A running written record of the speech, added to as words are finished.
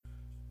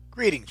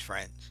Greetings,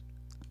 friends.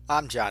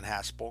 I'm John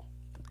Haspel.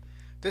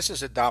 This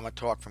is a Dhamma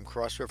talk from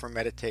Cross River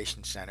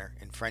Meditation Center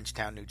in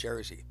Frenchtown, New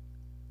Jersey.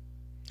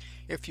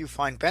 If you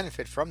find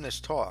benefit from this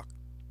talk,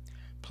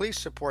 please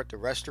support the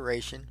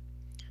restoration,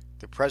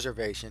 the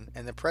preservation,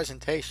 and the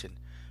presentation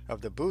of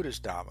the Buddha's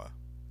Dhamma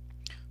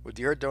with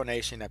your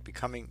donation at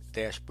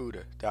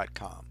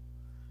becoming-buddha.com.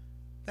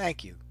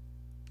 Thank you.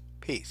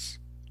 Peace.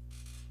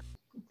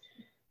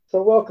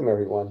 So welcome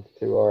everyone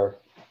to our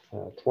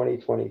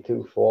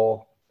 2022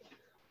 Fall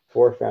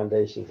Four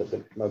Foundations of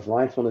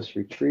Mindfulness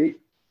Retreat.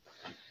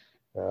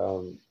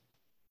 I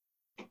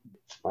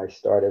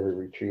start every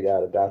retreat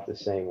out about the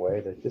same way,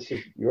 that this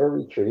is your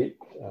retreat,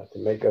 to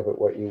make of it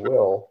what you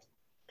will.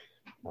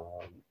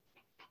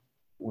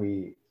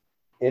 We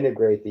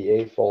integrate the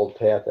Eightfold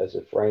Path as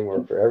a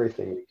framework for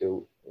everything we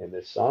do in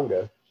this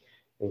Sangha,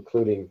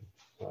 including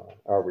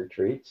our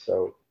retreats.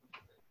 So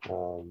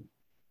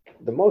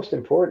the most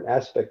important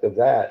aspect of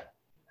that,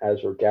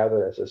 as we're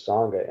gathered as a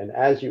Sangha, and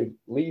as you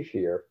leave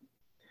here,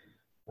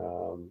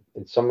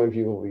 and some of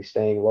you will be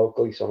staying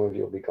locally, some of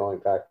you will be going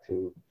back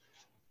to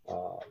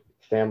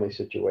family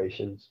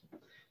situations,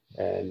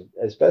 and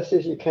as best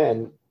as you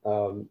can,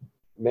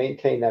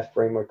 maintain that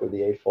framework of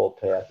the Eightfold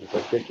Path, in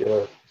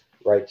particular,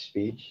 right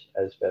speech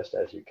as best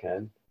as you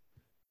can.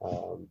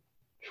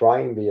 Try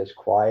and be as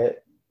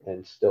quiet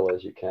and still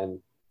as you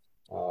can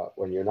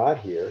when you're not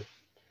here.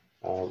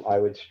 I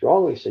would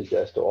strongly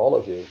suggest to all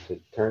of you to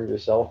turn your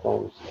cell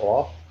phones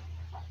off.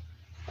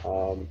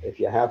 If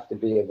you have to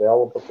be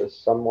available to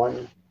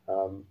someone,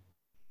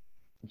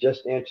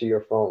 just answer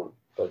your phone,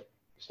 but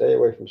stay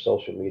away from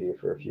social media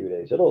for a few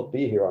days. It'll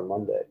be here on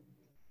Monday.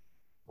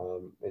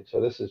 And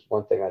so this is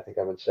one thing I think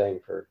I've been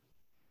saying for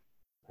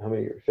how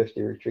many,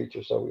 50 retreats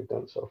or so we've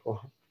done so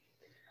far.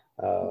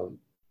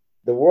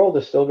 The world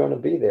is still going to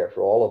be there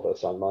for all of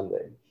us on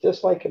Monday,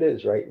 just like it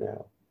is right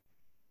now.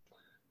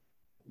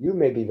 You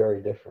may be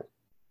very different.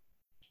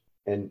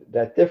 And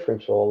that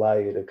difference will allow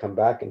you to come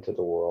back into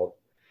the world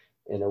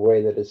in a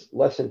way that is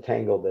less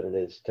entangled than it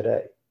is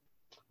today.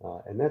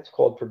 And that's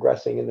called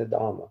progressing in the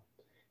Dhamma.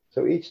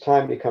 So each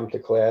time you come to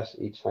class,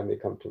 each time you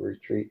come to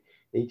retreat,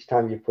 each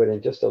time you put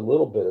in just a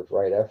little bit of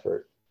right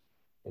effort,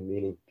 and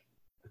meaning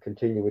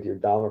continue with your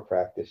Dhamma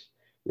practice,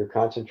 your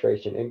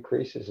concentration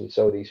increases. And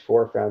so these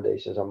four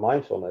foundations of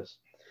mindfulness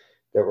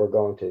that we're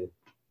going to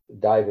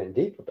dive in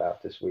deep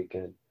about this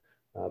weekend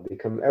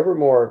become ever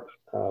more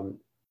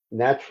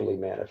naturally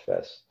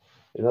manifest.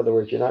 In other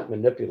words, you're not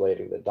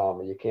manipulating the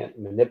Dhamma. You can't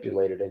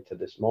manipulate it into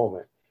this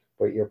moment,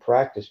 but your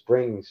practice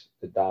brings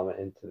the Dhamma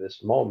into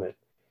this moment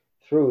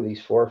through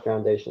these four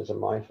foundations of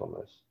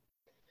mindfulness.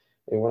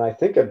 And when I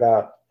think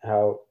about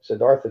how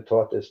Siddhartha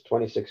taught this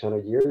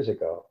 2,600 years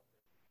ago,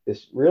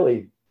 this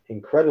really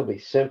incredibly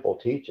simple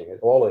teaching,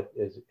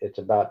 it's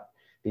about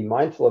be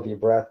mindful of your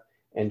breath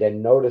and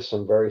then notice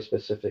some very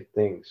specific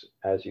things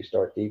as you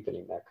start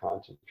deepening that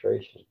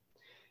concentration.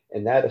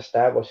 And that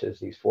establishes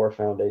these four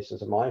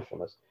foundations of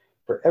mindfulness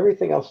for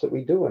everything else that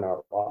we do in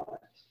our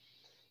lives.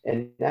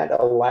 And that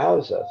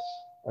allows us,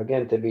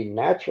 again, to be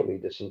naturally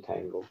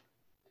disentangled.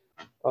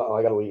 Oh,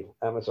 I got to leave.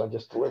 Amazon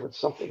just delivered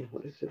something.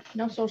 What is it?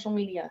 No social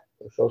media.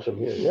 Social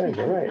media. Yeah,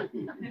 you're right.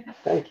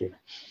 Thank you.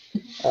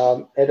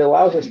 It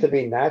allows us to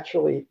be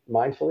naturally,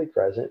 mindfully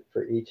present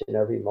for each and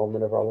every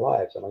moment of our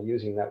lives. And I'm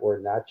using that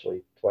word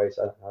naturally twice.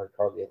 I've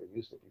hardly ever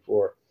used it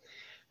before.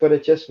 But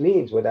it just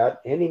means without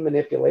any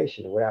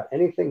manipulation, without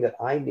anything that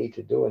I need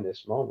to do in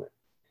this moment.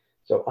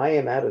 So I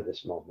am out of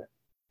this moment.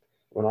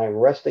 When I'm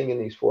resting in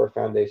these four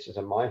foundations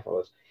of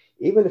mindfulness,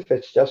 even if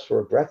it's just for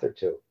a breath or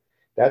two,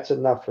 that's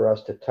enough for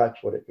us to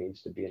touch what it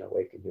means to be an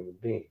awakened human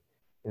being.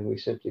 And we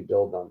simply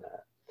build on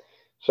that.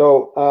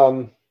 So,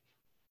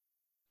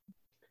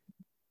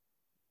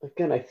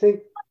 again, I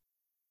think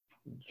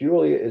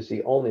Julia is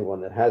the only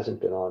one that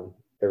hasn't been on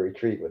a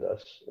retreat with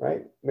us,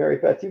 right? Mary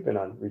Beth, you've been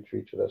on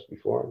retreats with us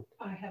before.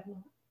 I have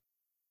not.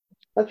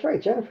 That's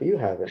right, Jennifer, you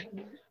haven't.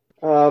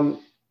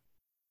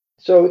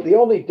 So the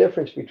only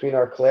difference between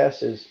our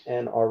classes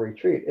and our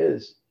retreat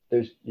is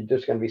there's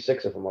going to be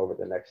 6 of them over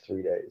the next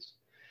 3 days.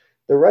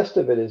 The rest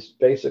of it is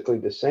basically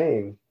the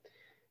same.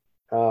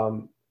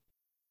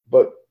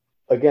 But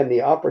again,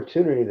 the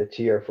opportunity that's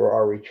here for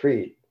our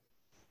retreat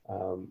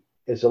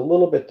is a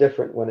little bit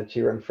different when it's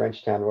here in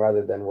Frenchtown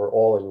rather than we're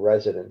all in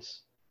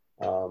residence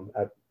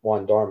at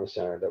one Dharma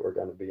Center that we're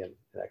going to be in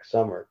next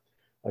summer.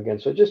 Again,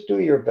 so just do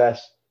your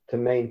best to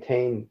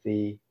maintain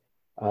the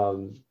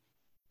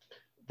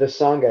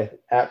Sangha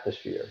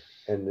atmosphere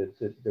and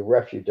the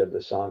refuge of the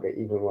Sangha,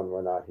 even when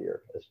we're not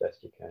here, as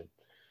best you can.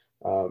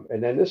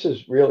 And then this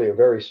is really a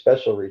very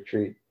special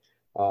retreat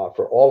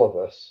for all of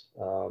us.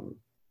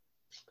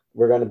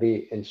 We're going to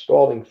be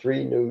installing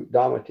 3 new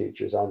Dhamma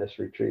teachers on this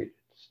retreat.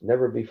 It's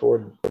never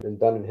before been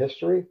done in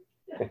history.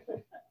 Of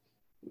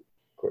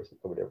course,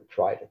 nobody ever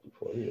tried it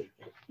before either.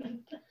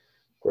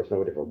 Of course,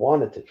 nobody ever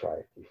wanted to try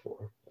it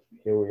before.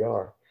 Here we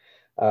are.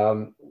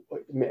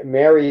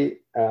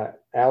 Mary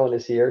Allen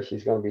is here.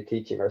 She's going to be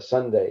teaching our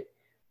Sunday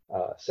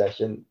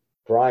session.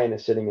 Brian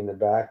is sitting in the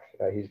back.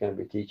 He's going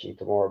to be teaching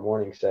tomorrow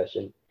morning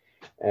session.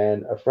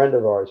 And a friend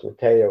of ours,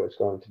 Matteo, is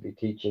going to be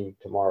teaching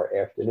tomorrow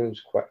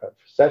afternoon's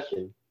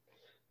session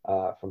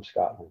from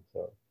Scotland.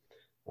 So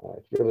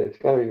it's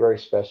going to be very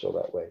special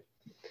that way.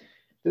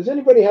 Does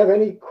anybody have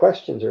any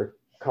questions or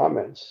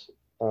comments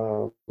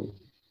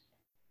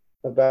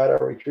about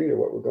our retreat or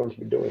what we're going to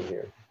be doing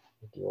here?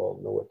 Do you all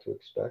know what to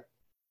expect?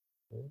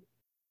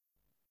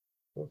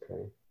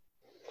 Okay.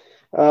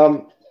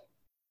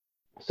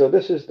 So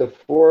this is the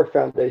 4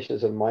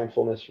 Foundations of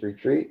Mindfulness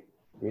retreat,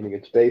 meaning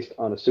it's based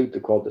on a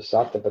sutta called the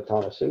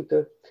Satipatthana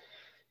Sutta.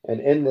 And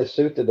in this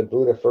sutta, the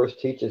Buddha first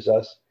teaches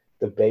us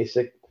the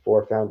basic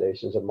 4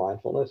 foundations of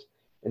mindfulness,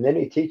 and then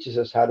he teaches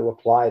us how to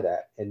apply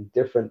that in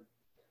different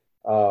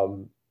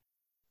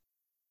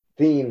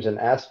themes and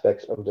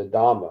aspects of the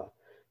Dhamma.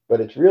 But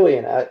it's really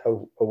a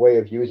way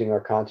of using our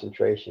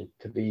concentration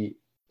to be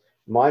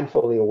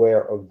mindfully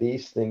aware of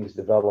these things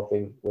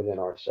developing within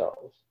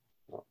ourselves.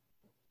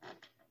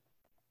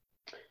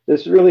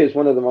 This really is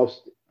one of the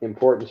most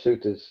important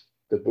suttas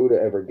the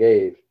Buddha ever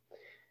gave.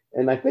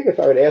 And I think if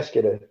I would ask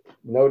you to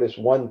notice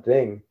one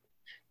thing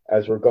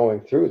as we're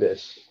going through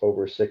this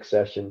over 6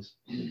 sessions,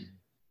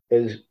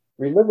 is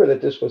remember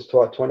that this was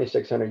taught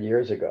 2,600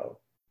 years ago,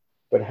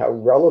 but how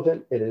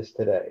relevant it is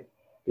today,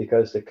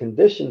 because the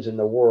conditions in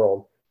the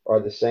world are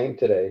the same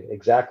today,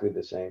 exactly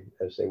the same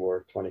as they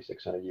were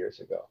 2,600 years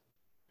ago.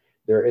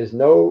 There is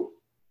no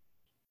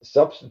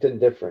substantive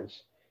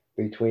difference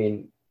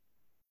between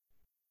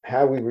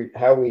how we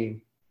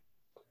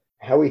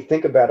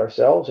think about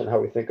ourselves and how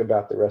we think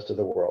about the rest of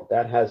the world.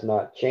 That has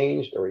not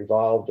changed or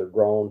evolved or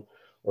grown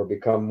or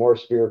become more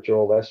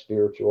spiritual, less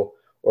spiritual,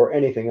 or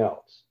anything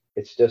else.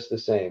 It's just the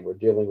same. We're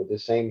dealing with the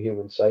same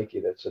human psyche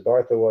that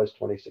Siddhartha was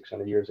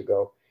 2,600 years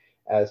ago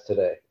as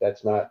today.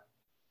 That's not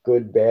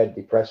good, bad,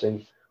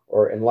 depressing,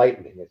 or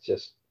enlightening. It's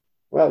just,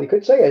 well, you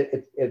could say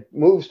it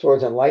moves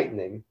towards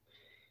enlightening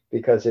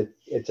because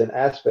it's an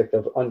aspect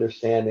of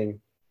understanding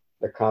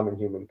the common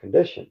human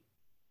condition,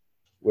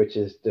 which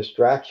is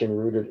distraction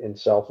rooted in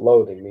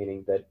self-loathing,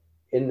 meaning that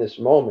in this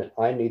moment,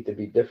 I need to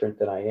be different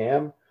than I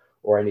am,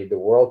 or I need the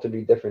world to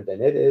be different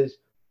than it is,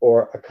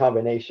 or a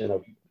combination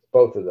of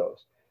both of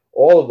those.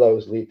 All of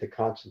those lead to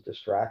constant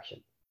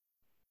distraction.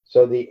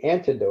 So the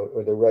antidote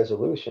or the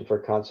resolution for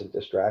constant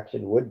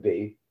distraction would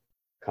be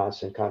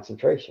constant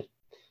concentration.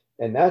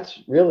 And that's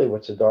really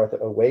what Siddhartha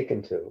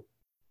awakened to,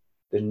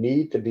 the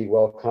need to be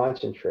well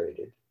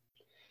concentrated.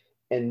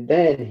 And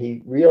then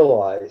he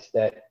realized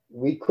that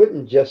we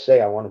couldn't just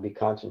say, I want to be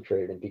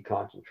concentrated and be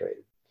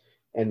concentrated.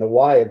 And the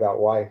why about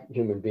why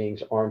human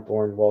beings aren't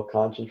born well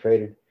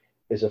concentrated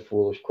is a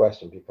foolish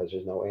question because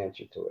there's no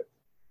answer to it.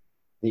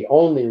 The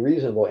only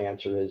reasonable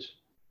answer is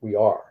we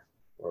are,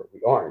 or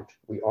we aren't.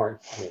 We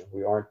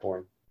aren't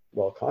born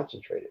well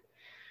concentrated.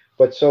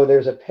 But so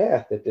there's a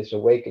path that this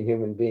awakened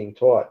human being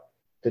taught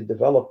to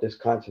develop this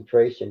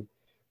concentration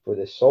for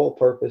the sole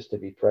purpose to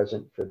be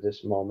present for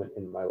this moment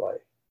in my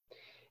life.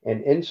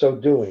 And in so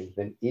doing,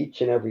 then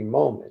each and every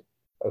moment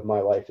of my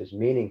life is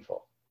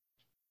meaningful.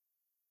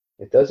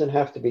 It doesn't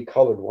have to be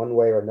colored one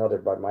way or another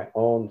by my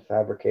own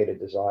fabricated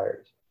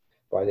desires,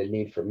 by the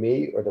need for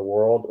me or the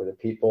world or the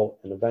people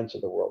and events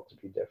of the world to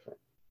be different.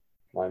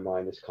 My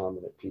mind is calm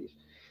and at peace.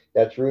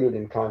 That's rooted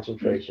in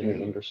concentration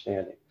and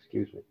understanding.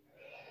 Excuse me.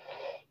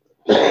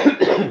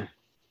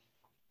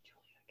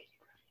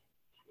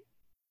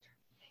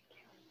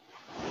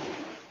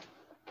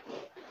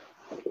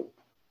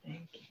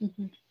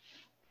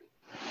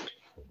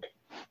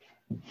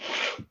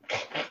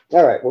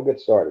 All right, we'll get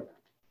started.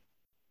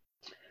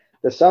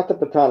 The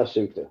Satipatthana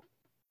Sutta.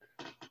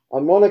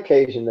 On one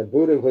occasion, the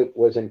Buddha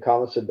was in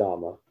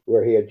Kalasadhamma,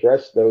 where he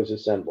addressed those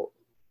assembled.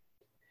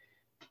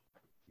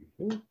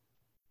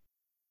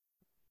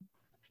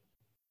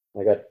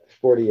 I got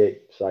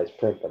 48 size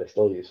print, but I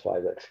still use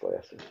 5X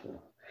glasses.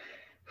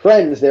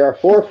 Friends, there are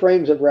 4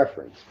 frames of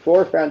reference,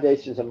 4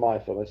 foundations of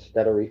mindfulness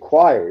that are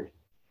required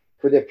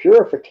for the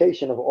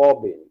purification of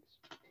all beings,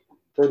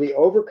 for the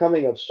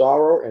overcoming of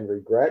sorrow and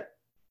regret,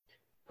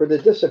 for the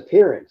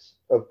disappearance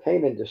of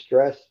pain and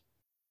distress,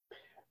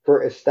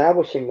 for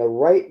establishing the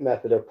right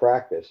method of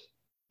practice,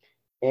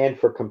 and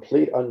for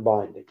complete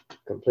unbinding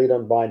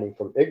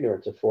from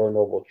ignorance of 4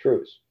 noble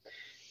truths.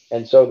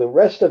 And so the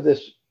rest of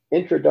this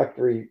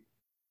introductory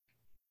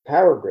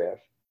paragraph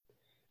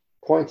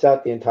points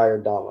out the entire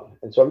Dhamma.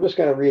 And so I'm just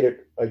going to read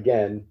it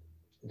again,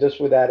 just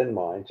with that in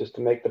mind, just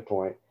to make the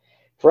point.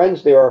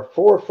 Friends, there are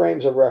 4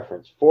 frames of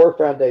reference, 4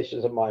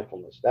 foundations of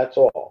mindfulness. That's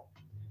all.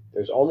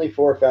 There's only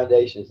 4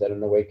 foundations that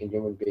an awakened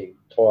human being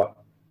taught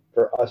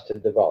for us to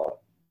develop.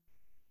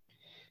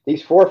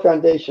 These 4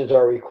 foundations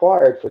are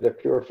required for the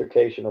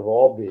purification of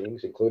all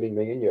beings, including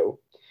me and you,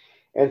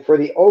 and for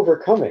the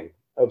overcoming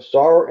of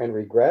sorrow and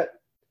regret,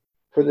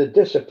 for the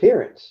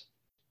disappearance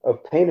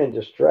of pain and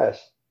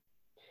distress,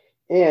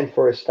 and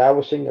for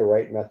establishing the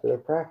right method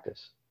of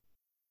practice,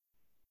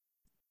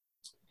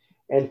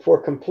 and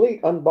for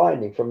complete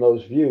unbinding from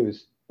those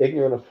views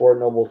ignorant of 4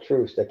 noble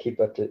truths that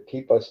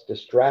keep us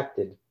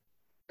distracted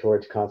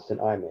towards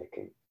constant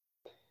eye-making.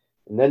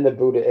 And then the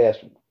Buddha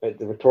asked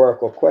the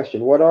rhetorical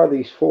question, what are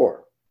these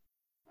 4?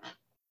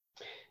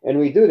 And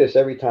we do this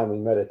every time we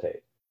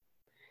meditate.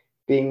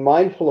 Being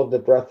mindful of the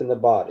breath in the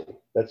body.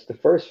 That's the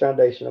first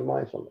foundation of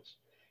mindfulness.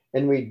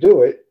 And we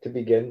do it to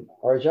begin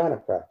our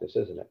jhana practice,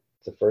 isn't it?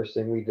 It's the first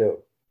thing we do.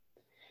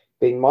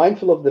 Being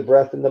mindful of the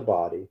breath in the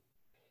body,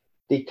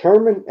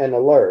 determined and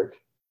alert,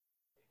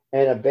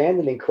 and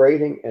abandoning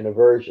craving and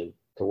aversion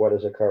to what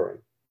is occurring.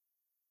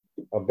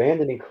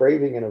 Abandoning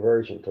craving and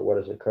aversion to what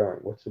is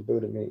occurring. What's the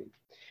Buddha mean?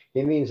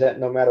 He means that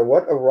no matter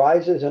what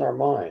arises in our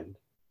mind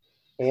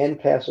and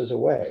passes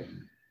away,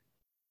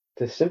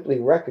 to simply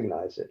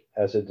recognize it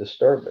as a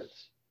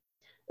disturbance.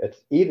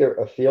 It's either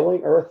a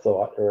feeling or a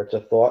thought, or it's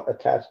a thought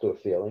attached to a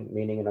feeling,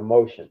 meaning an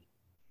emotion.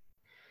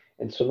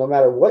 And so no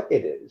matter what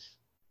it is,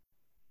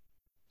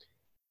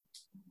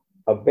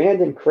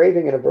 abandon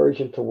craving and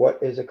aversion to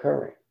what is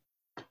occurring.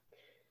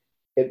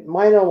 It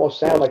might almost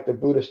sound like the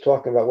Buddha's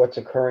talking about what's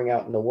occurring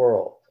out in the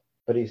world,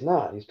 but he's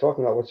not. He's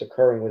talking about what's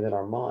occurring within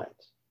our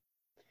minds.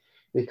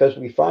 Because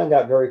we find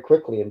out very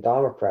quickly in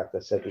Dhamma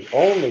practice that the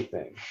only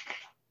thing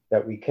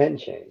that we can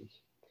change,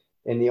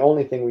 and the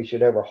only thing we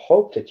should ever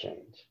hope to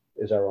change,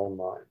 is our own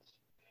minds.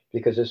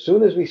 Because as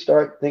soon as we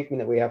start thinking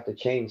that we have to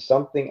change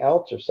something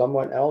else or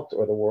someone else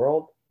or the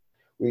world,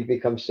 we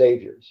become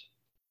saviors.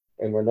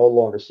 And we're no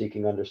longer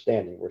seeking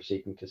understanding, we're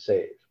seeking to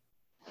save.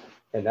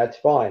 And that's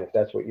fine if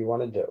that's what you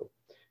want to do.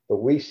 But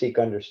we seek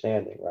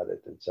understanding rather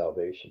than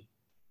salvation.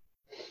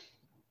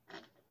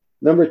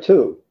 Number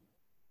 2,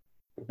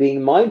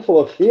 being mindful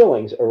of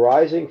feelings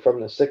arising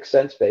from the sixth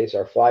sense base,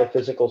 our 5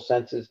 physical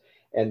senses,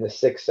 and the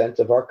sixth sense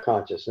of our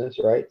consciousness,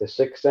 right? The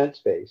sixth sense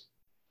base.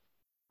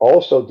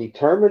 Also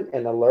determined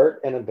and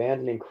alert and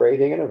abandoning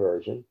craving and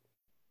aversion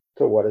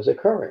to what is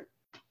occurring.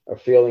 A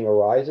feeling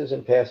arises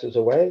and passes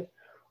away,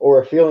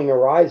 or a feeling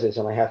arises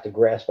and I have to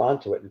grasp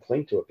onto it and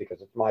cling to it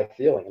because it's my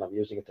feeling and I'm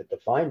using it to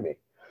define me.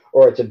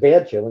 Or it's a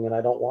bad feeling and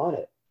I don't want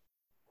it.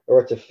 Or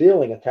it's a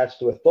feeling attached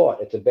to a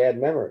thought. It's a bad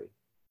memory.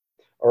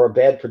 Or a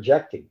bad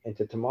projecting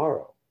into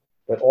tomorrow.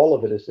 But all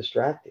of it is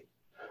distracting.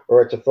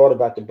 Or it's a thought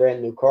about the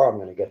brand new car I'm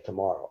going to get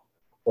tomorrow.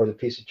 Or the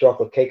piece of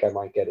chocolate cake I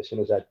might get as soon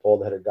as that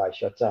bald-headed guy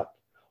shuts up.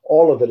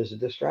 All of it is a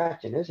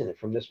distraction, isn't it,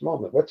 from this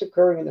moment? What's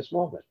occurring in this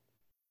moment?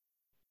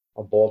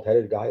 A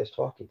bald-headed guy is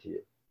talking to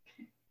you.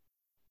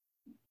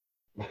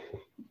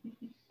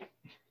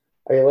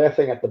 Are you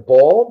laughing at the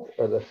bald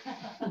or the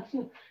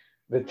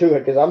two?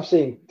 Because I'm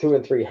seeing 2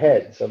 and 3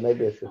 heads, so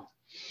maybe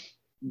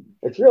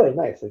it's really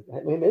nice.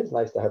 I mean, it is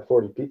nice to have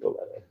 40 people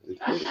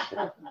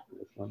there.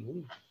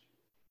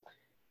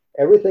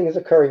 Everything is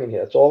occurring in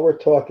here. That's all we're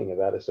talking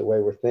about is the way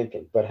we're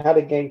thinking. But how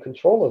to gain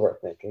control of our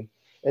thinking,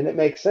 and it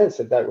makes sense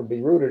that that would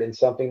be rooted in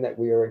something that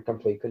we are in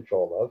complete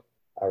control of,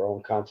 our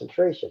own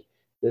concentration.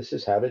 This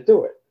is how to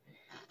do it.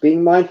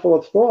 Being mindful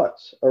of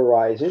thoughts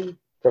arising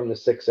from the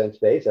sixth sense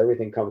base.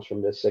 Everything comes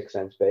from this sixth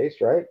sense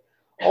base, right?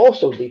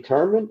 Also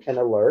determined and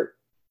alert.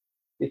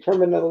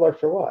 Determined and alert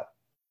for what?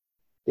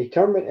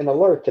 Determined and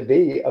alert to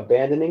be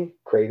abandoning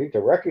craving, to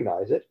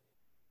recognize it,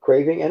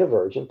 craving and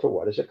aversion to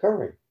what is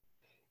occurring.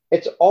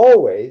 It's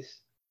always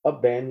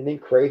abandoning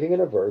craving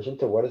and aversion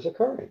to what is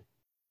occurring.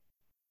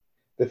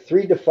 The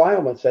 3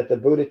 defilements that the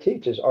Buddha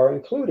teaches are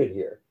included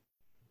here.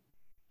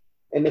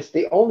 And it's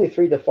the only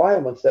 3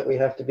 defilements that we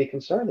have to be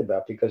concerned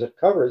about because it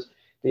covers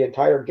the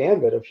entire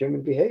gambit of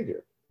human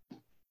behavior.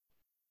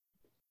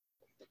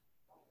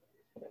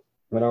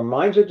 When our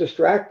minds are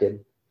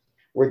distracted,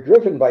 we're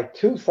driven by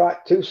two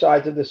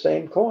sides of the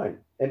same coin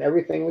in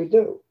everything we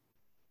do.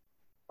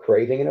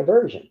 Craving and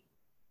aversion,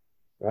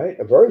 right?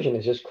 Aversion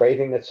is just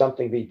craving that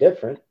something be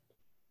different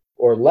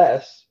or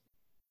less.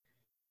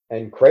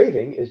 And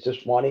craving is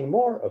just wanting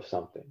more of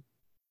something.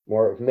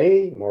 More of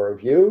me, more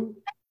of you,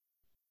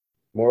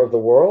 more of the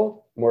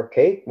world, more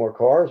cake, more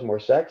cars, more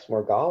sex,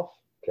 more golf,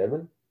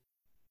 Kevin.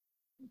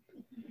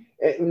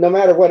 No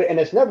matter what, and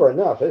it's never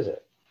enough, is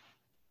it?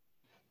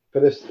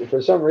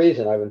 For some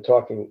reason, I've been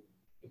talking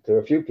to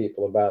a few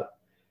people about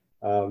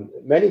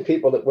many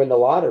people that win the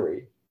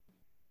lottery,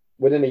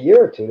 within a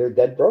year or 2, they're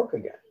dead broke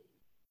again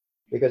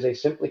because they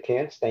simply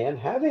can't stand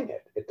having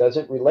it. It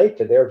doesn't relate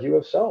to their view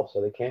of self,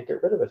 so they can't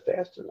get rid of it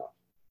fast enough.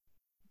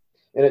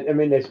 And I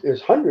mean,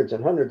 there's hundreds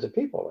and hundreds of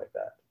people like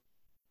that.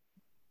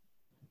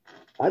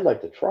 I'd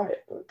like to try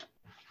it. But...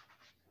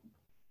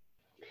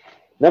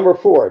 Number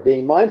 4,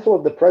 being mindful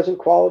of the present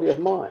quality of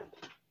mind.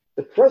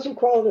 The present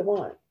quality of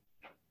mind.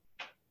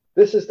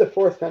 This is the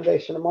 4th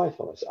foundation of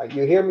mindfulness.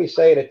 You hear me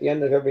say it at the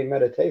end of every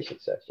meditation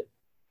session.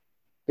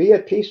 Be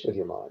at peace with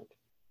your mind.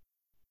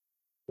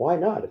 Why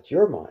not? It's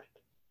your mind.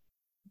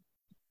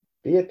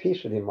 Be at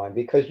peace with your mind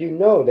because you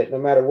know that no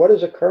matter what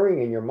is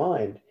occurring in your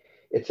mind,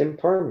 it's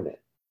impermanent.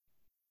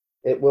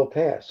 It will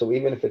pass. So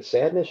even if it's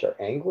sadness or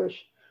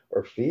anguish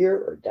or fear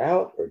or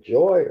doubt or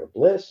joy or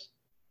bliss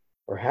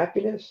or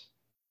happiness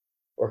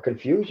or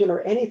confusion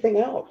or anything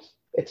else,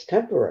 it's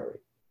temporary.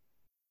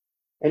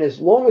 And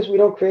as long as we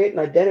don't create an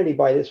identity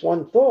by this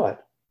one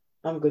thought,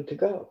 I'm good to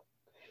go.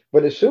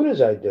 But as soon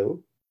as I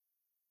do,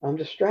 I'm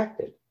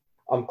distracted.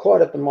 I'm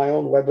caught up in my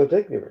own web of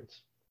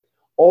ignorance,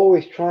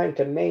 always trying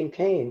to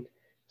maintain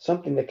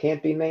something that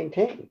can't be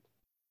maintained,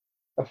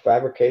 a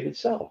fabricated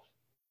self.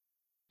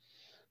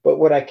 But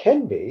what I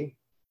can be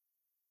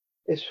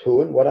is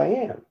who and what I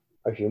am,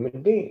 a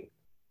human being,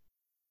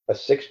 a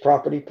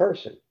six-property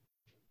person,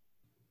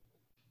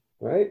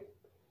 right?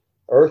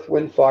 Earth,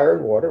 wind, fire,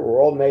 and water,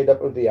 we're all made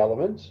up of the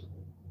elements.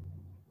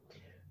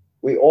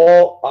 We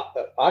all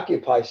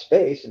occupy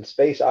space, and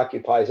space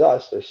occupies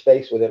us. There's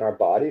space within our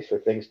bodies for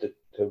things to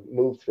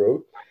move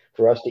through,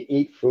 for us to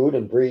eat food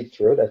and breathe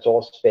through. That's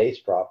all space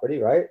property,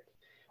 right?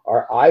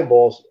 Our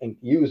eyeballs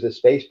use the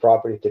space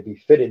property to be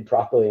fitted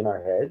properly in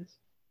our heads.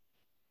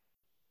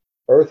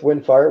 Earth,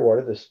 wind, fire,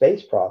 water, the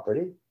space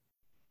property,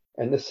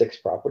 and the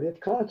sixth property of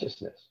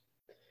consciousness.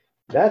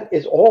 That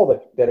is all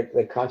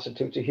that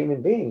constitutes a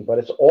human being, but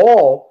it's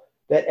all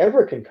that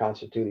ever can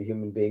constitute a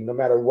human being, no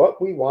matter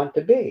what we want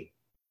to be.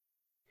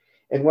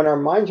 And when our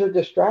minds are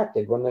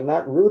distracted, when they're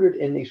not rooted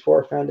in these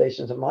four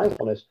foundations of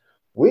mindfulness,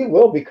 we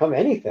will become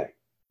anything.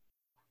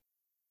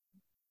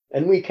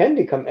 And we can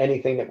become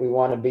anything that we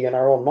want to be in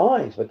our own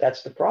minds, but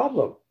that's the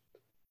problem.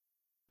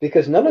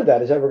 Because none of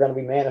that is ever going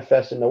to be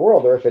manifest in the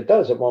world, or if it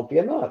does, it won't be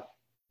enough.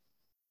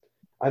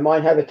 I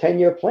might have a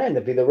 10-year plan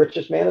to be the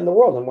richest man in the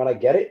world, and when I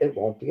get it, it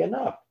won't be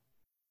enough.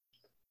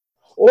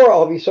 Or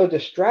I'll be so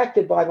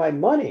distracted by my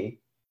money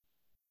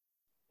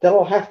that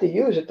I'll have to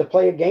use it to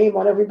play a game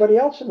on everybody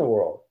else in the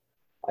world.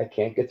 I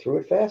can't get through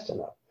it fast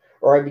enough.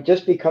 Or I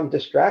just become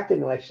distracted,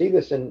 and I see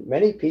this in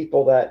many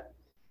people that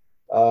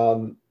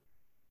have,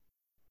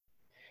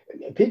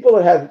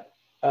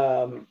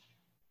 I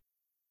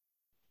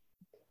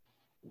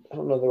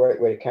don't know the right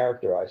way to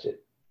characterize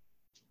it.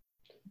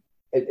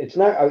 It's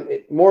not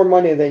more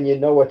money than you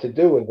know what to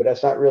do with, but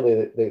that's not really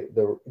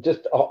the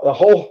just a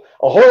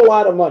whole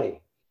lot of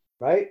money,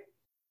 right?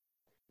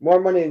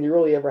 More money than you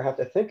really ever have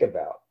to think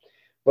about.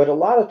 But a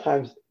lot of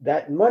times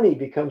that money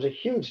becomes a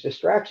huge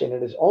distraction.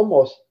 It is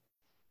almost,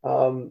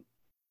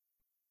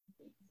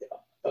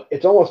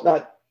 it's almost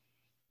not,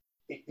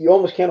 you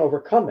almost can't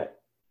overcome it,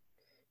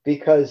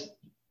 because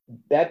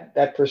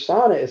that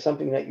persona is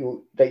something that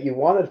you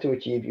wanted to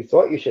achieve, you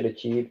thought you should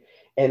achieve,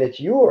 and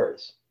it's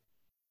yours.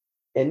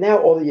 And now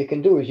all you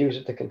can do is use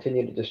it to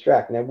continue to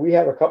distract. Now, we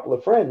have a couple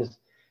of friends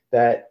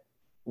that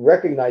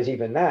recognize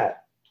even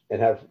that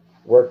and have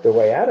worked their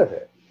way out of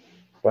it.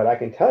 But I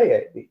can tell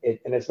you,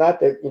 and it's not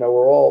that,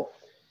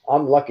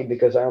 I'm lucky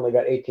because I only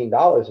got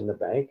 $18 in the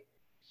bank.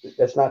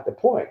 That's not the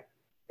point.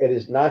 It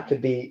is not to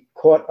be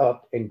caught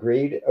up in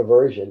greed,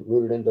 aversion,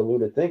 rooted in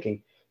deluded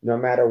thinking, no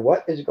matter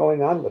what is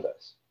going on with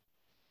us.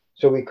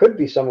 So we could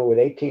be someone with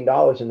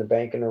 $18 in the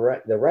bank and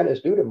the rent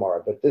is due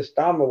tomorrow, but this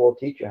Dhamma will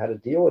teach you how to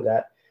deal with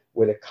that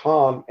with a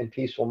calm and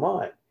peaceful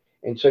mind.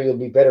 And so you'll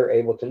be better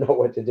able to know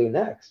what to do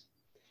next.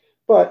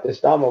 But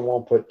this Dhamma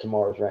won't put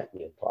tomorrow's rent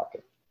in your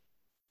pocket.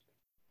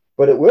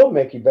 But it will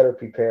make you better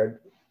prepared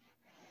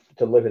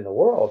to live in the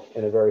world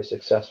in a very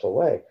successful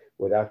way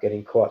without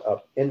getting caught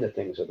up in the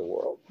things of the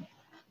world.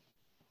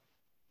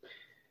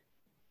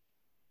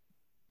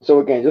 So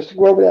again, just to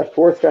go over that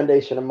fourth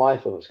foundation of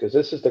mindfulness, because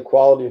this is the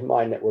quality of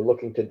mind that we're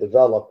looking to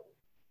develop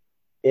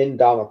in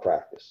Dhamma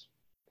practice.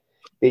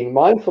 Being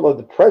mindful of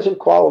the present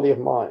quality of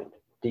mind,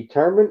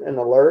 determined and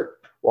alert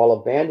while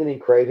abandoning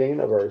craving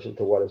and aversion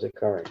to what is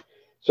occurring.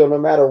 So no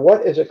matter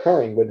what is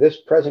occurring with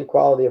this present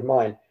quality of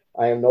mind,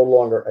 I am no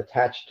longer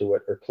attached to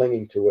it or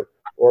clinging to it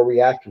or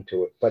reacting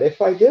to it. But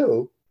if I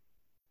do,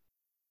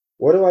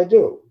 what do I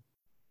do?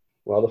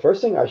 Well, the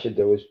first thing I should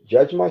do is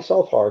judge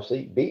myself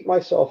harshly, beat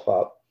myself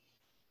up,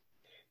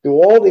 do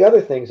all the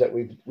other things that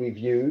we've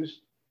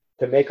used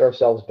to make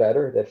ourselves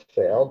better that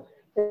failed,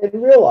 and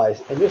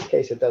realize in this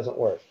case it doesn't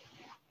work.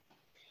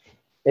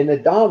 In the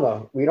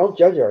Dhamma, we don't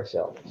judge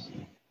ourselves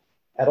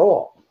at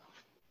all.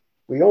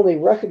 We only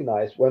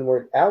recognize when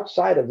we're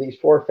outside of these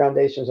four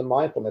foundations of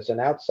mindfulness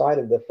and outside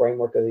of the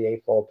framework of the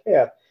Eightfold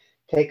Path,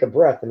 take a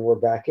breath and we're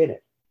back in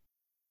it.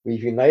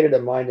 We've united a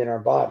mind and our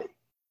body.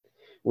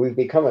 We've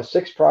become a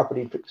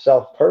six-property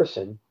self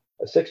person,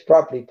 a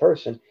six-property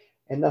person,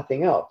 and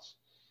nothing else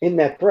in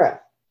that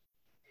breath.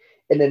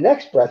 In the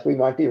next breath, we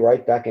might be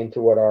right back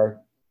into what our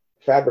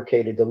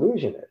fabricated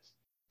delusion is.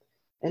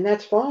 And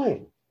that's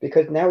fine,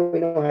 because now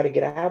we know how to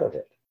get out of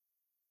it.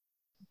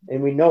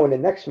 And we know in the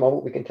next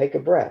moment we can take a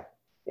breath.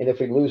 And if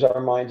we lose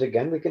our minds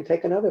again, we can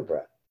take another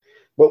breath.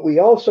 But we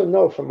also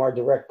know from our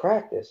direct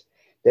practice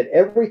that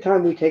every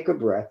time we take a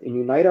breath and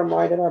unite our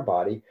mind and our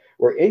body,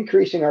 we're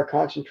increasing our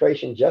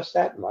concentration just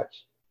that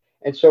much.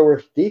 And so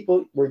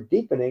we're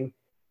deepening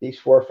these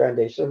four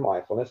foundations of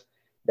mindfulness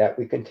that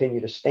we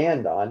continue to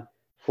stand on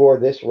for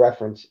this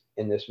reference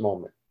in this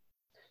moment.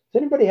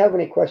 Does anybody have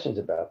any questions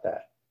about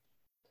that?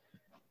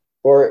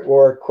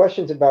 Or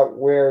questions about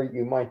where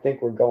you might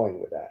think we're going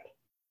with that?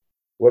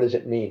 What does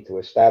it mean to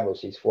establish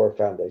these four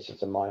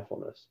foundations of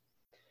mindfulness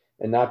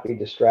and not be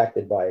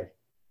distracted by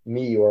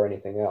me or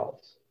anything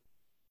else?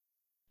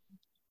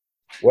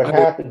 What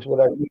happens with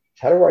our needs?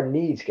 How do our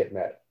needs get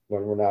met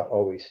when we're not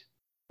always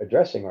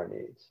addressing our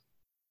needs?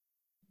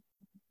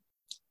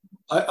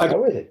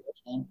 How is it?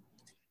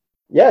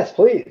 Yes,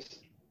 please.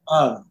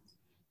 I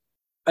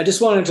just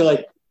wanted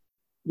to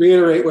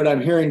reiterate what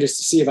I'm hearing just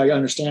to see if I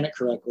understand it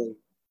correctly.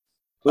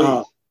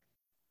 Please.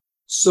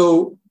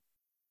 So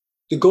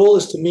the goal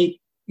is to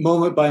meet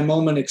moment by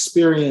moment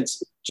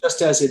experience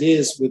just as it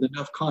is, with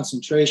enough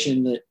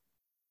concentration that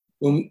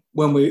when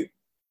we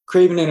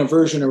craving and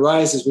aversion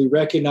arises, we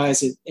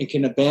recognize it and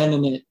can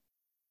abandon it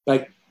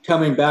by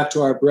coming back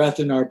to our breath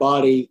and our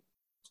body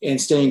and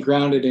staying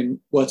grounded in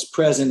what's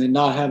present and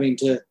not having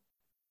to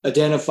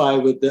identify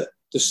with the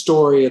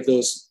story of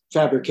those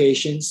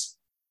fabrications.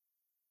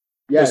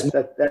 Yes,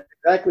 that's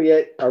exactly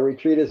it. Our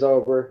retreat is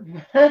over.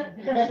 See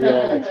you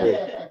all next week.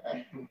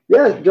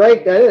 Yeah,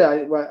 Drake, that is.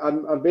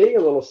 I'm being a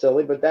little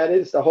silly, but that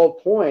is the whole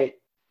point,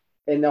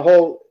 and the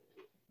whole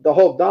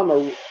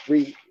Dhamma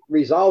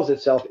resolves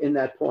itself in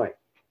that point.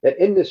 That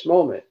in this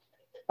moment,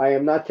 I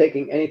am not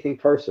taking anything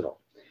personal,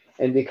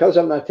 and because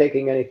I'm not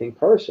taking anything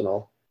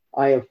personal,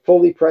 I am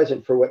fully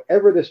present for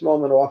whatever this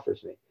moment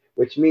offers me.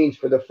 Which means,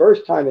 for the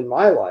first time in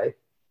my life,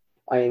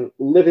 I am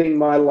living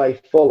my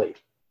life fully,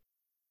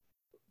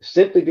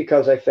 simply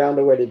because I found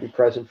a way to be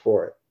present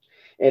for it.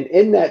 And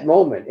in that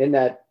moment, in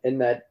that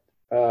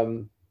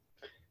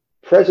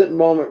present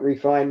moment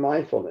refined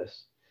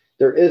mindfulness,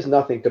 there is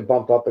nothing to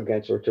bump up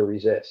against or to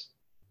resist,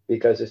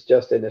 because it's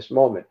just in this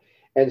moment.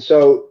 And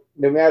so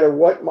no matter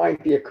what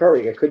might be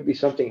occurring, it could be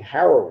something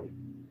harrowing,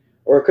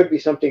 or it could be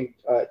something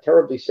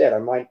terribly sad. I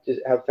might just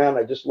have found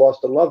I just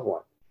lost a loved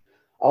one.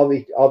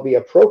 I'll be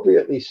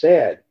appropriately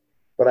sad,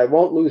 but I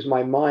won't lose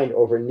my mind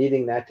over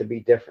needing that to be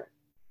different.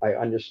 I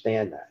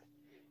understand that.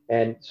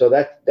 And so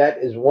that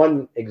is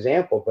one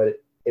example, but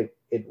it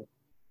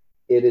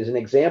is an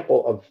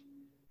example of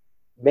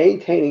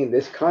maintaining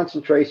this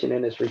concentration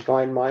and this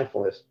refined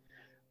mindfulness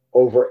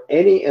over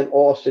any and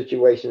all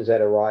situations that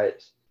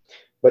arise.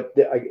 But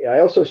I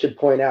also should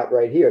point out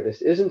right here,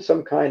 this isn't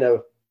some kind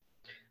of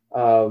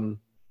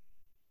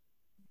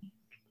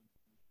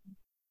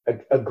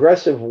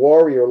aggressive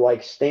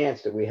warrior-like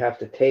stance that we have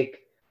to take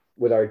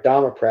with our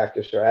Dhamma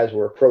practice or as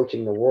we're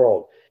approaching the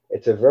world.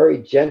 It's a very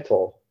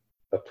gentle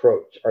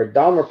approach. Our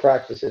Dhamma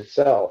practice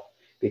itself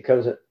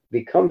becomes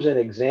an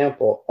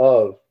example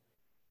of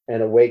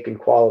an awakened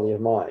quality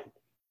of mind.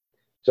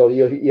 So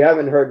you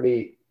haven't heard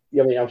me,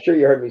 I mean, I'm sure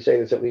you heard me say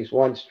this at least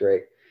once,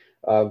 Drake,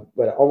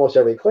 but almost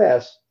every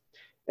class,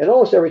 and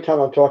almost every time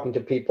I'm talking to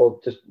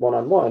people just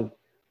one-on-one,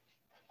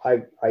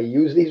 I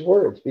use these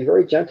words. Be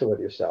very gentle with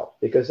yourself,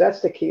 because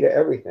that's the key to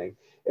everything.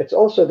 It's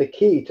also the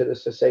key to the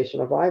cessation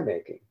of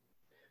I-making.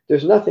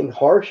 There's nothing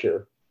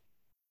harsher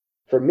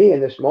for me in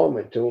this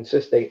moment to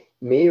insist that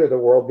me or the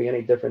world be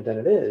any different than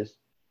it is.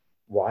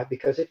 Why?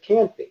 Because it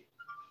can't be.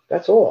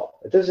 That's all.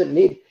 It doesn't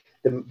need,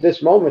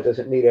 this moment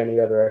doesn't need any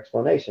other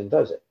explanation,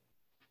 does it?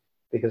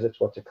 Because it's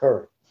what's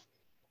occurring.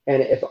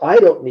 And if I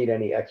don't need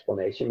any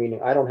explanation,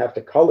 meaning I don't have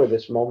to color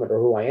this moment or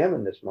who I am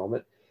in this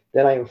moment,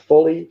 then I am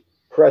fully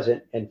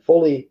present and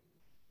fully,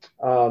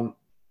 I'm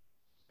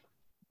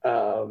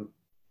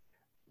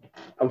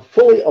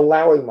fully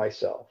allowing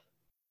myself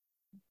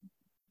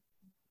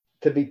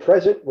to be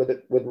present with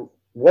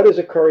what is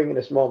occurring in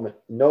this moment,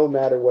 no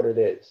matter what it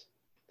is.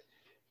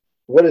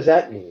 What does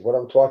that mean? What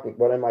am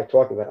I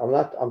talking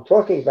about? I'm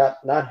talking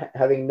about not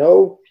having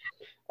no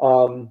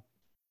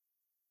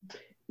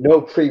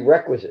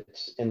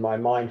prerequisites in my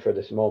mind for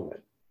this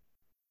moment.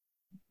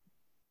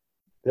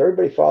 Does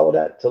everybody follow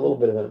that? It's a little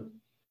bit of a,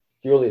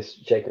 Julia's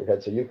shaking her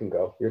head, so you can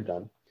go. You're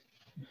done.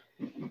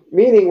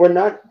 Meaning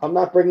I'm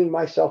not bringing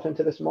myself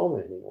into this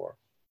moment anymore.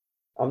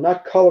 I'm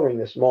not coloring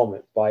this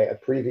moment by a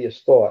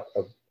previous thought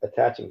of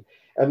attaching.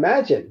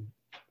 Imagine,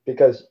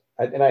 because,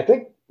 and I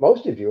think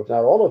most of you, if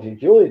not all of you,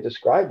 Julia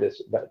described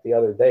this about the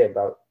other day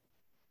about,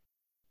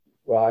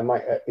 well, I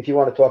might, if you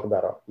want to talk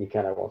about it, you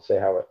can. I won't say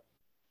how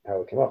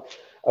it came up,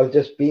 of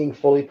just being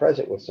fully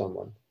present with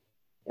someone,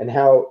 and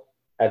how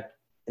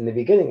in the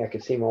beginning it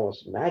could seem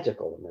almost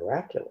magical and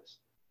miraculous,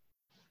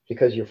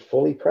 because you're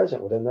fully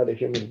present with another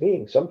human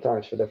being,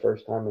 sometimes for the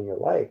first time in your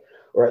life,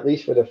 or at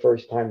least for the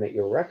first time that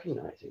you're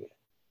recognizing it.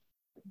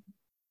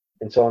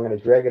 And so I'm going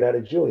to drag it out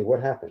of Julie.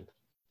 What happened?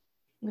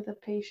 With a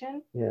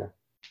patient? Yeah.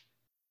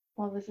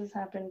 Well, this has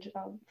happened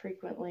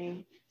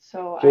frequently.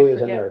 So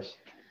Julia's a nurse.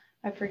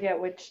 I forget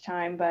which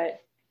time, but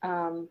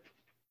I'm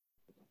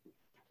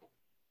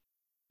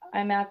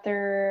at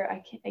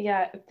their,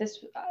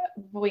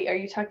 wait, are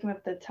you talking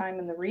about the time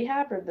in the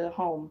rehab or the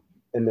home?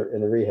 In the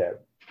rehab.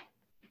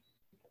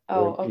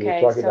 Oh, okay.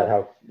 You were talking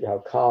about how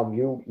calm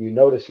you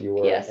noticed you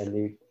were. Yes.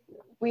 And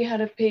we had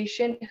a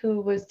patient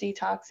who was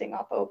detoxing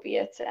off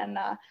opiates, and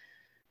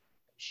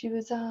she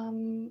was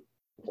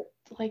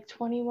like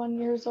 21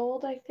 years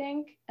old, I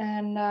think,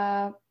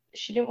 and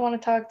she didn't want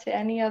to talk to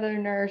any other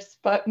nurse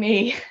but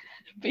me.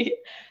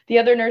 The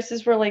other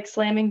nurses were like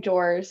slamming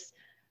doors,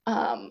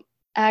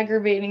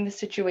 aggravating the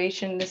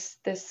situation. This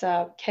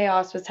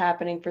chaos was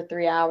happening for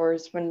 3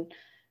 hours when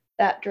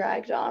that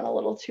dragged on a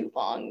little too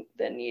long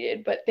than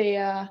needed. But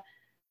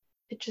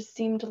it just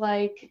seemed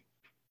like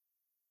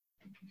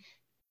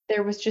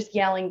there was just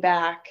yelling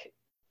back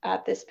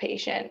at this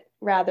patient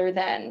rather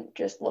than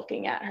just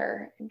looking at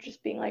her and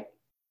just being like,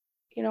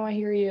 I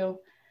hear you.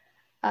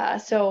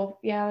 So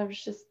yeah, there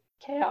was just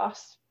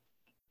chaos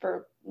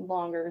for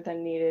longer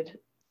than needed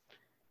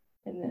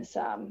in this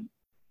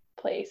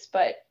place.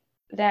 But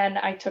then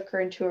I took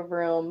her into a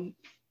room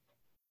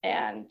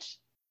and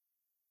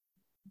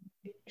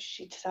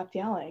she stopped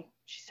yelling.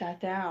 She sat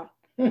down.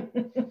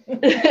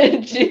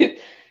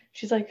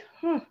 She's like,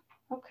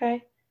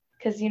 okay.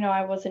 Because,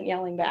 I wasn't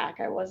yelling back.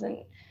 I wasn't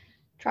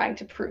trying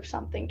to prove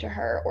something to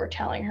her or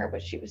telling her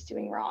what she was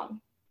doing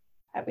wrong.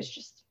 I was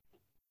just,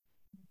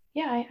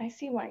 I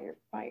see why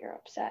you're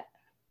upset,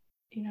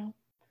 Yeah,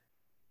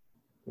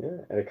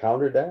 and it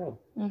calmed her down.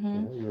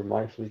 Mm-hmm. You were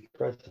mindfully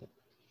present.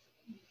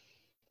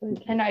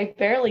 And I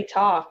barely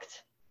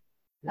talked.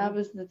 That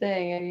was the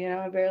thing,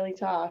 I barely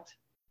talked.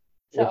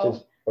 So,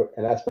 which is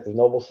an aspect of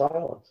noble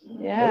silence.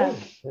 Yeah.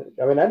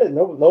 I mean,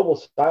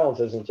 noble silence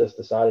isn't just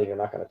deciding you're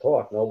not going to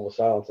talk. Noble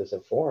silence is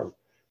informed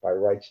by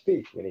right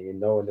speech, meaning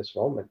in this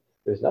moment,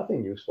 there's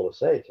nothing useful to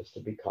say, just to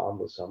be calm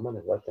with someone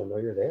and let them know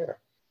you're there.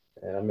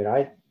 And I mean,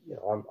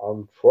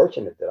 I'm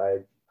fortunate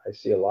that I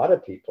see a lot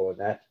of people in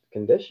that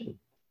condition,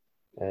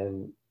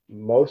 and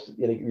most,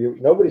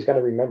 nobody's going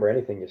to remember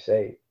anything you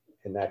say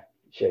in that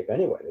shape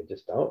anyway. They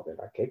just don't. They're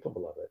not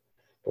capable of it.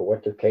 But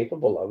what they're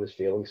capable of is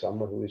feeling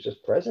someone who is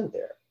just present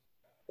there.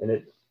 And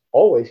it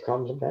always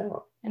calms them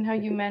down. And how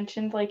you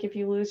mentioned, like, if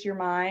you lose your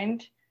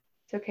mind,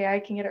 it's okay, I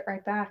can get it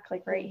right back,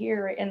 like right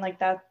here. And like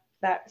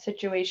that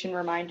situation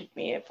reminded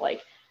me of,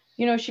 like,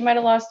 she might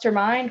have lost her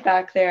mind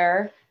back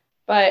there,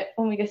 but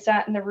when we just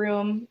sat in the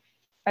room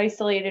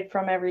isolated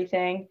from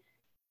everything,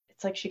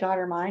 it's like she got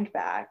her mind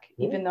back,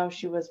 even though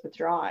she was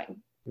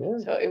withdrawing. Yeah.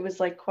 So it was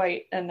like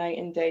quite a night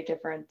and day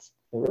difference.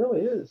 It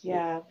really is.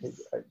 Yeah.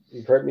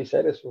 You've heard me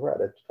say this before. I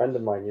had a friend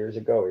of mine years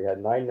ago. He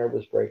had 9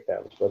 nervous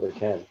breakdowns, Brother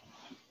Ken.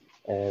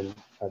 And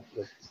I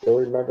still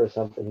remember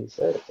something he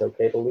said. It's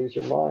okay to lose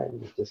your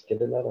mind. Just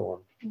get another one.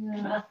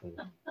 Yeah.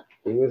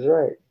 He was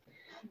right.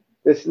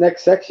 This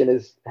next section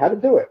is how to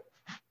do it.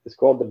 It's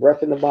called the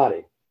breath in the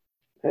body.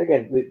 And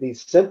again,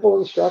 these simple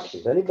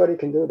instructions, anybody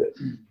can do this.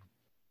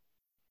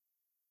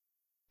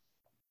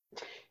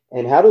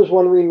 And how does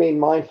one remain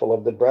mindful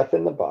of the breath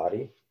in the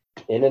body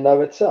in and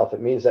of itself? It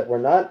means that we're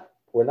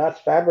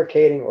not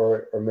fabricating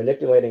or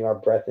manipulating our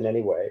breath in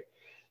any way,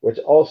 which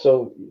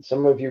also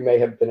some of you may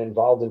have been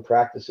involved in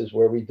practices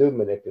where we do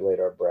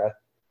manipulate our breath,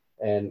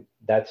 and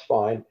that's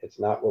fine. It's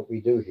not what we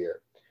do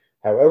here.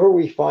 However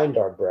we find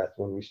our breath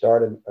when we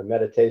start a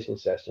meditation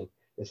session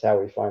is how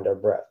we find our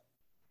breath.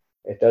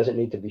 It doesn't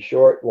need to be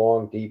short,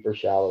 long, deep, or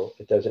shallow.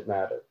 It doesn't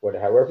matter.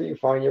 However you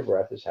find your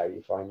breath is how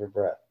you find your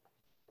breath.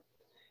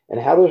 And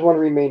how does one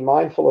remain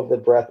mindful of the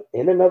breath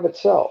in and of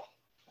itself?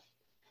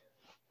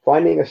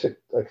 Finding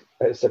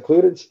a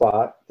secluded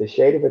spot, the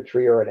shade of a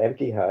tree or an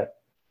empty hut,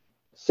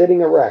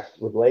 sitting erect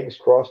with legs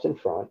crossed in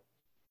front,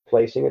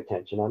 placing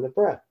attention on the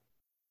breath.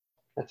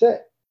 That's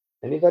it.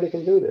 Anybody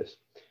can do this.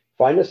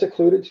 Find a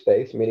secluded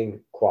space, meaning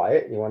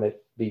quiet. You want to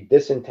be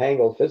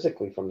disentangled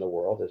physically from the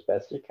world as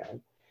best you can,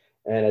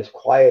 and as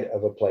quiet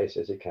of a place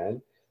as you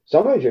can.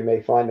 Some of you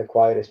may find the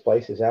quietest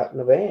places out in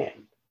the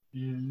van.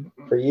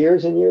 For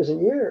years and years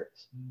and years.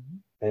 Mm-hmm.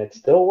 And it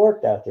still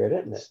worked out there,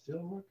 didn't it? It's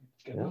still working.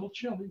 It's getting a little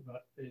chilly,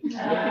 but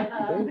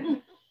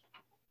it's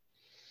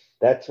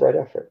That's right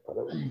effort, by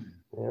the way.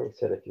 I always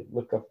said if you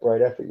look up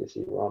right effort, you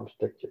see Ram's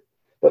picture.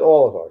 But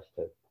all of ours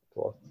did.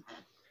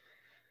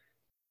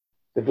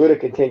 The Buddha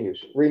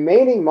continues,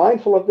 remaining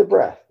mindful of the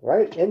breath,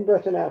 right? In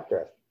breath and out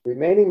breath.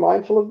 Remaining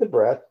mindful of the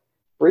breath,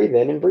 breathe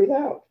in and breathe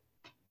out.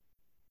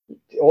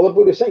 All the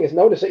Buddha is saying is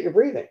notice that you're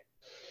breathing.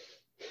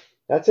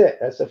 That's it.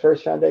 That's the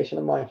first foundation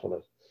of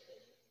mindfulness.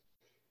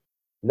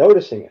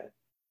 Noticing it.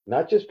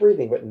 Not just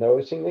breathing, but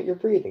noticing that you're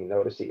breathing.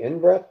 Notice the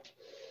in-breath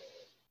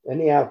and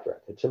the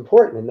out-breath. It's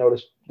important to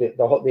notice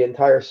the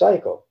entire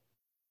cycle,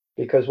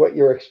 because what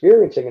you're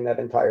experiencing in that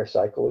entire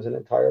cycle is an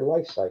entire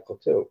life cycle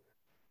too.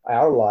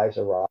 Our lives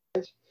arise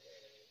and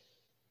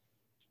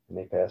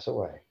they pass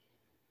away.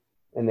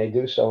 And they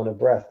do so in a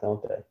breath,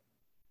 don't they?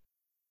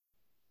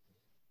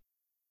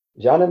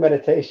 Jhana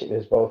meditation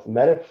is both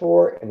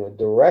metaphor and a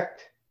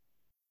direct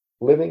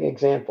living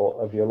example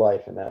of your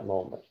life in that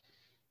moment.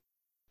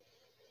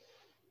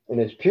 And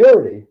its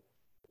purity,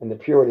 and the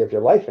purity of your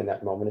life in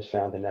that moment is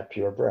found in that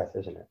pure breath,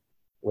 isn't it?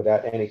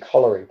 Without any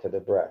coloring to the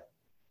breath.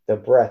 The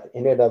breath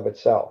in and of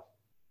itself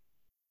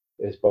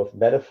is both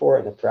metaphor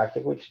and the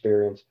practical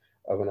experience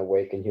of an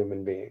awakened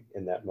human being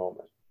in that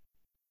moment.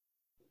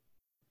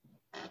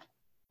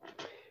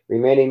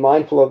 Remaining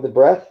mindful of the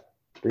breath,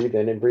 breathe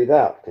in and breathe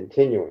out,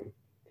 continuing.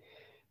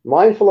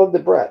 Mindful of the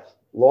breath,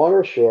 long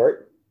or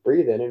short,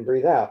 breathe in and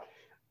breathe out.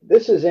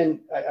 This is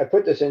I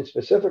put this in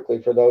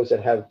specifically for those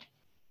that have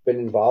been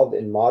involved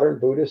in modern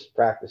Buddhist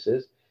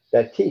practices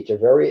that teach a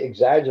very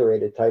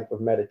exaggerated type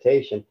of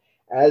meditation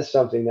as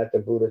something that the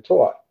Buddha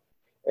taught.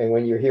 And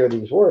when you hear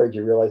these words,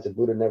 you realize the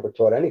Buddha never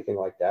taught anything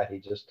like that. He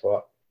just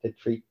taught to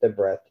treat the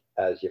breath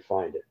as you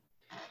find it.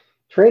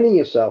 Training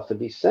yourself to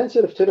be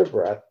sensitive to the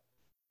breath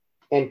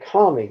and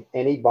calming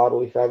any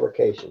bodily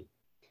fabrication.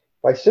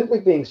 By simply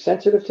being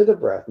sensitive to the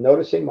breath,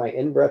 noticing my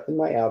in-breath and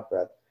my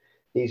out-breath,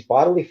 these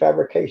bodily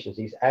fabrications,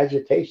 these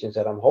agitations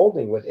that I'm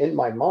holding within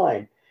my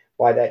mind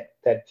by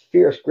that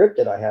fierce grip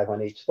that I have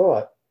on each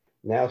thought,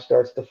 now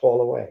starts to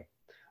fall away.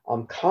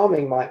 I'm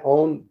calming my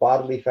own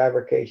bodily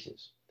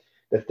fabrications,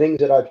 the things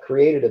that I've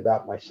created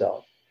about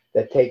myself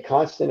that take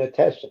constant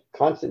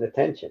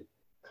attention,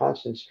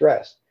 constant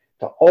stress,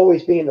 to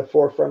always be in the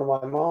forefront of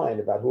my mind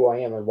about who I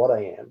am and what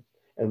I am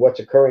and what's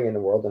occurring in the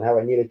world and how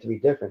I need it to be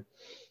different.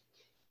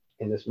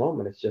 In this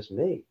moment, it's just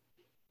me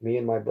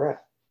and my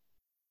breath.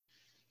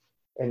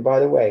 And by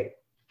the way,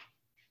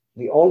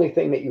 the only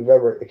thing that you've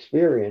ever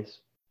experienced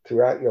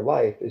throughout your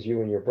life is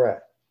you and your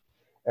breath.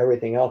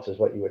 Everything else is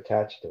what you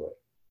attach to it.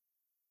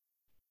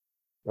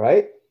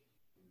 Right?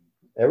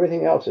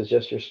 Everything else is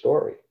just your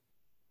story.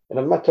 And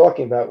I'm not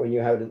talking about when you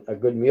had a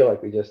good meal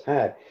like we just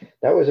had.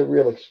 That was a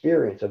real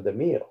experience of the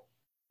meal.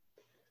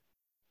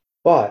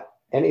 But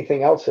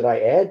anything else that I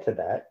add to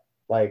that,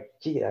 like,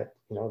 gee, that,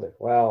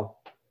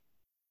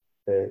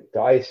 the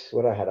ice,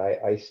 what I had,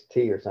 iced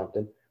tea or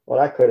something. Well,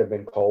 that could have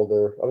been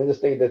colder. I mean,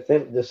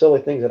 the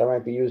silly things that I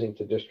might be using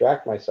to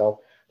distract myself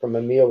from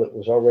a meal that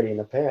was already in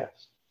the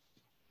past,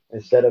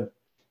 instead of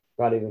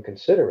not even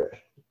consider it.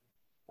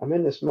 I'm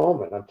in this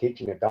moment. I'm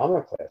teaching a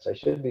Dharma class. I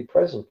should be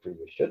present for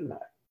you, shouldn't I?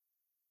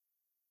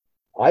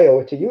 I owe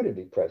it to you to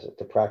be present,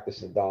 to practice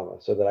the Dharma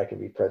so that I can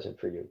be present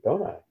for you,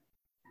 don't I?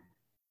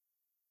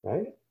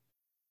 Right?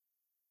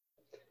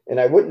 And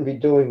I wouldn't be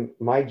doing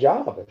my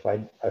job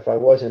if I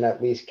wasn't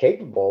at least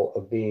capable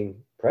of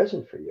being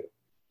present for you.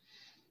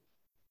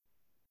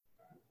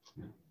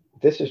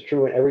 This is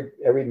true in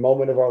every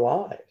moment of our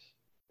lives.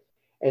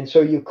 And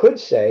so you could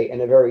say, in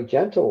a very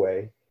gentle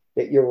way,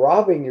 that you're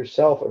robbing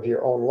yourself of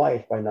your own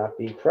life by not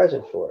being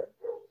present for it.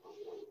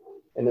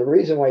 And the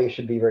reason why you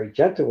should be very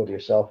gentle with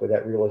yourself with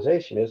that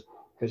realization is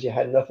because you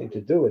had nothing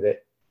to do with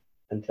it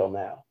until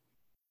now.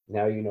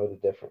 Now you know the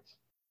difference.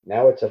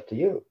 Now it's up to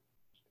you.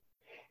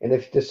 And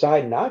if you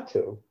decide not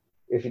to,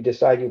 if you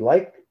decide you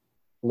like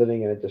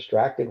living in a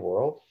distracted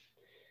world,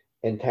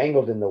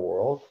 entangled in the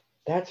world,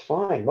 that's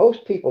fine.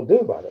 Most people do,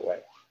 by the way.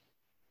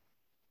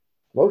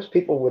 Most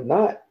people would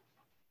not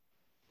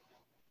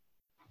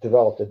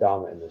develop the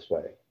Dhamma in this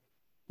way.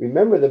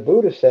 Remember, the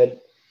Buddha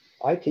said,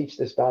 I teach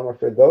this Dhamma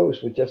for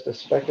those with just a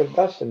speck of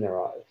dust in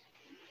their eyes.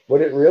 What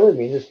it really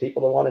means is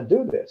people that want to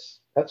do this.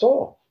 That's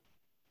all.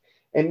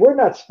 And we're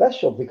not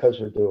special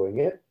because we're doing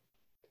it.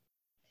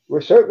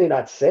 We're certainly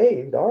not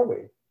saved, are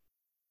we?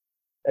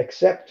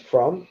 Except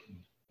from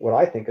what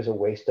I think is a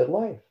wasted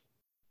life.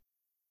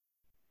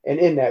 And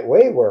in that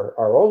way, we're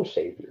our own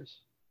saviors.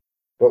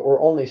 But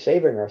we're only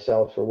saving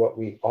ourselves for what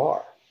we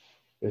are.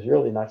 There's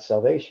really not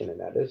salvation in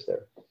that, is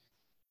there?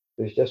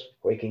 There's just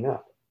waking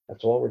up.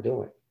 That's all we're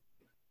doing.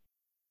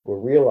 We're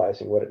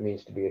realizing what it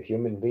means to be a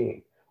human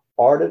being,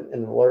 ardent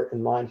and alert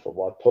and mindful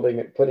while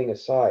putting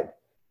aside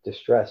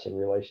distress in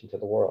relation to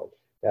the world.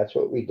 That's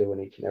what we do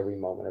in each and every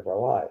moment of our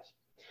lives.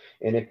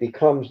 And it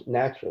becomes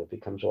natural, it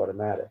becomes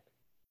automatic.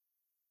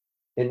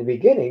 In the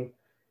beginning,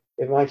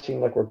 it might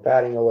seem like we're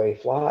batting away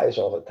flies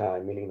all the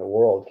time, meaning the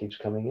world keeps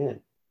coming in.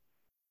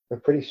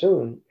 But pretty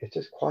soon, it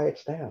just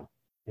quiets down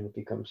and it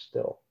becomes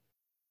still.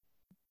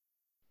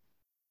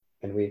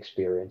 And we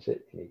experience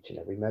it in each and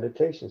every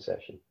meditation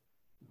session.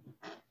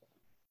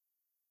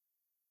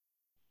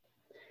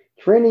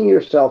 Training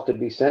yourself to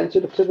be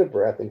sensitive to the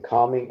breath and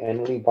calming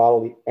any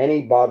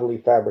bodily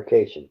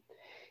fabrication.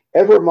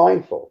 Ever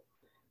mindful,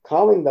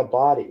 calming the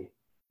body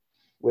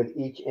with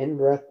each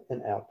in-breath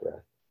and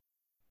out-breath.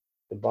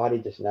 The body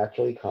just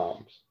naturally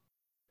calms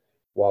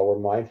while we're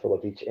mindful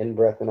of each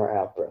in-breath and our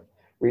out-breath.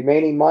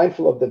 Remaining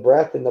mindful of the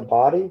breath in the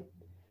body,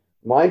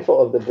 mindful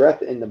of the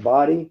breath in the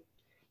body,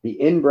 the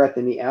in-breath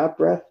and the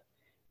out-breath,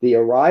 the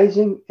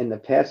arising and the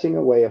passing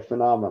away of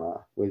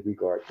phenomena with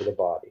regard to the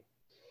body.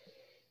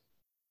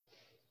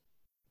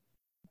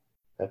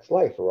 That's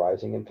life,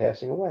 arising and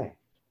passing away,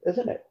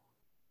 isn't it?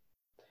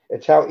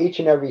 It's how each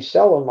and every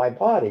cell in my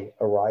body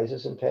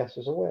arises and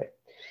passes away.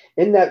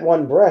 In that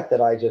one breath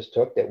that I just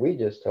took, that we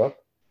just took,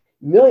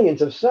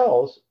 millions of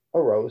cells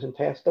arose and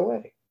passed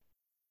away.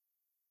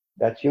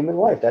 That's human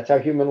life. That's how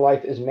human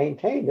life is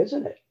maintained,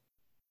 isn't it?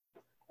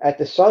 At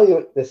the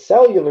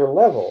cellular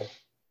level,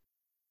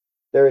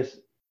 there is,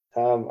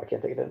 I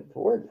can't think of the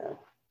word now.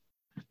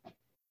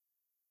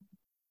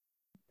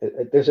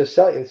 There's a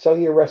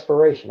cellular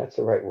respiration. That's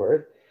the right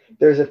word.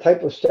 There's a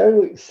type of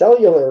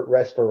cellular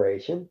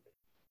respiration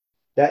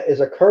that is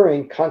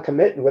occurring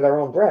concomitant with our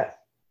own breath.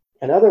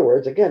 In other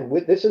words, again,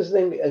 this is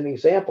an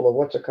example of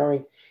what's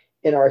occurring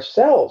in our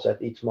cells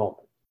at each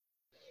moment.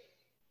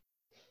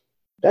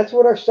 That's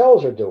what our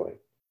cells are doing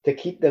to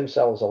keep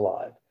themselves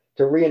alive,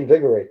 to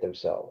reinvigorate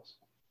themselves.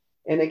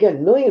 And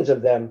again, millions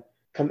of them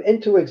come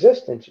into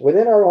existence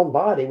within our own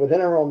body,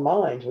 within our own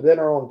minds, within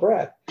our own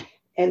breath,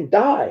 and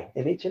die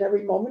in each and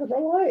every moment of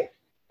our life.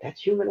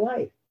 That's human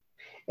life.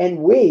 And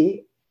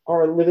we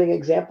are a living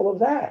example of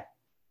that,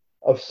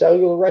 of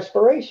cellular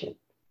respiration.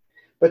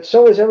 But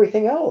so is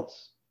everything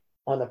else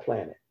on the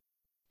planet.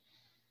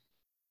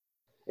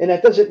 And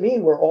that doesn't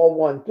mean we're all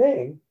one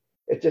thing.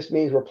 It just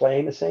means we're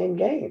playing the same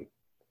game.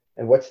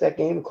 And what's that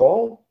game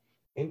called?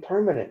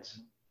 Impermanence.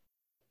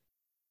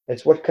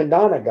 It's what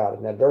Khandana got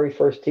in that very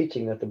first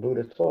teaching that the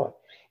Buddha taught.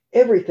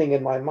 Everything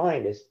in my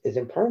mind is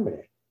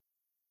impermanent.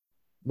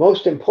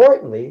 Most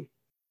importantly,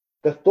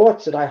 the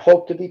thoughts that I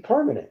hope to be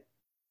permanent,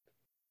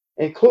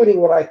 including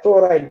what I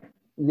thought I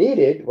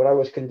needed, what I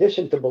was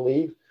conditioned to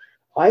believe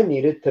I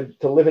needed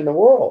to live in the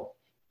world,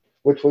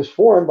 which was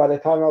formed by the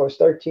time I was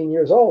 13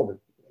 years old.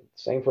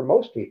 Same for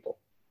most people,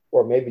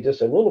 or maybe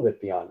just a little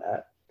bit beyond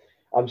that.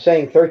 I'm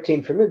saying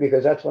 13 for me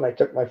because that's when I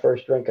took my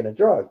first drink and a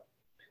drug.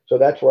 So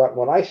that's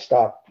when I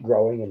stopped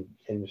growing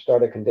and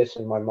started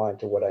conditioning my mind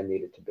to what I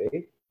needed to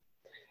be.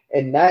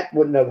 And that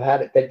wouldn't have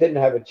had it, that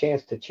didn't have a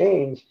chance to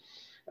change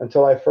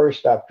until I first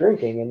stopped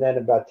drinking. And then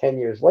about 10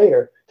 years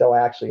later, until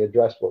I actually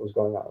addressed what was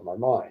going on in my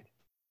mind.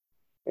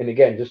 And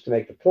again, just to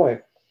make the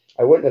point,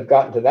 I wouldn't have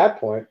gotten to that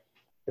point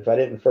if I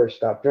didn't first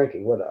stop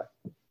drinking, would I?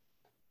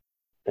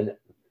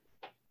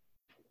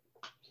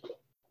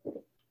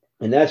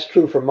 And that's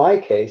true for my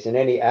case and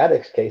any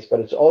addict's case, but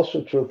it's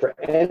also true for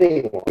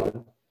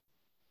anyone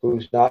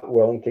who's not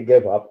willing to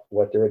give up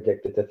what they're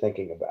addicted to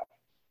thinking about.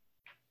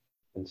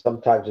 And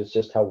sometimes it's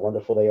just how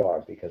wonderful they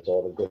are because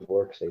all the good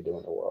works they do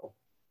in the world.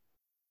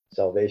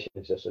 Salvation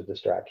is just a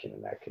distraction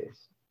in that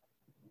case.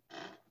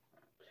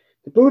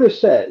 The Buddha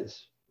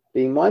says,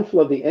 being mindful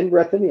of the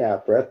in-breath and the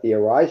out-breath, the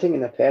arising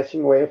and the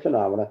passing away of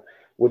phenomena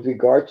with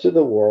regards to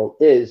the world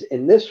is,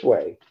 in this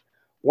way,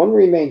 one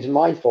remains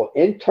mindful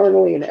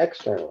internally and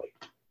externally,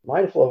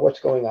 mindful of what's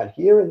going on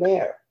here and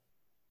there,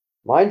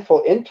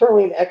 mindful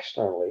internally and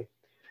externally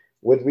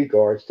with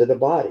regards to the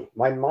body.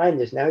 My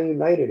mind is now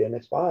united in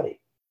its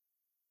body,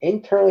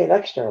 internally and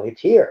externally.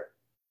 It's here.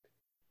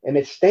 And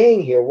it's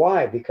staying here.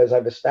 Why? Because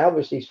I've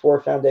established these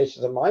 4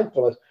 foundations of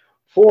mindfulness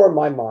for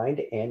my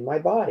mind and my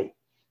body.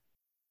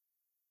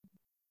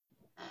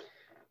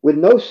 With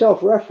no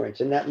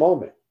self-reference in that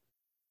moment.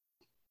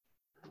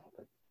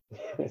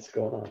 What's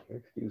going on here?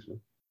 Excuse me.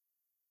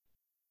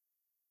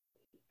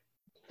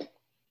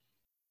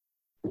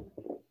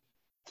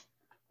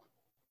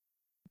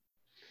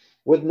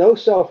 With no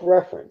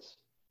self-reference,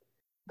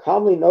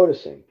 calmly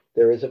noticing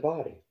there is a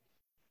body.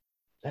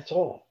 That's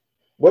all.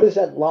 What does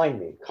that line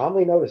mean?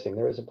 Calmly noticing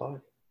there is a body.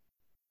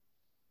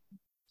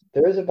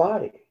 There is a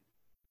body.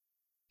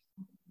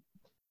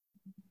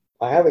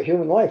 I have a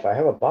human life. I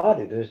have a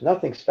body. There's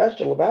nothing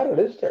special about it,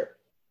 is there?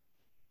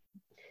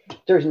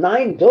 There's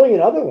 9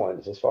 billion other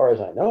ones, as far as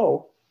I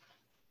know.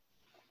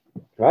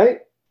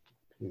 Right?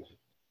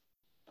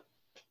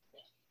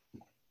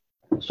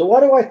 So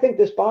why do I think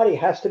this body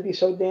has to be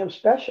so damn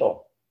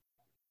special?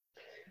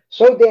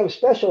 So damn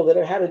special that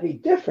it had to be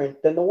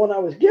different than the one I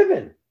was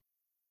given,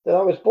 that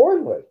I was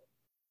born with.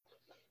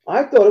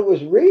 I thought it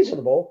was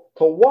reasonable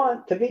to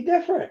want to be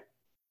different.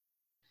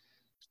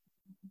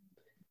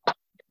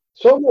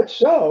 So much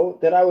so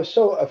that I was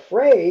so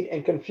afraid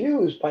and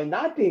confused by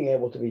not being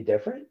able to be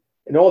different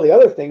and all the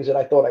other things that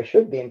I thought I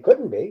should be and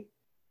couldn't be,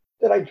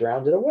 that I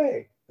drowned it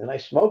away. And I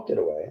smoked it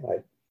away. And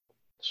I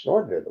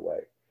snorted it away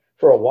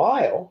for a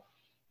while.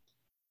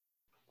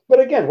 But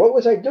again, what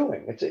was I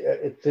doing?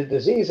 It's a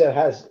disease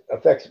that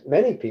affects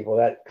many people,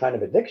 that kind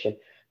of addiction.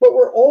 But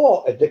we're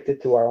all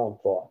addicted to our own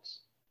thoughts.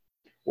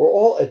 We're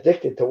all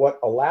addicted to what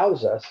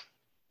allows us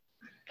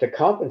to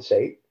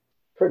compensate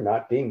for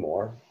not being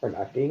more or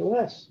not being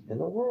less in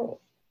the world.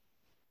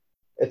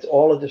 It's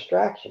all a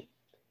distraction.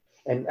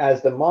 And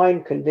as the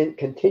mind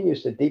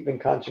continues to deepen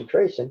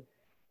concentration,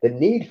 the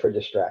need for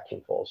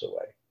distraction falls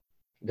away.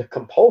 The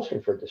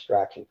compulsion for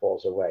distraction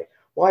falls away.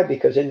 Why?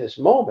 Because in this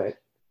moment,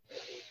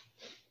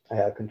 I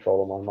had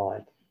control of my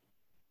mind.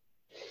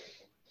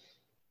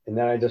 And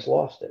then I just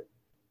lost it.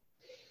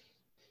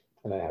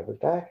 And I have it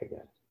back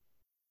again.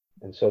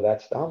 And so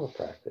that's Dhamma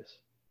practice.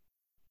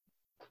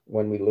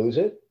 When we lose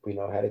it, we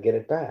know how to get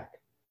it back.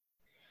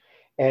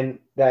 And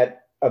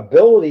that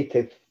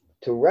ability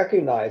to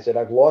recognize that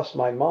I've lost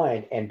my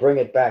mind and bring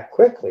it back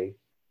quickly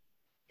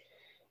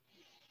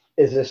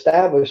is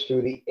established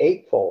through the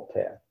Eightfold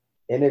Path,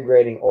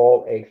 integrating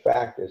all 8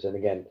 factors. And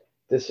again,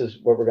 this is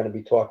what we're going to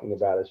be talking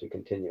about as we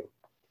continue.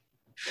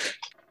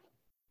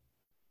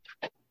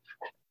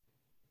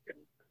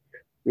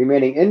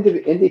 Remaining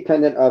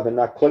independent of and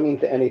not clinging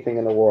to anything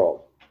in the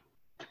world.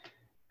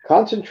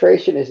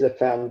 Concentration is the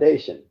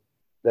foundation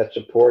that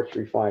supports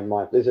refined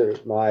mind. These are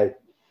my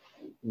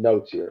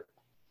notes here.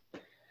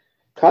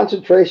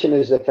 Concentration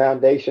is the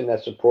foundation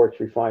that supports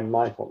refined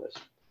mindfulness.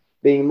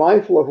 Being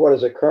mindful of what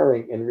is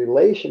occurring in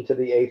relation to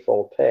the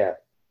Eightfold Path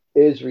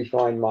is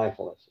refined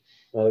mindfulness.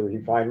 In other words,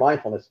 refined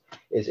mindfulness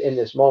is in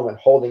this moment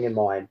holding in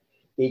mind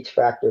each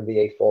factor of the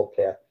Eightfold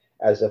Path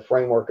as a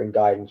framework and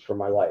guidance for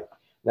my life.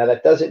 Now,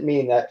 that doesn't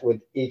mean that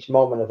with each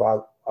moment of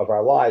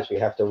our lives, we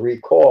have to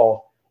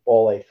recall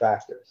all 8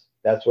 factors.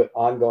 That's what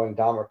ongoing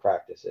Dhamma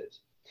practice is.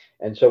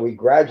 And so we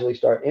gradually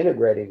start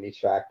integrating these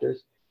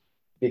factors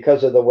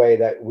because of the way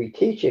that we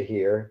teach it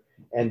here,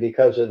 and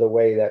because of the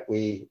way that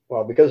we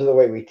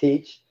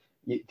teach,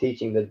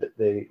 teaching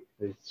the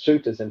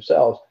suttas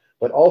themselves,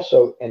 but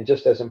also, and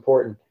just as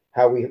important,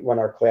 how we run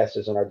our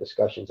classes and our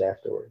discussions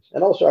afterwards.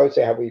 And also, I would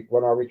say how we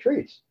run our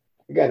retreats.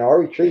 Again, our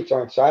retreats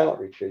aren't silent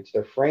retreats.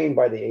 They're framed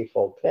by the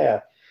Eightfold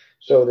Path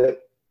so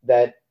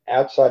that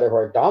outside of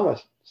our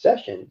Dhamma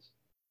sessions,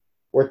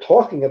 We're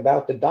talking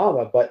about the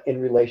Dhamma, but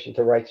in relation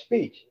to right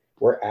speech.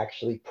 We're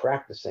actually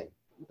practicing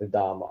the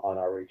Dhamma on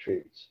our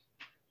retreats.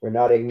 We're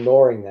not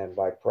ignoring them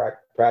by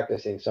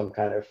practicing some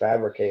kind of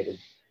fabricated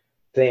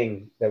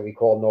thing that we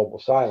call noble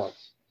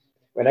silence.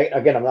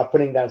 Again, I'm not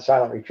putting down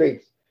silent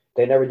retreats.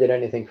 They never did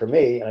anything for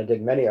me, and I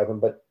did many of them,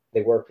 but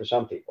they work for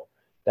some people.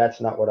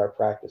 That's not what our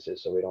practice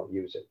is, so we don't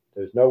use it.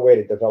 There's no way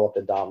to develop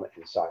the Dhamma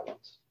in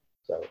silence.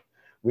 So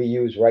we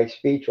use right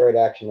speech, right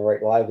action,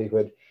 right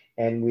livelihood,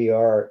 and we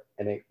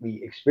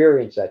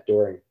experience that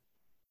during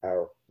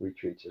our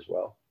retreats as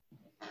well.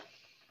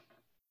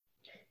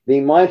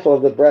 Being mindful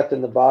of the breath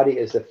in the body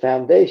is the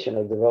foundation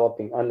of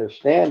developing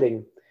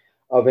understanding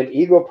of an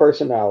ego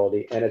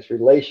personality and its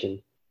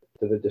relation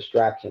to the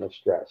distraction of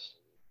stress.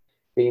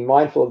 Being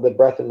mindful of the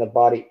breath in the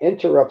body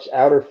interrupts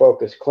outer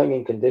focus,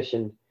 clinging,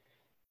 conditioned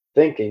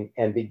thinking,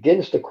 and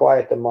begins to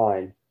quiet the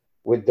mind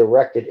with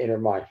directed inner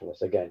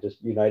mindfulness. Again,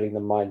 just uniting the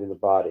mind and the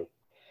body.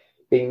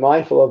 Being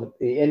mindful of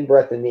the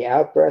in-breath and the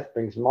out-breath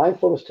brings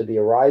mindfulness to the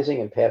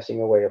arising and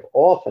passing away of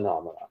all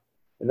phenomena.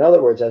 In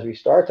other words, as we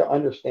start to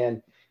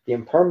understand the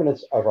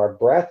impermanence of our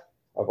breath,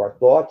 of our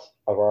thoughts,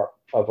 of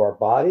our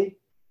body,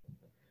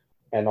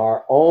 and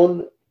our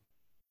own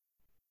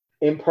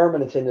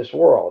impermanence in this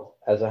world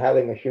as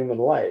having a human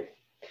life,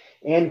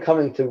 and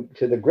coming to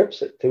the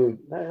grips,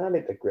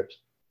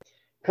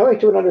 coming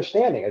to an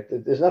understanding.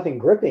 There's nothing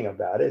gripping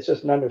about it. It's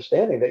just an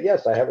understanding that,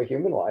 yes, I have a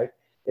human life.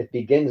 It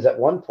begins at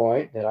one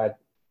point that I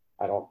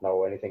don't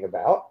know anything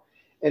about,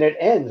 and it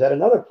ends at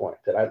another point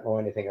that I don't know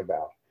anything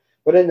about.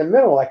 But in the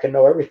middle, I can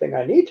know everything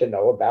I need to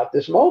know about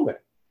this moment.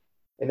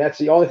 And that's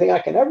the only thing I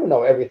can ever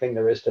know, everything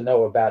there is to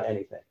know about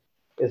anything,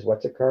 is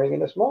what's occurring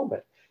in this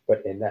moment.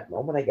 But in that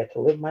moment, I get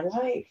to live my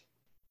life.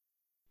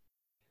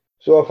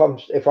 So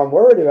if I'm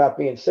worried about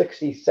being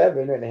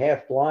 67 and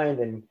half blind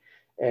and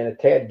a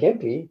tad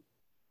gimpy,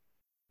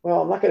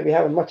 well, I'm not going to be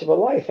having much of a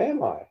life,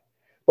 am I?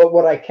 But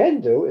what I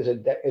can do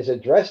is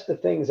address the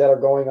things that are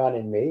going on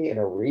in me in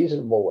a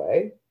reasonable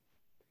way,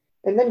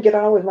 and then get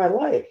on with my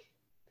life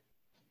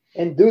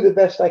and do the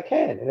best I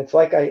can. And it's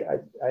like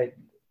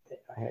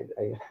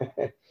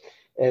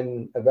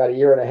in about a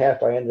year and a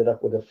half, I ended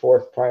up with a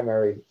fourth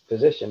primary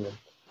physician,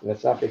 and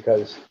it's not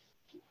because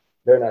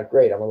they're not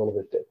great. I'm a little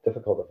bit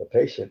difficult of a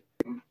patient,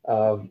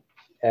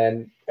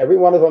 and every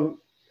one of them,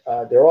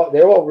 they're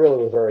all really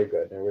were very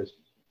good. There was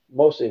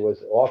mostly was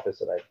the office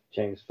that I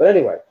changed, but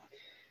anyway,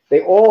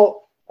 they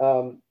all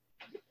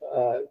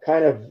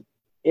kind of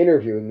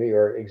interviewed me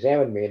or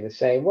examined me in the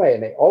same way,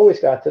 and they always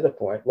got to the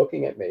point,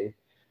 looking at me,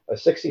 a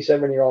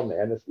 67-year-old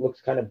man that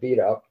looks kind of beat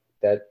up,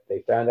 that they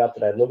found out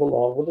that I live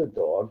alone with a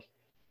dog,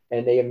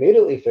 and they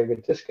immediately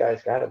figured this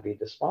guy's got to be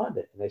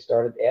despondent, and they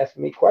started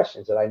asking me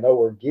questions that I know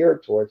were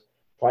geared towards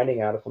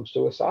finding out if I'm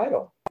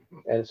suicidal,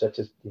 and such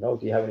as, do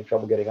you have any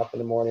trouble getting up in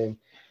the morning?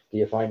 Do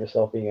you find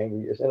yourself being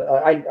angry?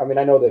 And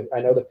I know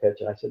the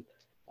pitch, and I said,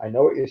 I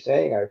know what you're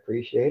saying. I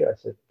appreciate it. I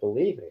said,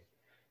 believe me,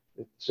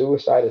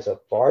 suicide is the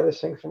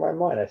farthest thing from my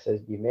mind. I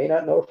said, you may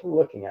not know from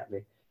looking at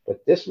me,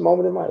 but this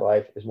moment in my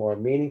life is more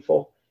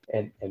meaningful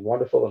and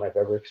wonderful than I've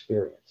ever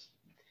experienced.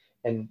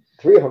 And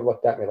three of them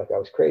looked at me like I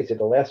was crazy.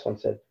 The last one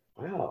said,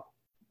 wow.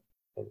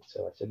 And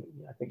so I said,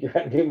 I think you're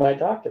going to be my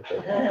doctor.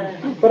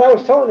 But I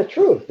was telling the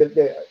truth,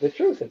 the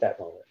truth at that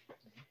moment.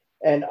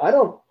 And I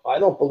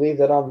don't believe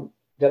that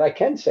I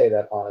can say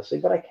that honestly,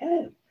 but I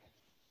can.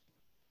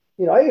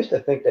 I used to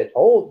think that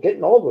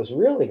getting old was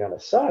really going to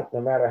suck,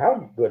 no matter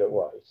how good it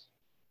was.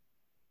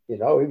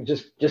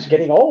 Just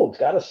getting old's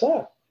got to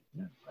suck.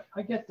 Yeah,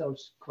 I get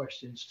those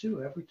questions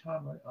too every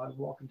time I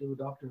walk into a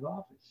doctor's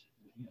office.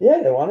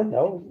 Yeah, they want to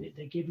know.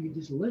 They give you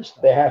this list.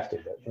 They have to.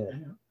 But, yeah.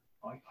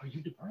 Are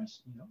you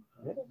depressed?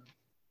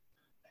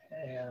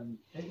 And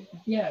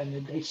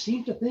they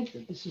seem to think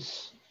that this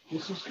is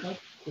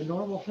like the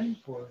normal thing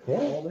for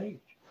old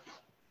age.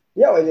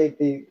 Yeah,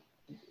 the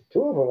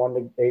two of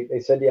them they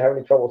said, do you have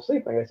any trouble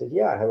sleeping? I said,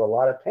 yeah, I have a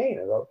lot of pain.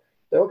 I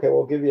said, okay,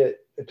 we'll give you.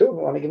 The two of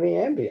them want to give me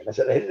Ambien. I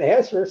said, I didn't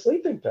ask for a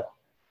sleeping pill.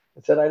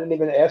 I said, I didn't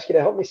even ask you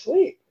to help me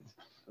sleep.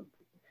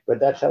 But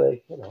that's how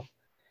they,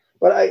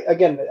 But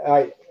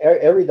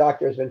every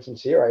doctor has been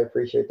sincere. I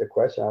appreciate the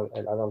question,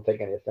 and I don't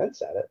take any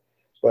offense at it.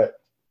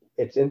 But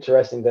it's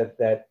interesting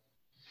that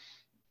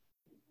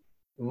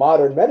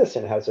modern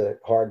medicine has a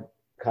hard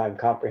time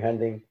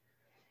comprehending,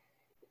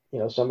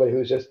 somebody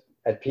who's just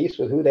at peace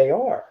with who they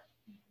are.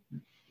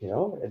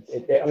 What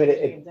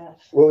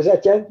was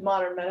that, Jen?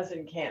 Modern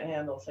medicine can't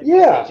handle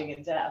aging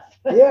and death.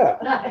 Yeah,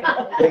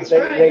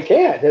 they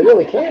can't. They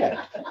really can't.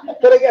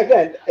 But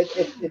again,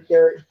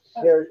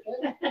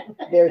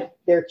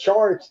 they're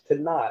charged to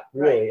not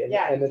really. Right.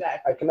 Yeah, and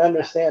exactly. I can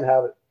understand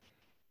how.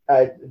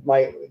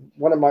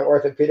 One of my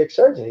orthopedic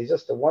surgeons, he's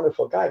just a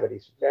wonderful guy, but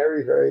he's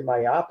very, very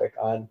myopic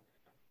on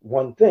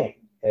one thing.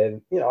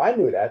 And, I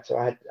knew that. So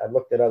I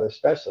looked at other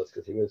specialists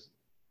because he was,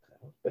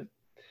 but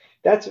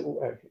that's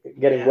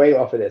getting way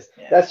off of this.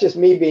 Yeah. That's just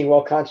me being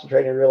well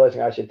concentrated and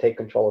realizing I should take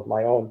control of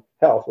my own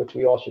health, which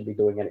we all should be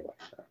doing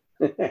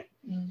anyway.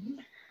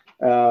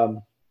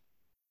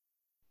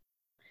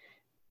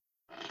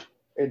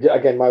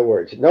 Again, my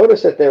words.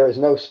 Notice that there is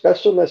no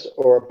specialness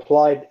or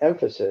applied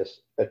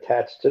emphasis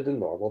attached to the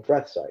normal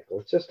breath cycle.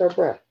 It's just our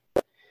breath.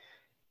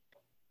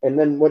 And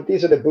then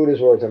these are the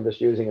Buddha's words. I'm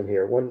just using them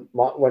here. When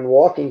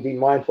walking, be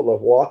mindful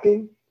of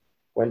walking.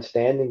 When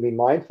standing, be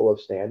mindful of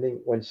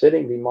standing. When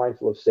sitting, be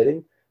mindful of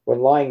sitting. When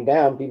lying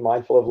down, be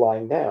mindful of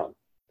lying down.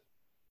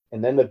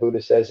 And then the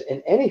Buddha says,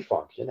 in any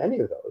function, any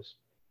of those,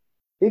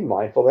 be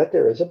mindful that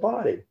there is a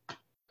body.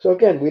 So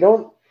again,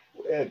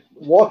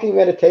 walking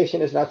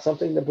meditation is not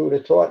something the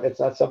Buddha taught, and it's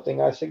not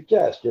something I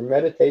suggest. Your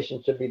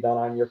meditation should be done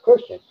on your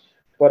cushion.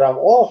 But I'm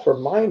all for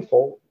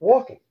mindful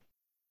walking.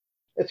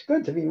 It's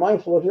good to be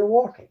mindful of your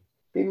walking.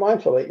 Be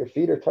mindful that your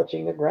feet are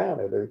touching the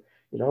ground, or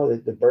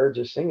the birds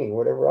are singing,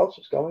 whatever else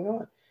is going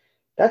on.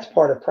 That's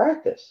part of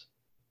practice.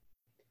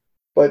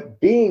 But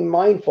being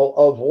mindful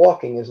of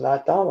walking is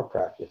not Dhamma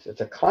practice.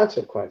 It's a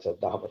consequence of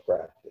Dhamma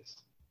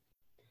practice.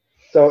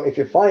 So if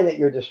you find that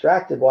you're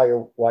distracted while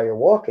you're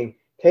walking,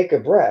 take a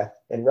breath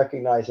and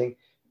recognize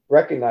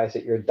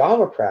that your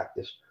Dhamma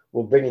practice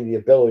will bring you the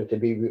ability to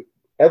be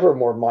ever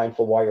more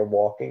mindful while you're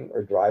walking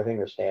or driving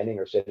or standing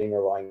or sitting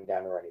or lying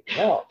down or anything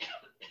else.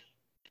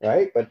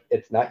 Right? But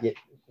it's not yet.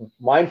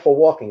 Mindful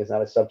walking is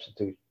not a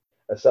substitute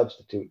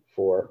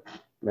for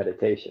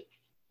meditation.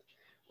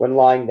 When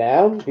lying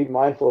down, be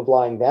mindful of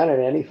lying down.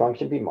 In any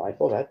function, be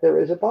mindful that there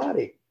is a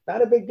body.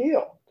 Not a big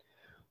deal.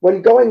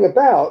 When going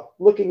about,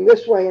 looking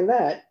this way and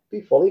that,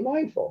 be fully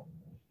mindful.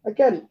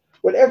 Again,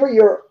 whatever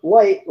your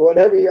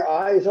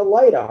eyes are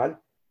light on,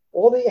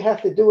 all that you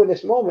have to do in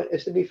this moment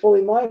is to be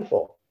fully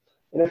mindful.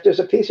 And if there's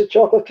a piece of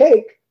chocolate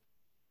cake,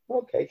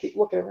 okay, keep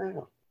looking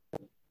around.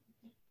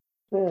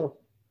 Now,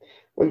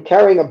 when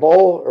carrying a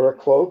bowl or a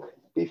cloak,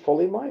 be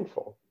fully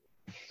mindful.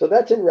 So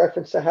that's in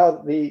reference to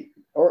how the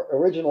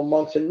original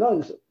monks and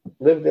nuns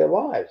lived their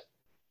lives.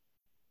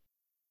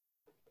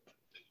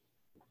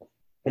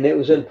 And it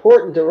was an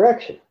important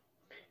direction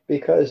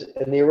because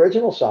in the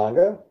original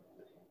Sangha,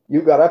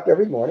 you got up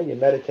every morning, you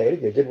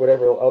meditated, you did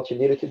whatever else you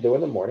needed to do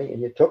in the morning,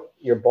 and you took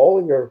your bowl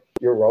and your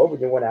robe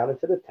and you went out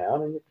into the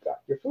town and you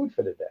got your food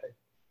for the day.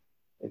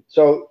 And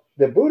so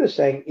the Buddha is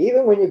saying,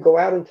 even when you go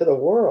out into the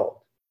world,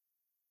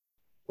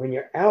 when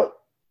you're out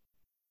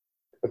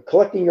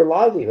collecting your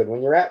livelihood,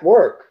 when you're at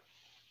work,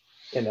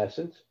 in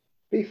essence,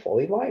 be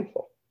fully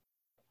mindful.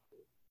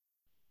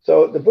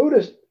 So the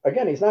Buddha's,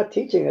 again, he's not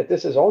teaching that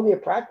this is only a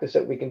practice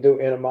that we can do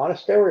in a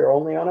monastery or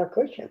only on our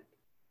cushion.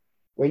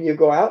 When you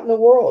go out in the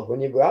world,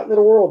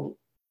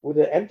 with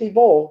an empty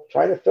bowl,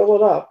 trying to fill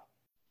it up,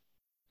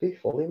 be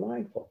fully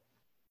mindful.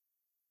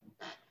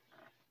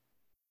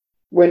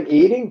 When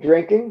eating,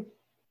 drinking,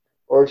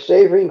 or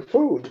savoring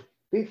food,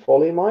 be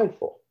fully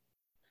mindful.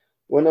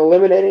 When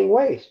eliminating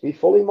waste, be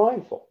fully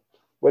mindful.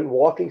 When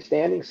walking,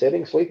 standing,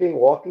 sitting, sleeping,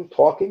 walking,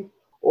 talking,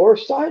 or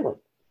silent,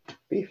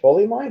 be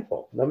fully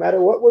mindful, no matter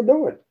what we're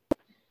doing.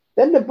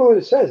 Then the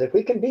Buddha says, if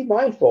we can be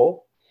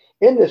mindful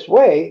in this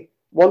way,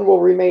 one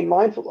will remain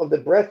mindful of the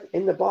breath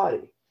in the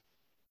body,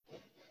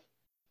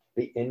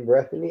 the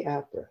in-breath and the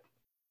out-breath.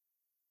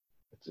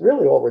 It's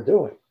really all we're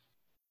doing,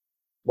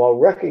 while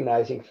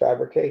recognizing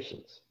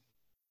fabrications.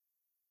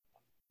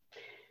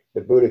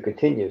 The Buddha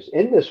continues,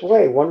 in this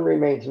way, one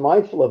remains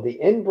mindful of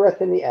the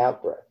in-breath and the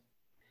out-breath,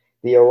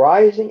 the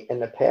arising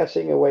and the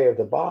passing away of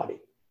the body,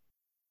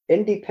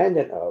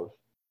 independent of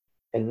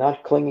and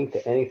not clinging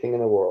to anything in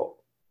the world.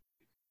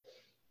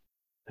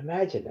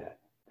 Imagine that.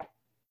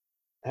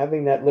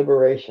 Having that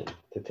liberation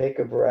to take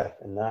a breath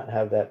and not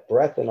have that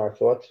breath in our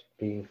thoughts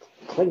being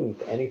clinging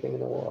to anything in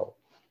the world.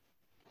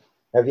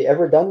 Have you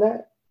ever done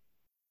that?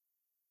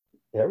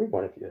 Every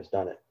one of you has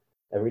done it.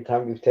 Every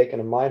time you've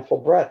taken a mindful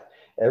breath,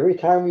 every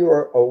time you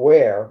are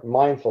aware,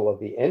 mindful of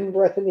the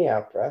in-breath and the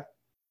out-breath,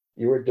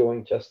 you are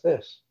doing just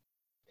this.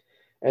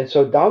 And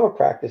so Dhamma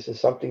practice is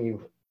something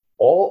you've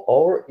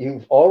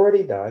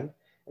already done,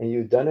 and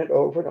you've done it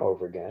over and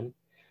over again.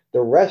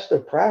 The rest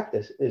of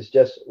practice is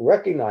just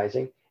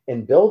recognizing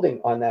and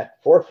building on that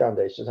four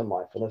foundations of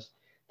mindfulness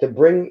to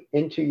bring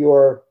into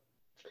your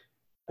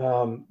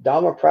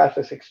Dhamma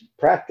practice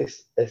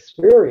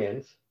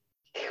experience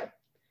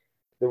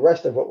the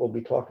rest of what we'll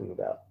be talking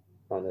about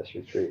on this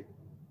retreat.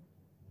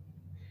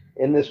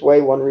 In this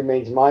way, one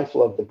remains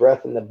mindful of the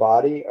breath in the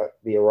body,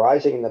 the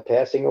arising and the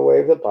passing away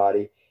of the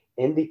body,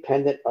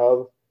 independent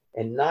of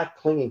and not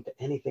clinging to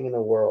anything in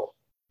the world.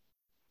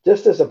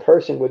 Just as a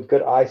person with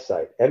good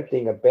eyesight,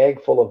 emptying a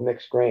bag full of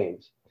mixed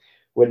grains,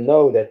 would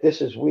know that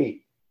this is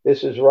wheat,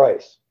 this is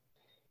rice,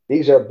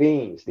 these are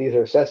beans, these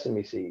are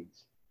sesame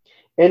seeds.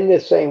 In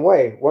this same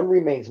way, one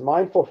remains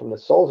mindful from the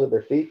soles of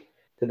their feet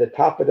to the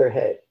top of their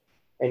head.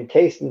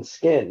 Encased in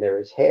skin, there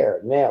is hair,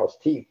 nails,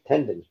 teeth,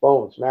 tendons,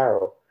 bones,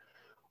 marrow,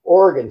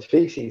 organs,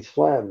 feces,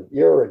 phlegm,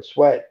 urine,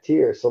 sweat,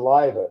 tears,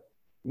 saliva,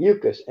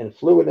 mucus, and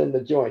fluid in the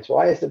joints.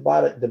 Why is the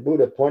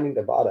Buddha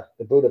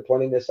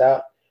pointing this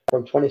out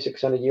from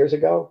 2,600 years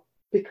ago?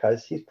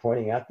 Because he's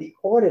pointing out the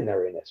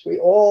ordinariness. We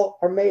all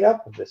are made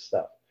up of this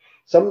stuff.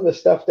 Some of the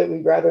stuff that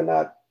we'd rather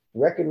not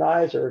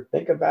recognize or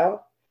think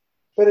about,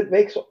 but it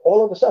makes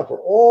all of us up.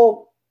 We're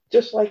all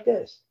just like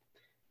this.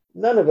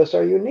 None of us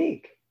are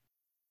unique.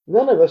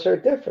 None of us are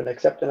different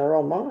except in our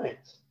own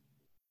minds,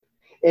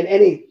 in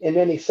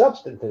any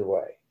substantive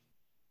way.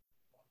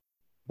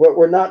 But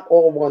we're not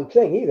all one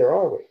thing either,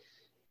 are we?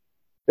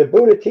 The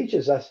Buddha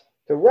teaches us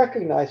to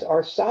recognize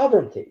our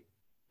sovereignty.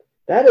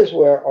 That is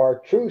where our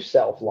true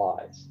self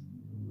lies,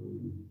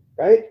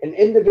 right? An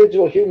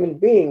individual human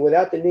being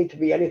without the need to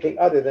be anything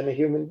other than a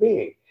human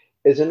being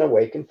is an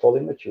awakened,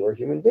 fully mature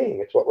human being.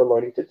 It's what we're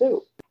learning to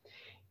do.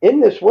 In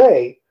this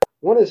way,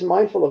 one is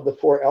mindful of the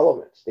four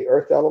elements: the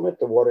earth element,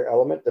 the water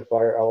element, the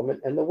fire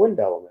element, and the wind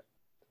element.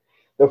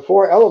 The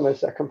four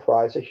elements that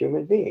comprise a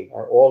human being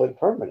are all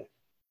impermanent.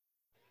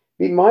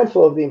 Be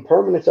mindful of the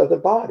impermanence of the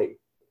body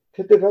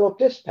to develop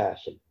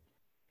dispassion.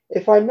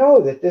 If I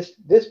know that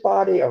this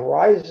body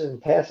arises and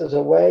passes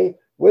away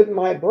with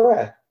my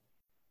breath,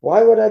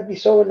 why would I be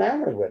so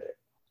enamored with it?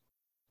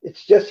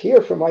 It's just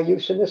here for my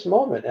use in this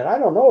moment, and I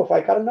don't know if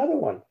I got another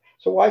one.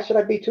 So why should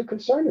I be too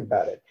concerned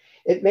about it?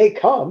 It may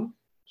come,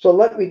 so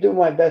let me do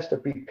my best to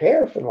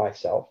prepare for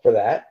myself for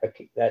that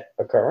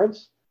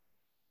occurrence.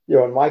 You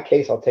know, in my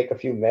case, I'll take a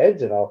few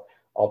meds and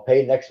I'll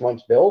pay next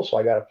month's bill, so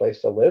I got a place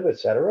to live,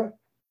 etc.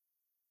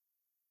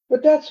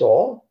 But that's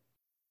all.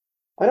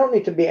 I don't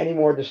need to be any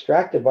more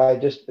distracted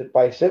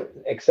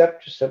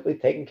except just simply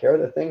taking care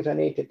of the things I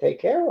need to take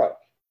care of.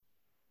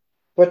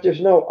 But there's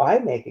no I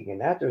making in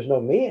that. There's no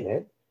me in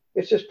it.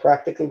 It's just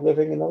practically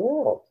living in the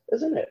world,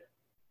 isn't it?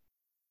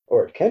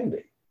 Or it can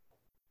be.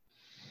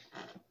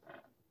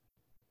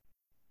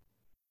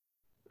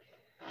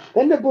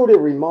 Then the Buddha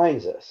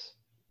reminds us,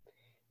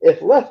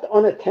 if left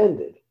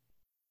unattended,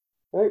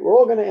 right, we're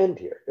all going to end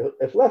here.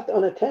 If left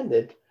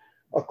unattended,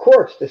 a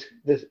corpse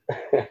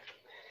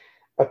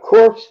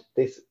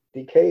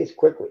decays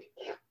quickly.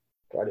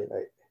 Friday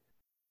night.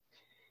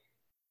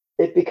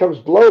 It becomes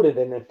bloated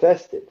and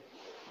infested.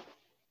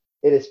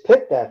 It is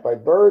picked at by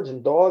birds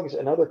and dogs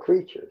and other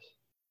creatures.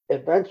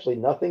 Eventually,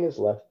 nothing is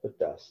left but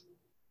dust.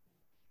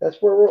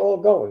 That's where we're all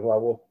going.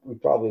 Well, we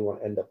probably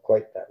won't end up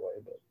quite that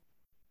way, but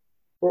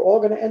we're all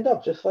going to end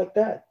up just like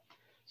that.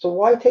 So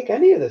why take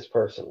any of this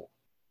personal?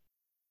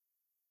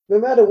 No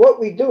matter what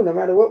we do, no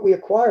matter what we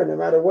acquire, no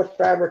matter what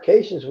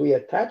fabrications we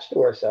attach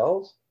to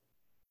ourselves,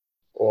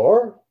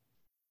 or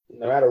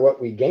no matter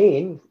what we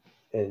gain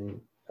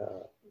in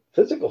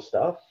physical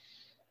stuff,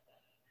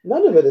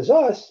 none of it is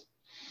us.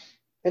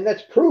 And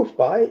that's proof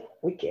by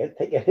we can't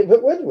take any of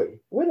it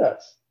with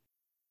us.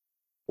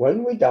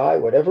 When we die,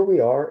 whatever we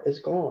are is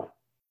gone.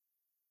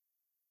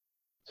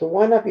 So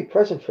why not be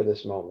present for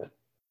this moment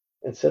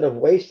instead of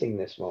wasting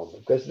this moment?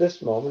 Because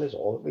this moment is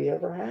all that we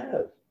ever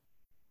have.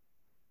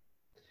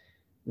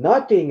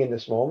 Not being in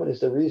this moment is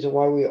the reason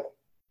why we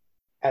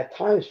at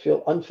times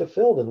feel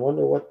unfulfilled and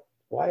wonder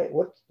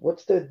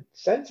what's the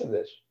sense of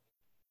this?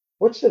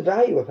 What's the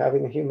value of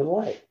having a human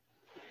life?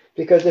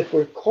 Because if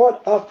we're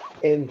caught up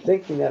in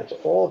thinking that it's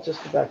all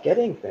just about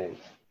getting things,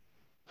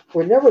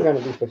 we're never going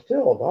to be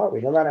fulfilled, are we?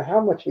 No matter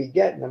how much we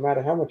get, no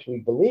matter how much we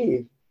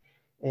believe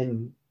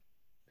in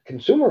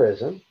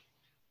consumerism,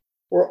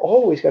 we're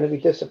always going to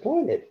be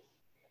disappointed.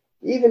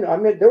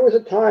 There was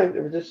a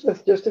time,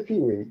 just a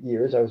few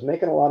years, I was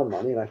making a lot of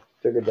money, and I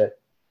figured that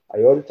I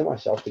owed it to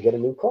myself to get a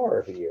new car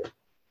every year.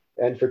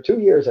 And for 2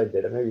 years I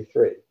did it, maybe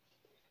 3.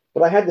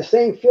 But I had the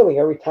same feeling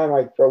every time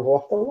I drove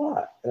off the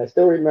lot. And I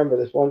still remember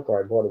this one car.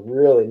 I bought a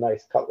really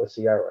nice Cutlass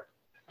Sierra,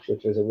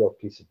 which was a real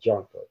piece of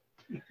junk. But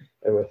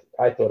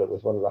I thought it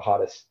was one of the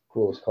hottest,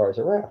 coolest cars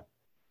around.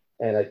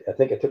 And I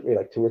think it took me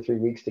like 2 or 3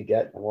 weeks to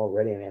get. I'm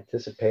already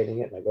anticipating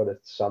it. And I go to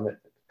Summit,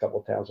 a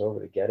couple towns over,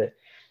 to get it.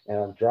 And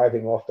I'm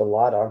driving off the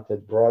lot onto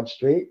Broad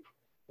Street.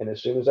 And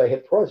as soon as I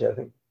hit Broad Street, I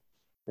think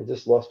I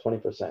just lost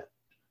 20%.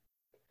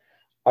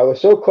 I was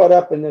so caught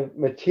up in the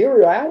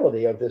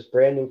materiality of this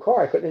brand new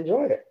car, I couldn't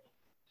enjoy it.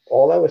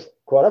 All I was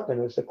caught up in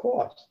was the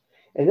cost.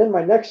 And then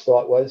my next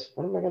thought was,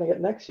 what am I going to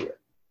get next year?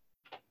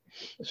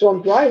 So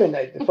I'm driving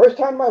the first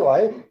time in my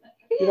life.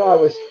 I think I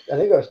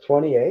was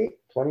 28,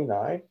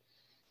 29.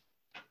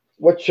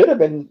 What should have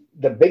been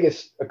the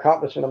biggest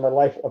accomplishment of my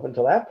life up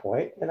until that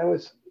point. And I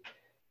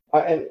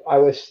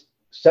was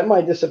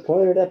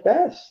semi-disappointed at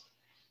best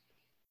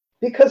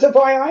because of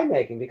my eye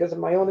making, because of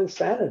my own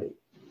insanity,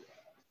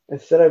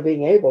 instead of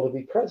being able to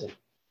be present.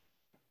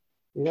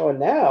 And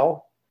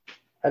now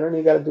I don't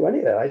even got to do any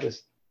of that. I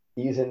just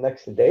ease in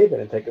next to David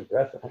and take a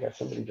breath, and I got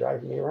somebody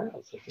driving me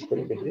around. So it's a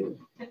pretty good deal.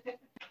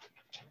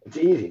 It's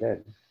easy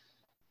then.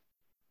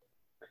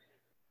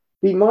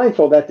 Be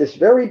mindful that this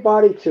very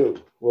body too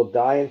will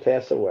die and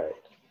pass away.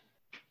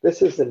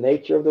 This is the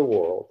nature of the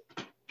world,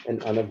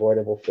 an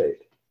unavoidable fate.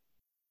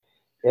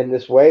 In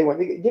this way, when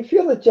you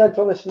feel the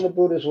gentleness in the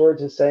Buddha's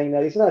words in saying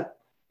that, he's not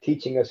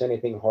teaching us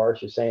anything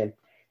harsh or saying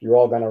you're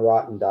all going to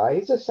rot and die.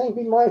 He's just saying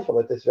be mindful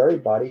that this very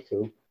body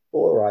too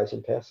will arise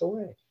and pass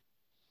away.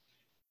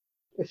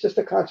 It's just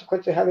a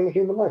consequence of having a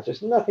human life.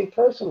 There's nothing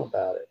personal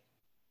about it.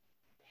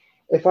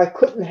 If I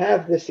couldn't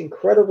have this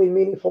incredibly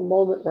meaningful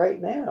moment right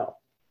now,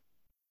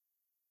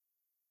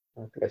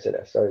 I think I said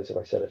that. Sorry if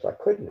I said if I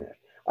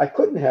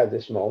couldn't have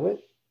this moment,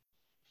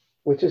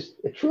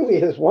 it truly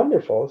is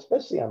wonderful,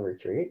 especially on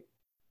retreat.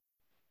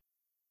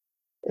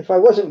 if I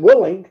wasn't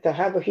willing to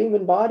have a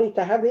human body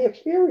to have the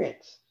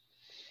experience.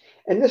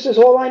 And this is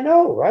all I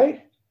know,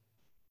 right?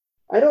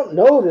 I don't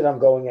know that I'm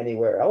going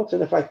anywhere else.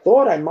 And if I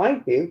thought I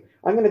might be,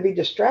 I'm going to be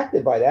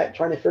distracted by that,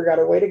 trying to figure out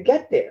a way to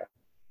get there.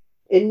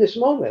 In this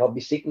moment, I'll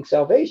be seeking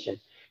salvation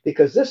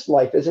because this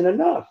life isn't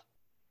enough.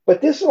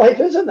 But this life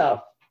is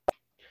enough.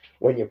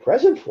 When you're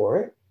present for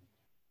it,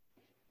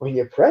 when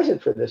you're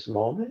present for this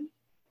moment,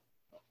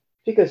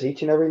 because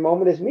each and every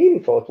moment is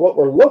meaningful. It's what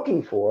we're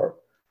looking for,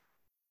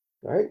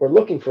 right? We're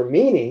looking for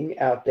meaning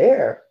out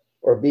there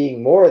or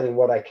being more than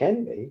what I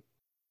can be.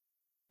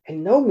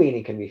 And no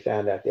meaning can be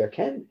found out there,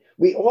 can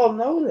we? All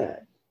know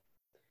that.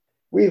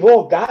 We've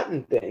all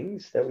gotten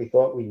things that we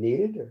thought we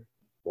needed or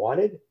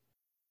wanted,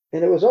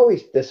 and it was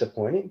always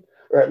disappointing,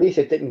 or at least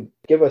it didn't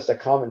give us a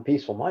calm,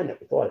 peaceful mind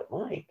that we thought it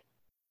might.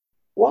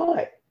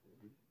 Why?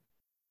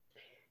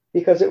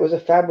 Because it was a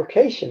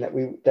fabrication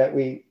that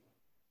we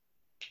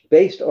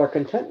based our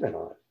contentment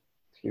on.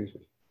 Excuse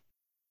me.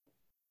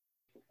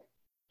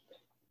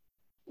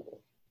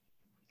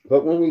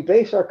 But when we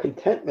base our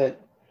contentment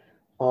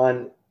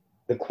on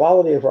the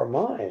quality of our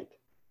mind,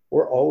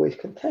 we're always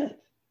content.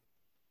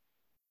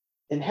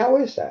 And how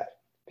is that?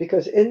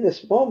 Because in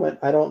this moment,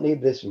 I don't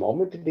need this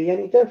moment to be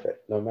any different,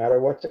 no matter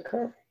what's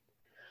occurring.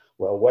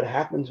 Well, what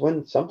happens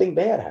when something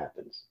bad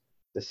happens?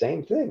 The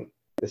same thing.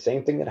 The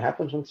same thing that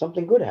happens when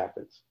something good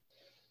happens.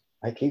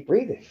 I keep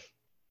breathing.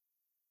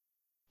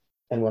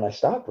 And when I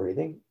stop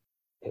breathing,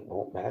 it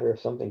won't matter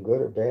if something good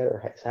or bad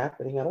is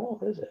happening at all,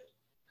 is it?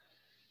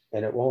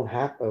 And it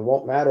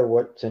won't matter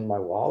what's in my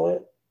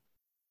wallet.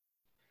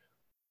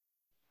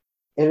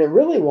 And it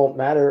really won't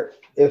matter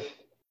if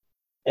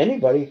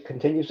anybody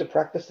continues to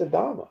practice the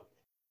Dhamma.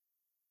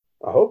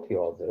 I hope you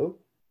all do.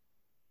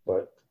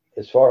 But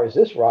as far as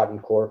this rotten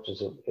corpse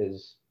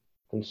is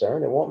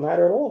concerned, it won't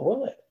matter at all,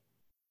 will it?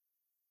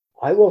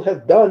 I will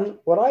have done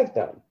what I've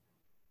done.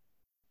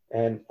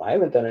 And I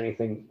haven't done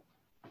anything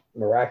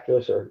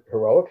miraculous or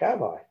heroic,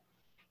 have I?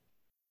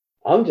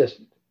 I'm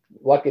just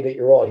lucky that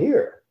you're all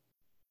here.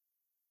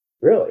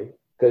 Really,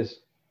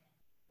 because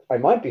I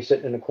might be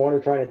sitting in a corner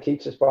trying to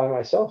teach this by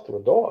myself to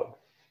a dog.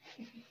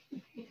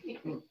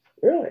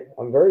 Really,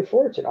 I'm very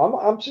fortunate.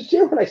 I'm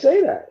sincere when I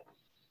say that.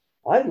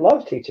 I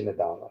love teaching the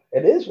Dhamma.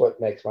 It is what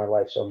makes my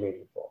life so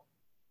meaningful.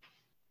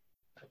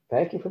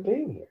 Thank you for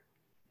being here.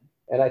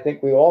 And I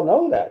think we all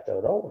know that,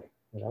 though, don't we?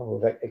 You know,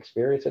 we've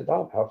experienced the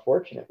Dhamma, how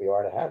fortunate we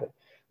are to have it.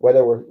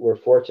 Whether we're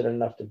fortunate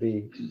enough to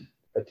be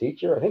a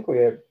teacher, I think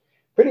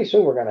pretty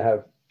soon we're going to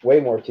have way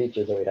more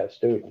teachers than we have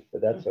students, but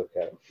that's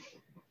okay.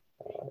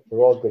 We're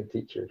all good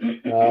teachers.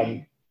 Some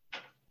of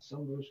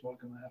us are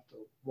going to have to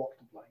walk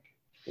the plank.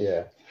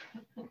 Yeah.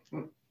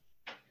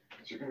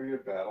 Is it going to be a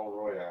battle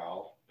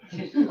royale?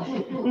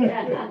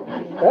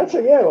 That's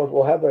a, yeah.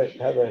 We'll have a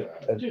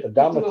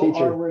Dhamma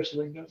teacher. Arm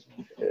wrestling.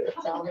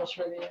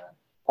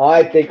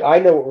 I think I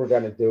know what we're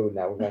going to do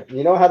now.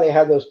 You know how they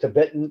have those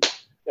Tibetan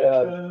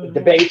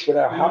debates where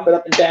they're hopping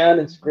up and down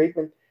and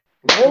screaming?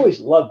 I always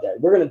loved that.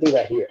 We're going to do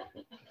that here.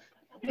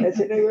 It's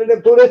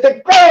the Buddha's the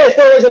greatest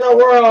there is in the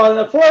world, and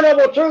the Four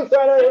Noble Truths.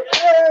 I'll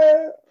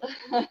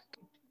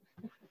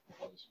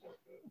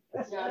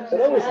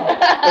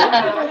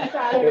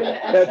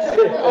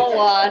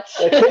watch.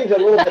 It seems a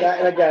little bit,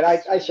 and again,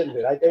 I shouldn't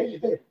do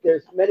it.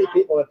 There's many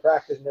people that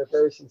practice and they're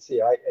very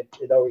sincere.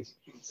 It always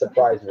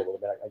surprises me a little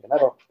bit. I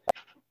don't.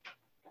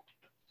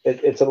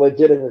 It's a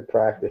legitimate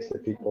practice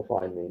that people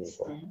find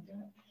meaningful.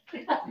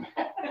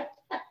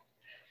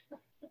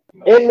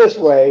 In this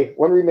way,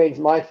 one remains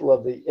mindful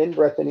of the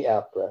in-breath and the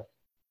out-breath.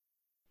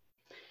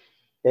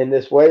 In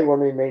this way, one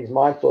remains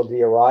mindful of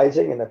the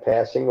arising and the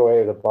passing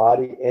away of the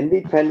body,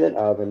 independent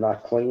of and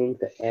not clinging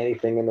to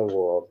anything in the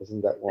world.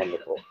 Isn't that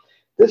wonderful?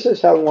 This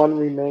is how one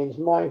remains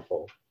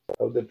mindful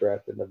of the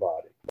breath in the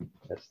body.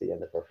 That's the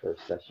end of our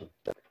first session.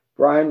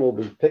 Brian will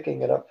be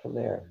picking it up from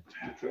there.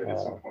 Should I get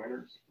some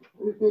pointers?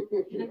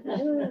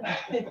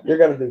 You're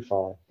going to do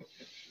fine.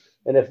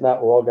 And if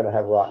not, we're all going to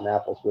have rotten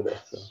apples with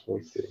us. So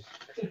we'll see.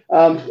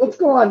 Let's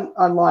go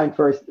online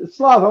first.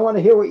 Slav, I want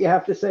to hear what you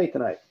have to say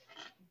tonight.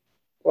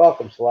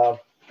 Welcome, Slav.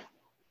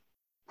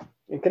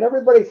 And can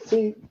everybody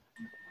see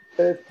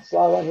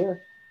Slav on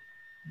here?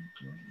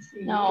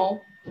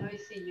 No. Let me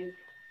see you.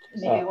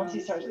 Maybe once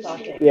he starts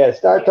talking. Yeah,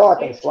 start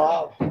talking,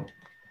 Slav.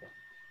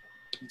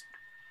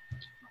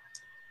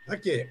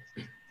 Okay.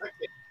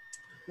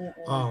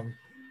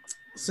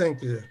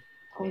 Thank you,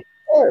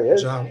 There he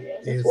is. John.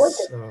 It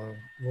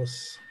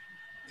was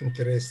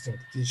interesting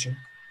teaching.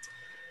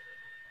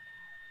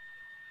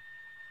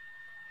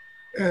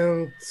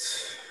 And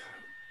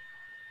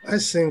I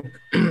think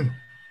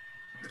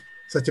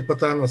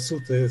Satipatthana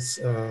Sutta is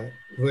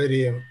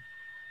very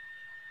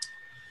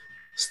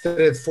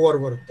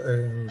straightforward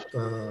and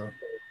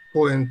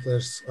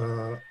pointers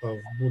of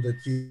Buddha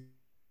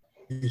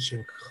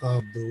teaching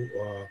how to do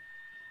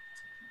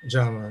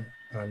jhana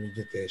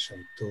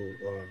meditation to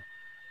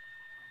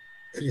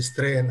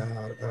restrain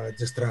our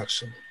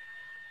distraction.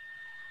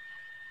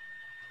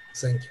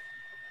 Thank you.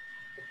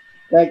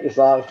 Thank you,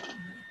 Slav.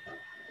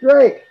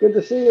 Drake, good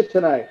to see you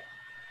tonight.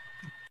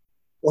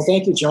 Well,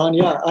 thank you, John.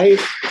 Yeah, I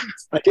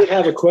did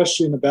have a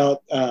question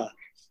about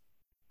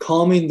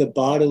calming the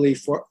bodily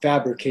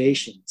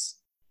fabrications.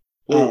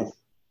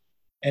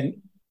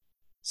 And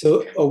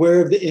so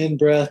aware of the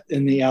in-breath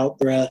and the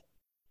out-breath,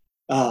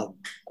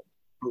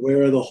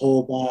 aware of the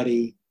whole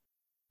body,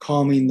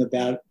 calming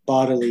the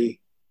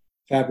bodily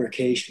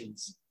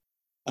fabrications.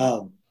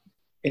 And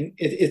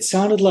it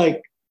sounded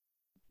like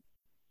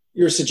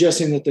you're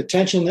suggesting that the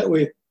tension that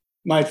we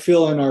might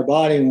feel in our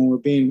body when we're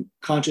being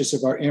conscious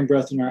of our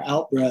in-breath and our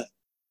out-breath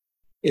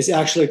is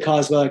actually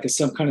caused by like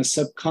some kind of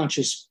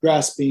subconscious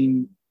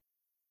grasping.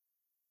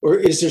 Or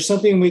is there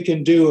something we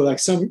can do, like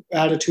some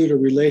attitude or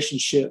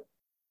relationship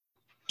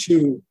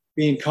to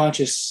being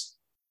conscious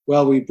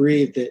while we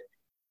breathe that,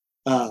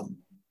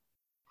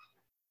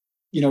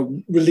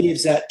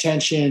 relieves that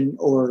tension?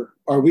 Or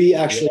are we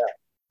actually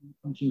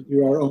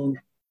through our own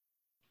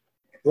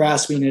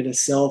grasping it as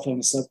self on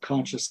a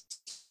subconscious?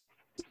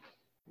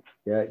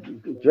 Yeah,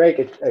 Drake,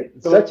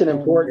 it's such an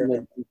important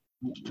and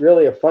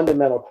really a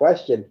fundamental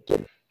question.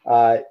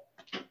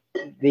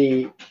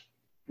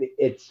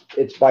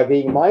 It's by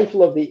being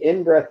mindful of the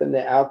in-breath and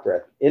the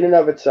out-breath in and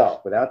of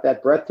itself, without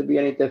that breath to be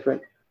any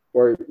different,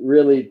 or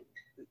really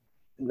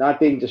not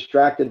being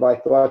distracted by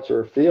thoughts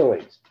or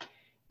feelings,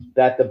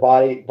 that the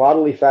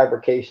bodily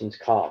fabrications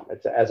calm.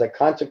 It's as a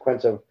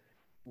consequence of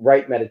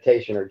right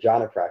meditation or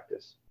jhana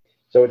practice.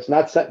 So it's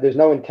not, there's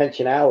no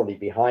intentionality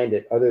behind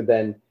it other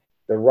than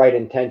the right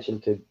intention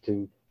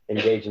to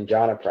engage in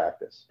jhana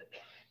practice.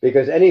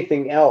 Because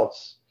anything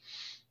else,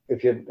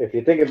 if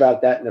you think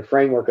about that in the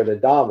framework of the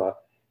Dhamma,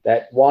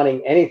 that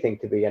wanting anything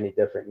to be any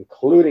different,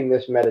 including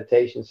this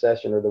meditation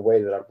session or the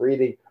way that I'm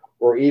breathing,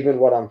 or even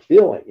what I'm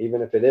feeling,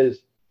 even if it is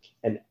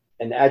an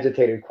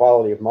agitated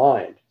quality of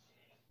mind,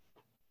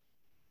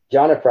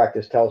 jhana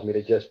practice tells me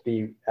to just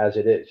be as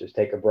it is, just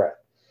take a breath.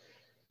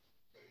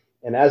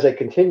 And as I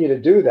continue to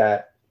do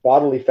that,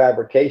 bodily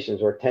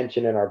fabrications or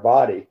tension in our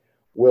body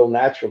will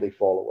naturally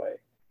fall away.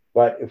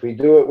 But if we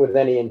do it with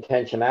any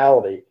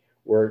intentionality,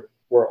 we're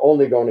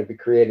only going to be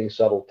creating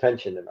subtle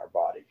tension in our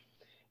body.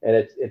 And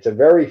it's a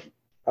very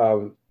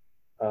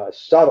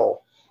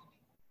subtle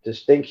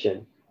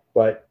distinction,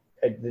 but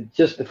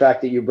just the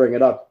fact that you bring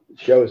it up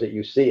shows that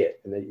you see it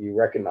and that you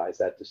recognize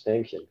that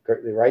distinction.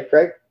 Right,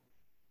 Craig?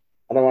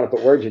 I don't want to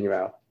put words in your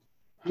mouth.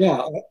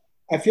 Yeah,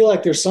 I feel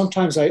like there's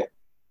sometimes I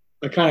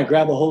kind of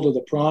grab a hold of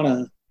the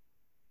prana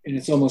and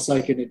it's almost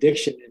like an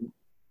addiction.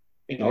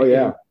 And oh,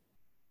 yeah.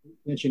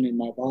 Tension in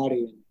my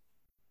body.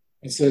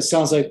 And so it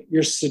sounds like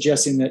you're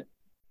suggesting that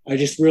I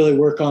just really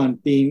work on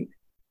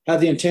have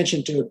the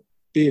intention to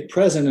be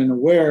present and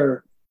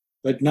aware,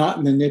 but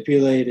not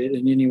manipulate it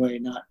in any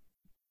way,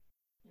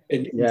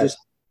 yes.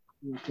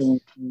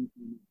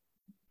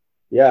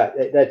 Yeah,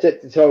 that's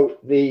it. So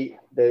the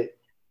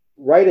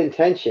right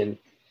intention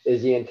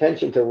is the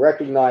intention to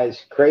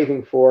recognize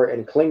craving for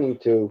and clinging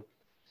to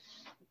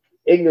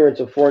ignorance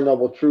of Four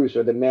Noble Truths,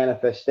 or the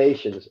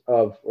manifestations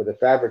of, or the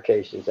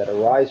fabrications that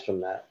arise from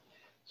that.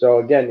 So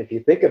again, if you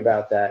think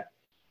about that,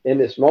 in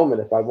this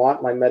moment, if I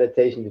want my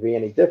meditation to be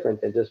any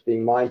different than just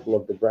being mindful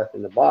of the breath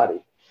in the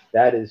body,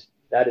 that is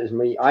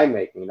me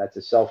making. That's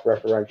a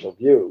self-referential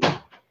view,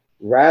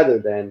 rather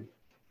than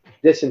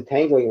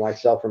disentangling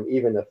myself from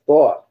even the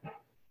thought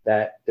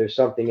that there's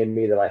something in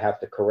me that I have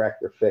to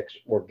correct or fix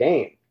or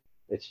gain.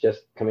 It's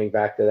just coming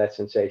back to that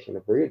sensation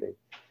of breathing.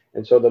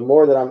 And so the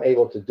more that I'm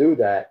able to do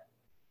that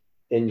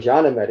in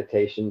jhana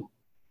meditation,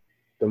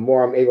 the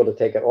more I'm able to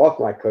take it off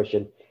my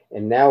cushion.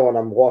 And now when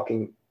I'm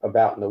walking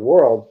about in the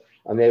world,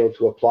 I'm able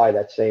to apply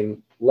that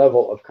same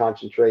level of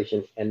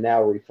concentration and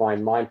now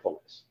refine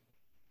mindfulness.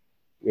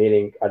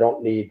 Meaning I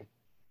don't need,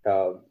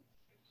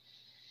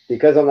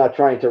 because I'm not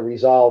trying to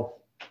resolve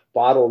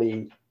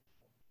bodily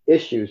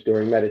issues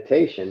during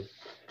meditation,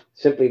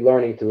 simply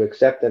learning to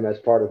accept them as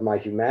part of my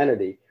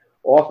humanity,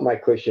 off my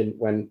cushion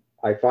when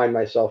I find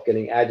myself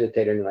getting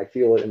agitated and I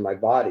feel it in my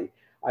body,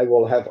 I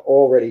will have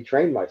already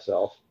trained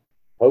myself,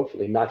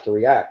 hopefully, not to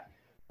react.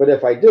 But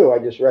if I do, I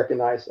just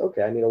recognize,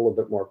 okay, I need a little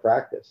bit more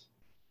practice.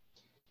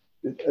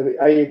 Did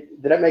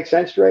that make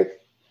sense, Drake?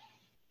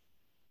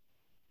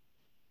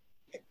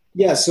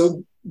 Yeah,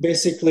 so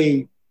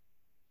basically,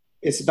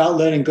 it's about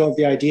letting go of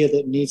the idea that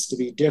it needs to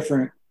be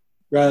different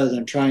rather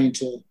than trying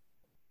to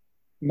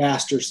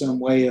master some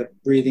way of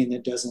breathing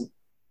that doesn't.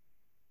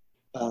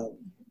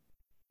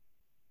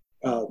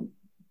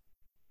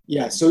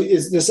 So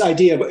is this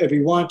idea of if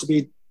you want it to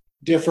be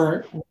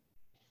different,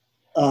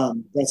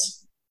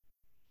 that's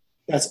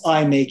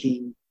I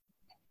making.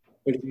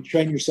 But if you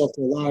train yourself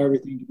to allow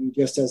everything to be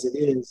just as it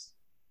is,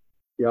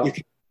 you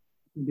can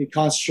be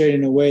concentrated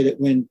in a way that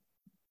when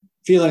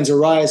feelings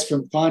arise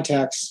from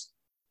contacts,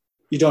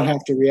 you don't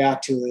have to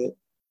react to it.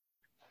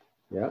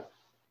 Yeah.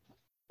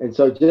 And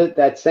so just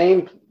that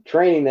same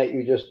training that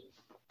you just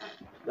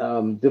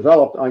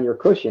developed on your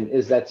cushion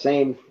is that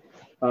same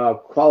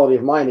quality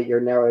of mind that you're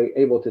now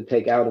able to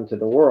take out into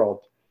the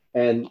world.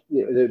 And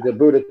the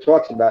Buddha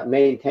talks about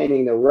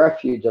maintaining the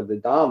refuge of the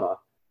Dhamma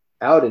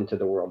out into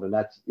the world. And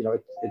that's,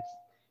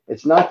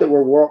 it's not that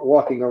we're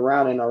walking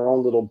around in our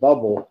own little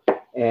bubble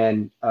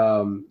and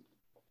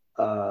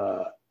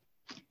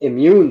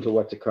immune to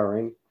what's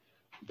occurring.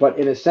 But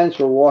in a sense,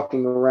 we're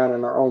walking around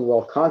in our own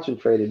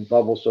well-concentrated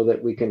bubble so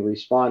that we can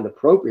respond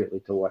appropriately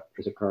to what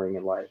is occurring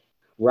in life,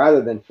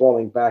 rather than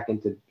falling back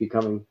into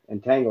becoming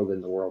entangled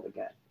in the world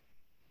again.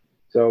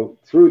 So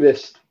through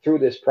this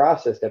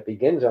process that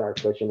begins on our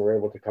cushion, we're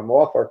able to come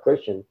off our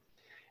cushion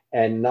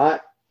and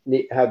not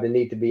have the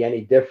need to be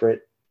any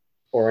different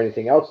or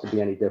anything else to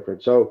be any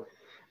different. So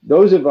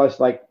those of us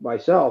like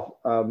myself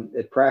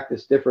that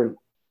practice different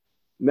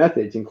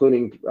methods,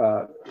 including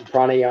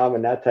pranayama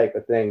and that type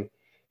of thing,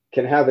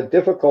 can have a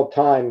difficult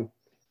time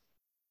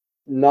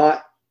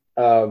not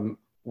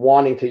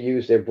wanting to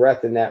use their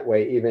breath in that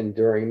way, even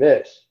during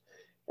this.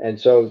 And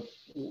so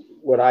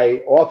what I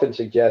often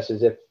suggest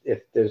is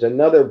if there's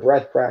another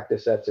breath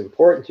practice that's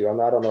important to you,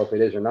 I don't know if it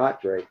is or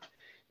not, Drake,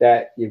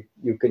 that you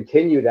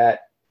continue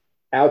that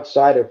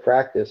outside of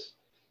practice,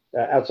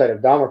 outside of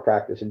Dhamma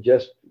practice, and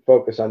just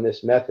focus on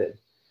this method.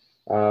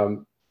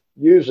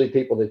 Usually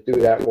people that do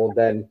that will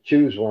then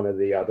choose one or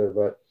the other,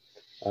 but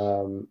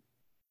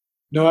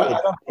no, I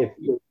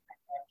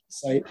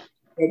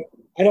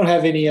don't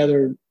have any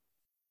other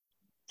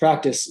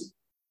practice.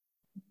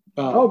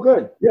 Oh,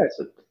 good.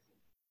 Yes.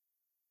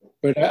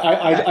 But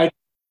I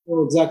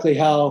know exactly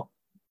how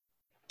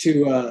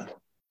to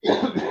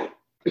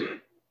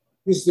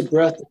use the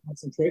breath to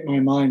concentrate my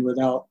mind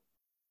without.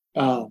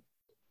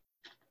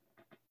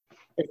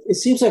 It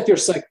seems like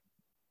there's like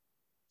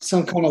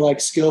some kind of like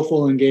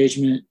skillful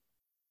engagement.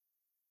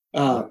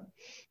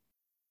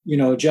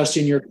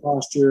 Adjusting your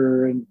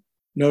posture and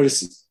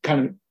notice,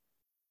 kind of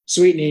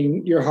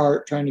sweetening your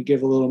heart, trying to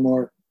give a little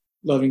more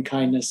loving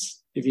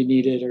kindness if you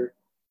need it,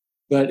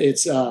 but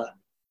it's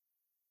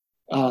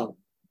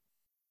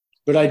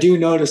but I do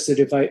notice that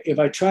if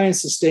I try and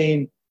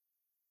sustain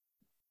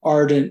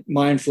ardent,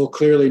 mindful,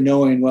 clearly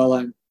knowing while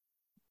I'm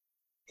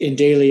in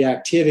daily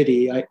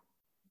activity, I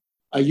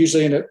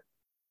usually end up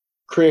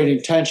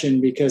creating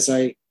tension because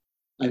I'm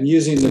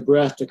using the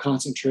breath to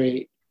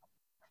concentrate.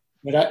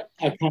 But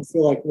I kind of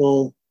feel like,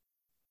 well,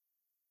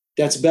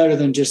 that's better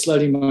than just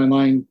letting my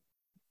mind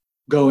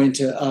go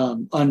into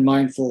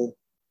unmindful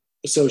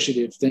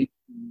associative thinking.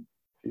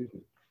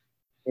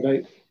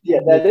 But yeah,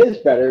 that is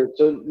better.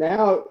 So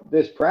now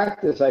this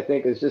practice, I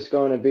think, is just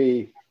going to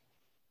be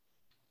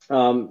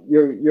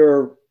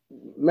your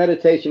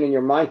meditation and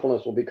your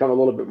mindfulness will become a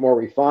little bit more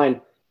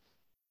refined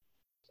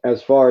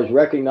as far as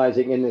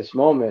recognizing in this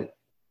moment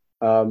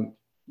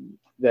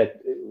that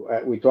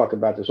we talk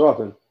about this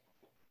often,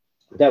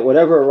 that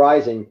whatever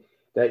arising,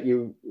 that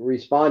you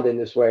respond in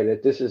this way,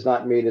 that this is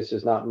not me, this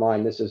is not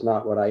mine, this is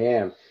not what I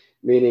am,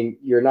 meaning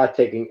you're not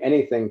taking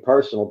anything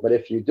personal. But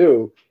if you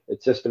do,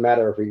 it's just a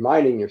matter of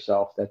reminding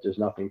yourself that there's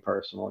nothing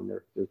personal, and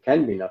there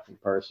can be nothing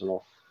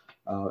personal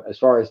as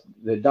far as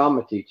the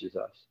Dhamma teaches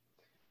us.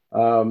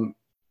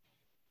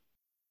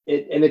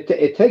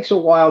 It takes a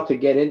while to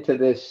get into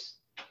this.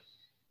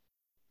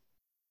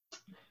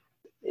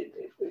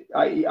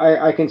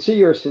 I can see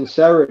your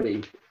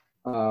sincerity,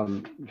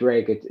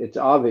 Drake. It's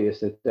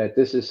obvious that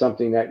this is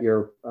something that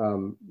you're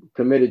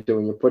committed to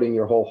and you're putting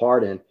your whole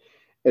heart in.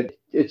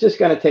 It's just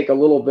going to take a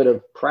little bit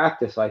of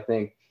practice, I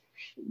think,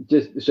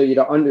 just so you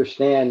to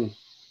understand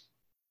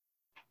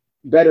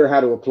better how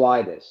to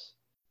apply this.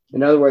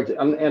 In other words,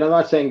 I'm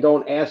not saying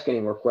don't ask any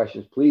more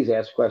questions. Please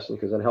ask questions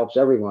because it helps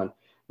everyone.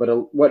 But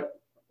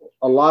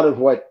a lot of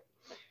what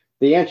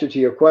the answer to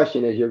your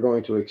question is, you're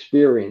going to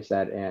experience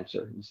that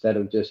answer instead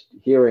of just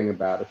hearing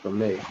about it from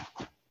me.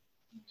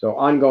 So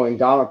ongoing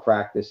Dhamma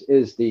practice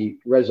is the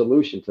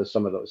resolution to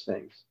some of those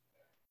things.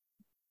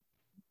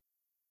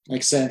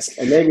 Makes sense.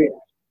 And maybe,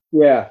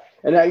 yeah.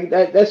 And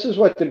this is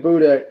what the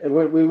Buddha, and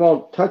we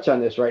won't touch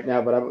on this right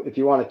now, but if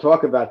you want to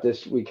talk about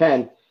this, we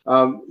can.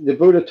 The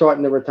Buddha taught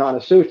in the Nirvana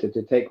Sutta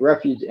to take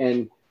refuge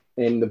in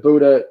the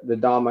Buddha, the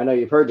Dhamma. I know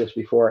you've heard this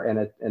before, and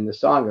the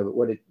Sangha,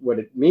 but what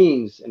it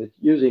means, and it's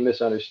usually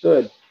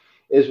misunderstood,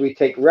 is we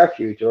take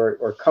refuge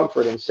or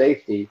comfort and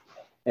safety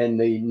in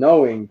the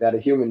knowing that a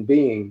human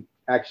being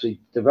actually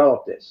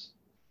developed this,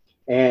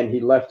 and he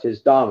left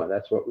his Dhamma.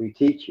 That's what we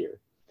teach here.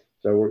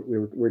 So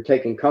we're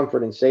taking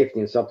comfort and safety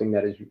in something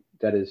that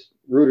is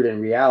rooted in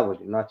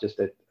reality, not just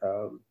a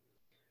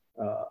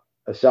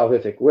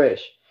salvific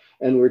wish.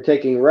 And we're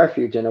taking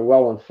refuge in a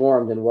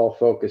well-informed and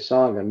well-focused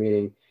Sangha,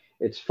 meaning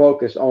it's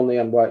focused only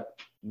on what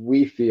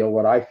we feel,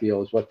 what I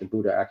feel is what the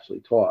Buddha actually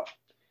taught.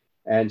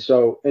 And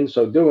so in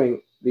so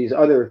doing, these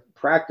other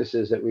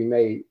practices that we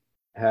may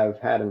have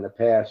had in the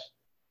past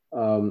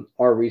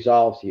are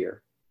resolved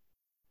here.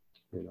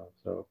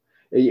 So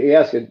you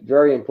ask a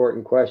very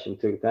important question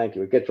too. Thank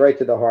you. It gets right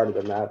to the heart of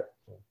the matter.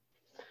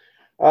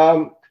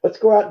 Let's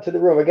go out into the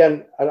room.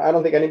 Again, I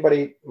don't think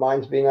anybody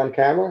minds being on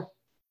camera.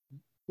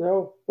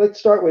 No, let's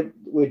start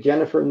with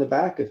Jennifer in the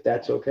back, if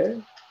that's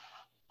okay.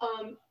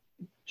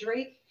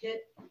 Drake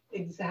hit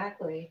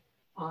exactly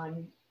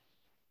on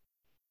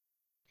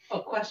a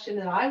question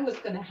that I was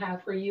going to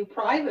have for you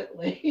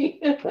privately.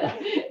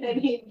 And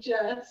he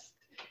just,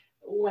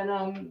 when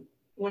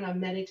I'm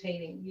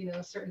meditating,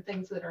 certain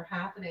things that are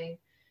happening,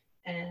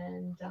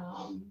 And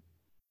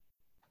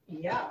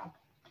yeah,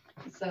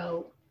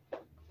 so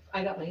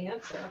I got my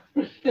answer.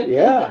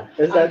 Yeah.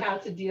 Is on that, how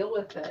to deal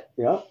with it,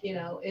 yeah. you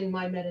know, in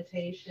my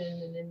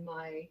meditation and in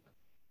my,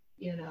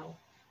 you know,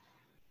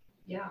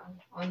 yeah,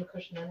 on the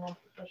cushion and off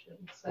the cushion.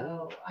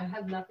 So I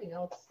have nothing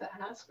else to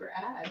ask or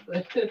add,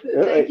 but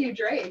thank you,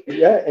 Drake.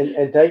 Yeah,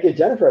 and thank you,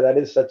 Jennifer. That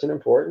is such an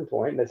important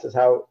point. This is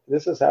how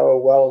a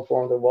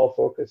well-informed and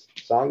well-focused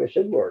Sangha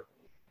should work.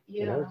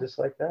 Yeah. You know, just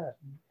like that.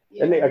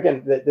 Yeah. And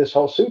again, this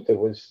whole sutta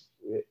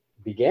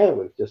began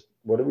with just,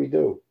 what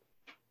do?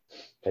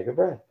 Take a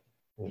breath.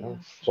 You know,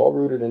 it's all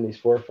rooted in these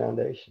four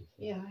foundations.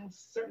 Yeah, I have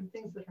certain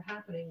things that are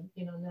happening,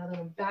 you know, now that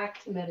I'm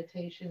back to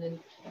meditation and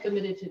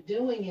committed to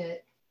doing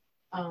it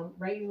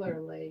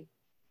regularly.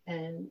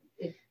 And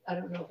I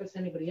don't know if it's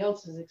anybody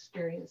else's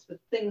experience, but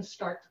things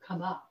start to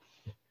come up.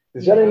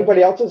 Is that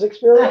anybody else's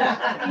experience?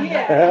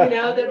 Yeah, you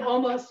know, that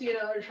almost, you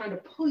know, are trying to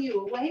pull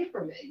you away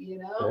from it, you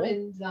know,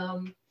 and,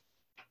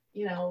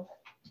 you know,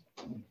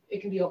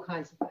 it can be all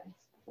kinds of things.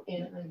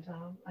 And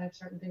I have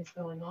certain things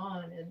going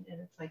on, and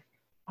it's like,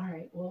 all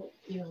right, well,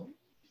 you know,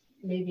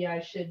 maybe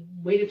I should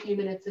wait a few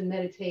minutes and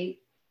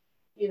meditate,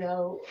 you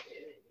know,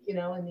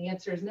 and the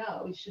answer is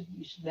no. You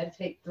should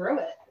meditate through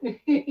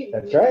it.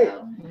 That's right.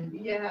 Know?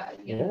 Yeah,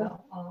 you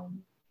know,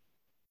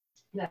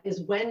 that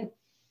is when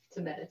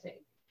to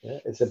meditate. Yeah,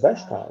 it's the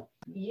best time.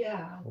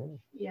 Yeah,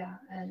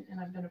 and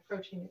I've been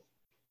approaching it.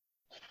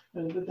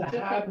 And the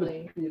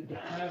habit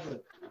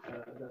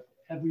that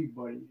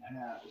everybody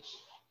has,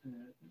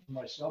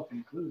 myself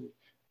included,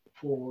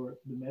 for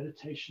the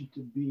meditation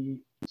to be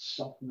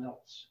something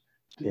else,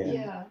 to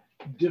be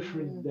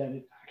different than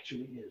it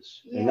actually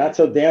is. And not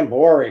so damn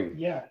boring.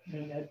 Yeah,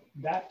 and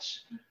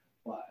that's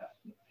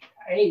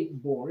A,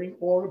 boring,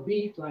 or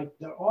B, like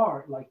there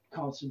are like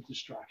constant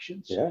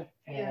distractions. Yeah.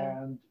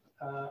 And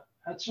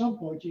at some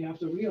point you have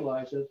to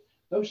realize that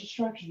those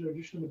distractions are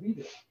just going to be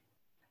there.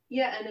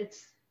 Yeah, and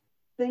it's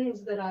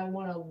things that I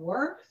want to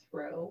work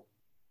through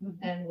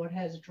and what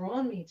has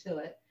drawn me to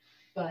it.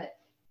 But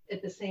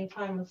at the same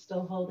time, I'm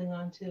still holding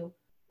on to,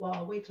 well,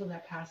 I'll wait till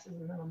that passes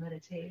and then I'll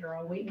meditate, or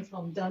I'll wait until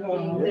I'm done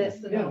doing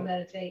this and then I'll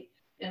meditate.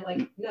 And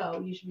like, no,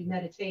 you should be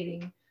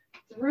meditating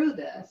through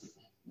this.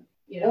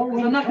 You know,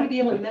 because I'm not going to be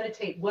able to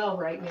meditate well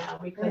right now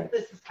because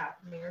this is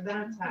happening or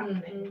that's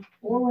happening.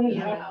 Or when it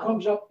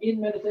comes up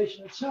in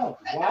meditation itself,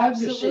 while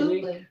you're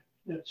sitting,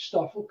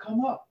 stuff will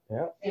come up.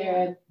 Yeah.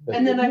 And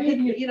then I've hit,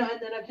 you know,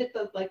 and then I've hit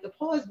the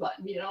pause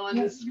button, you know, on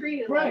the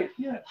screen. Right. Like,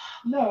 yeah.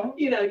 No.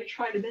 You know, you're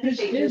trying to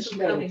meditate. This is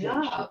coming meditation.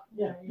 up.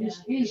 Yeah.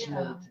 This is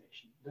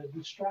meditation. The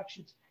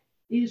distractions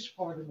is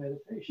part of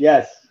meditation.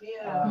 Yes.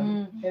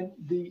 Yeah. And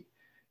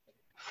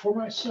for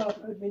myself,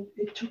 I mean,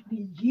 it took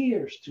me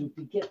years to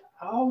get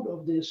out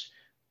of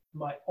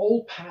my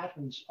old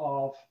patterns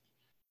of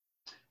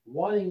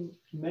wanting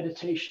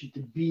meditation to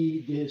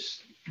be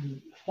this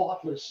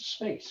thoughtless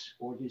space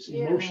or this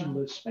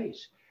emotionless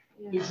space.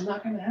 It's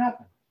not going to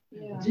happen.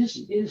 This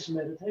is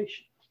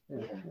meditation.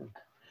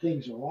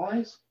 Things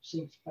arise,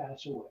 things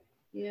pass away.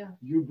 Yeah.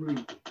 You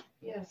breathe.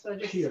 Yeah, so I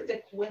just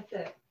stick with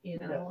it, you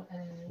know,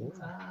 and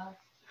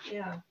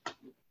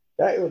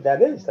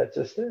That's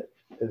just it.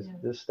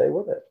 Just stay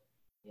with it.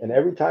 And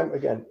every time,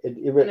 again,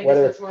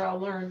 whether it's where I'll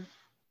learn,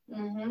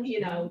 you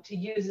know, to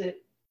use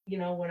it, you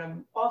know, when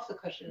I'm off the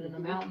cushion and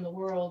I'm out in the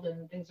world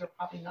and things are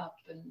popping up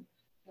and,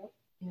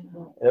 you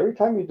know. Every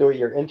time you do it,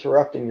 you're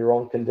interrupting your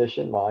own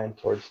conditioned mind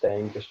towards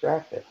staying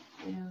distracted.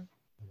 Yeah.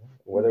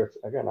 Whether it's,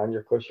 again, on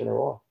your cushion or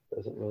off,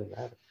 doesn't really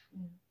matter.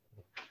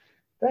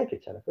 Thank you,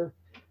 Jennifer.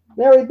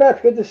 Mary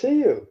Beth, good to see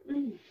you.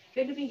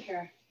 Good to be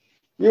here.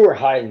 You were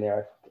hiding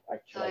there.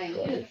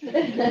 I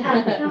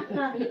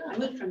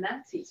moved from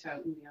that seat, so I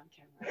wouldn't be on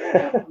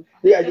camera.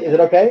 Yeah, is it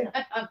okay?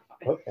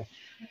 Okay.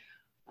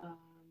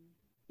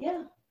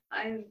 Yeah,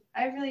 I'm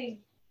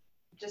really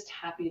just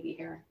happy to be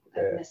here.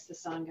 I've missed the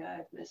Sangha.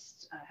 I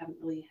haven't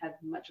really had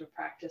much of a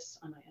practice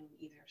on my own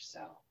either.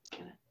 So it's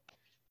gonna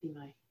be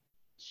my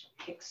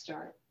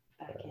kickstart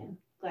back in.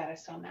 Glad I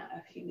saw Matt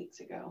a few weeks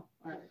ago,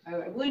 or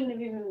I wouldn't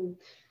have even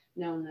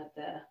known that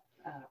the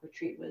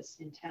retreat was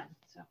in town.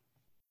 So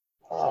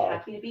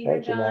happy to be here,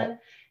 John.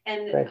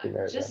 And thank you,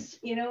 just,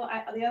 you know,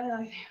 the other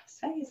thing I'll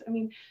say is, I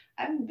mean,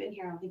 I haven't been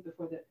here, I don't think,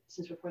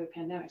 since before the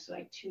pandemic. So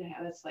like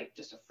 2.5, that's like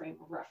just a frame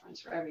of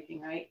reference for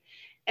everything, right?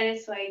 And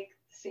it's like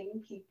the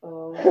same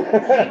people,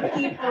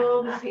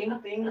 the same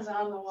things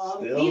on the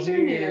wall. Still These are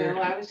here. new.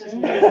 I was just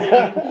missing.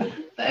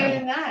 But other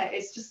than that,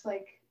 it's just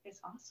like, it's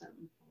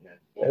awesome.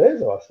 It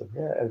is awesome.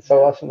 Yeah. And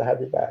so awesome to have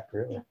you back,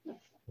 really.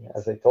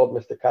 As I told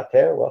Mr.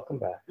 Kater, welcome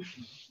back.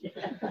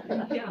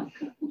 Yeah.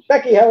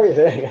 Becky, how are you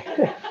doing?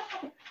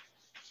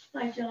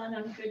 Hi, John.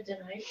 I'm good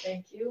tonight.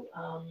 Thank you.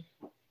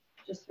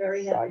 Just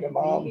very happy to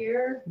be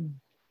here.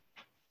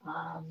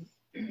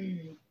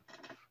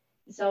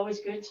 It's always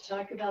good to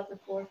talk about the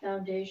 4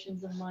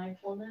 foundations of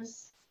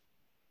mindfulness.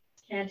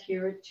 Can't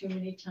hear it too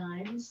many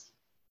times.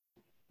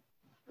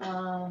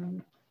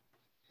 And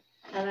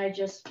I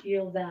just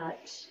feel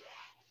that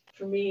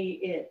for me,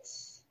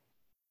 it's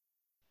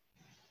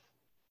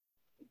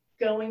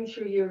going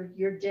through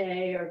your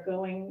day or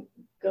going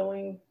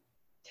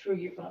through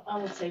your, well, I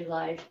won't say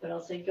life, but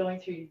I'll say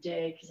going through your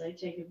day because I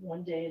take it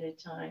one day at a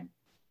time.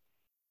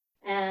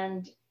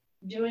 And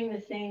doing the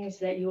things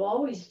that you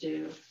always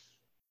do,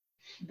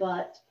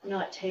 but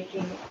not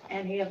taking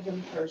any of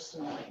them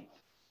personally.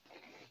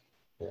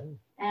 Yeah.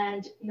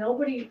 And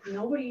nobody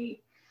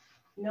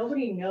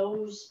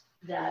knows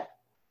that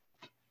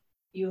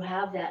you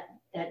have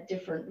that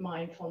different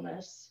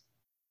mindfulness,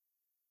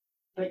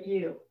 but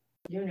you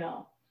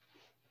know.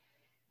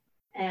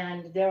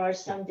 And there are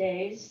some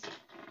days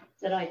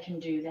that I can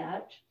do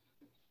that,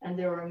 and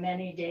there are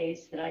many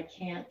days that I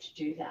can't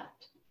do that.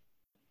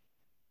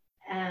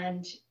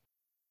 And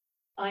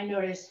I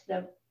notice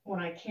that when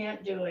I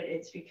can't do it,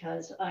 it's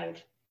because I've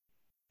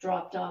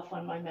dropped off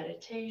on my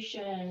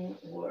meditation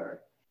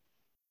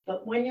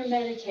but when you're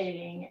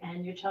meditating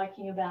and you're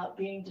talking about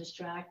being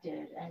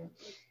distracted, and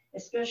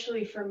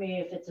especially for me,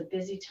 if it's a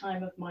busy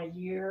time of my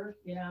year,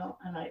 you know,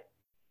 and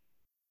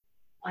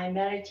I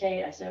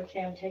meditate, I say,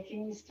 okay, I'm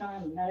taking this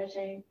time, I'm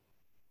meditating.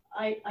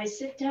 I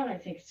sit down, I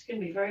think it's going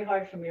to be very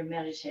hard for me to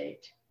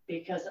meditate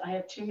because I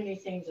have too many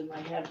things in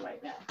my head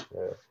right now.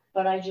 Yeah.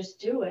 But I just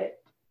do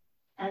it.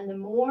 And the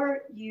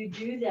more you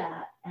do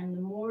that, and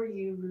the more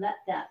you let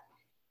that,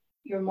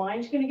 your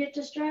mind's going to get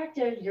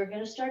distracted. You're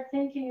going to start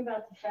thinking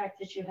about the fact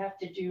that you have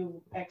to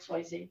do X,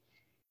 Y, Z.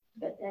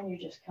 But then you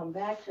just come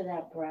back to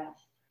that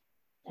breath.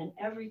 And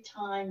every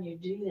time you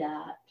do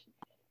that,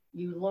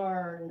 you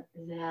learn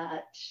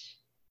that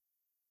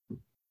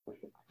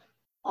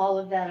all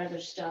of that other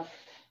stuff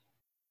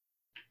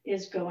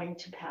is going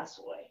to pass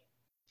away.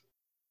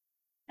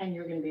 And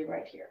you're going to be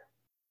right here.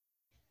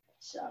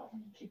 So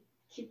keep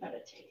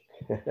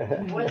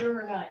meditating, whether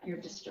or not you're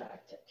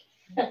distracted.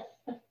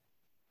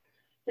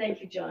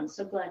 Thank you, John.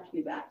 So glad to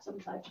be back. So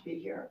glad to be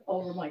here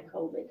over my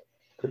COVID.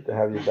 Good to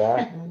have you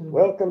back.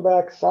 Welcome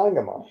back,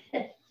 Sangama.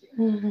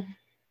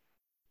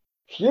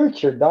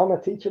 Future Dharma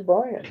teacher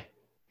Brian.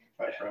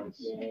 Hi, friends.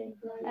 Yay,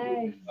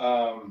 Hi.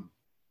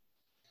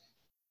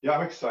 Yeah,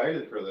 I'm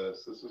excited for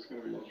this. This is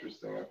going to be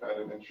interesting. I've had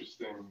an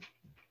interesting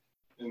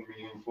and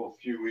meaningful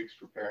few weeks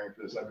preparing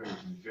for this. I've been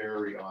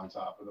very on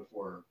top of the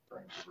 4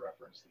 frames of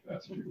reference the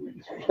past few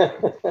weeks, which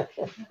have been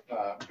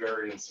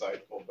very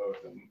insightful,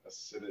 both in a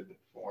seated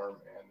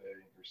form and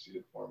or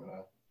seated form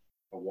and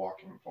a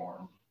walking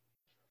form.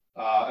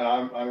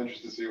 And I'm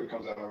interested to see what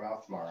comes out of my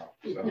mouth tomorrow.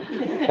 So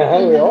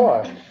We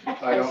are.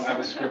 I don't have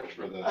a script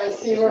for this. I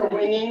see we're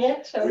winging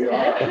it. We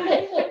are.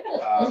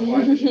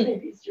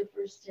 Maybe it's your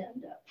first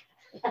stand-up.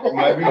 It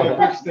might be my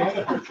first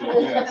stand-up for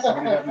today. Yeah,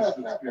 somebody have this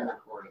that's being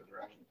recorded,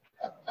 right?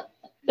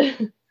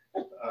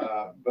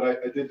 But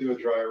I did do a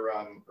dry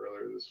run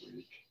earlier this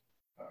week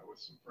with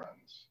some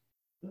friends,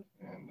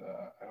 and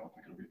I don't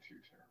think it'll be too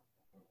terrible.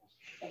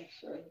 I'm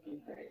sure it'll be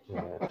great.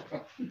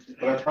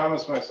 But I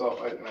promised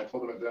myself, and I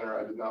told them at dinner,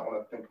 I did not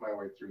want to think my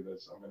way through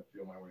this. I'm going to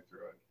feel my way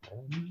through it.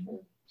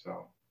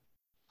 So.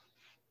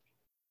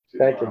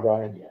 Thank you,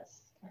 Brian.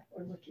 Yes,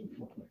 we're looking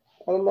forward.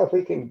 I don't know if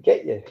we can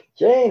get you.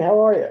 Jane, how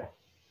are you?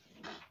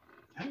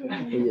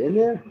 Are you in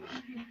there?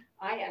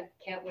 I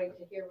can't wait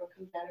to hear what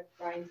comes out of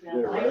Brian's mouth.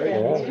 Yeah, right?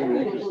 Yeah. It's gonna be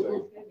interesting.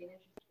 It's gonna be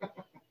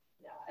interesting.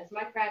 Yeah, as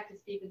my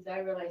practice deepens, I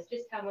realized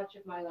just how much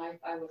of my life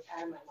I was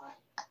out of my mind.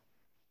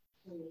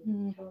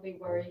 Totally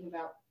worrying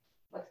about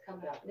what's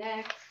coming up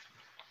next,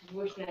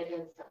 wishing I'd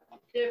done something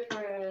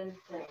different,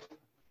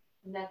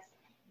 and that's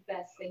the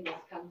best thing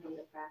that's come from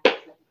the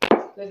practice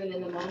of living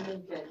in the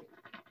moment. And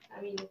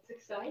I mean, it's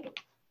exciting.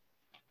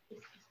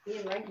 Just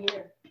being right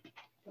here.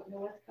 Don't know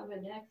what's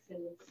coming next,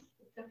 and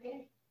it's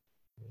okay.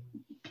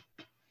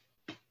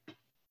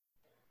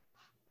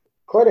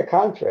 Quite a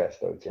contrast,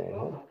 though, Jane.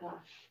 Oh Huh? my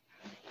gosh.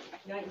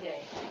 Night and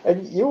day.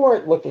 And you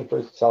weren't looking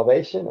for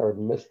salvation or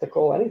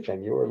mystical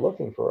anything. You were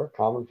looking for a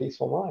calm and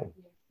peaceful mind.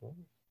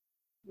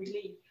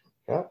 Relief.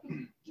 Yeah.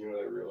 You know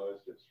what I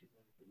realized yesterday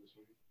this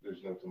week?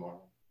 There's no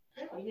tomorrow.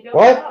 Oh, you don't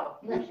What? know.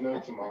 There's no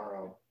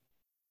tomorrow.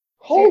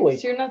 Holy.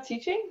 So you're not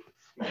teaching?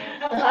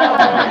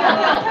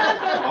 I'll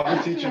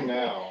be teaching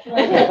now,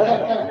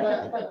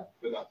 but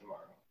not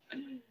tomorrow.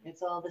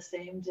 It's all the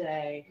same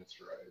day. That's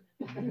right.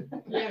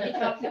 Yeah, he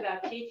talks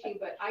about teaching,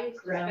 but I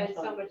used to spend so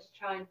Groundhog. much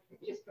time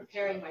just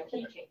preparing my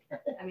teaching.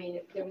 I mean,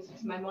 there was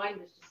just, my mind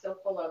was just so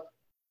full of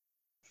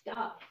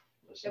stuff.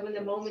 So when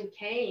the moment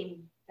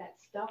came, that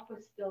stuff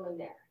was still in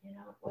there. You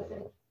know,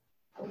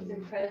 I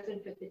wasn't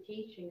present with the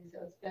teaching,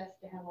 so it's best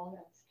to have all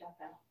that stuff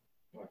out.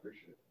 Well, I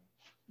appreciate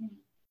that.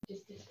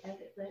 Just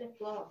let it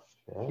flow.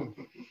 Yeah.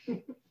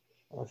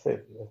 I say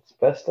it's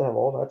best to have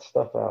all that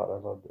stuff out. I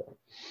love that.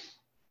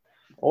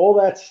 All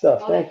that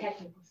stuff. All that Thank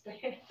technical stuff.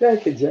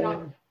 you,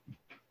 Jane.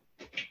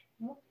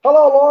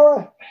 Hello,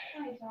 Laura.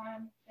 Hi,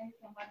 John. Thanks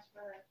so much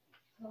for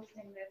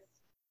hosting this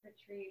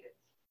retreat.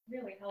 It's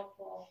really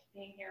helpful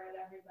being here with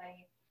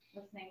everybody,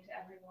 listening to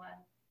everyone.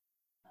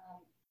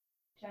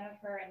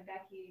 Jennifer and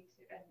Becky,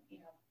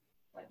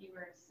 what you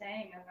were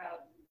saying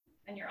about,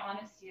 and your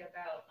honesty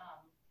about,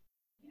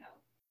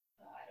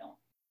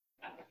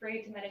 I'm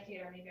afraid to meditate,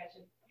 or maybe I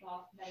should put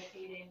off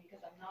meditating because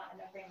I'm not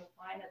in that frame of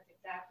mind. That's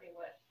exactly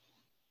what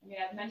I mean,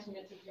 I've mentioned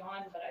it to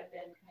John, but I've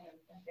been kind of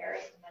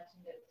embarrassed to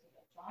mention it to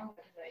the song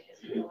because I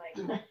just feel like,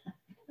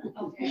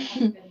 okay, I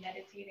haven't been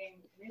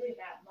meditating really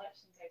that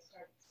much since I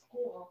started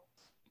school.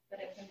 But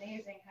it's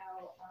amazing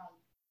how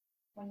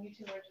when you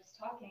two were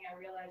just talking, I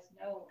realized and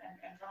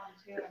Ron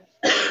too, and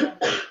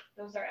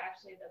those are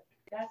actually the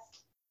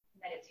best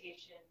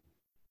meditation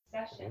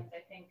sessions.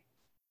 I think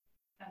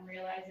I'm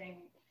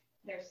realizing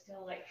there's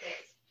still like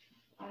this,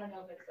 I don't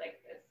know if it's like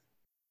this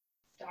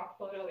stock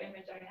photo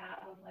image I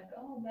have of like,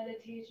 oh,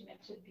 meditation, it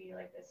should be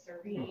like this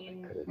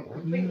serene,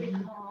 completely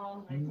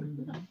calm, like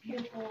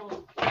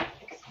beautiful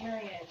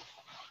experience.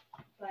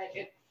 But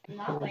it's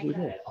not like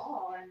that at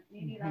all. And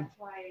maybe that's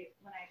why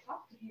when I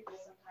talk to people,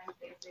 sometimes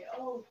they say,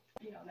 oh,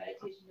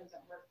 meditation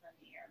doesn't work for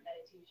me, or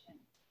meditation,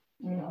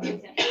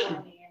 isn't for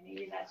me. And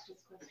maybe that's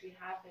just because we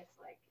have this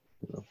like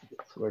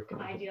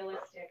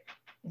idealistic.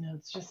 No,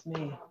 it's just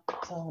me.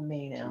 It's all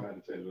me now.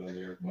 Meditated on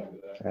the airplane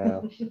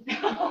today.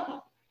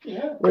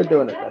 Yeah, we're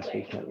doing it best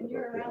we can.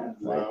 You're around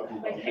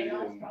like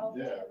chaos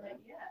probably.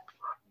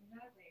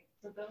 Exactly.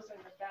 So those are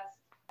the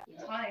best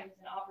times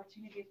and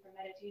opportunities for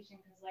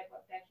meditation because, like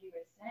what Becky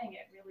was saying,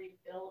 it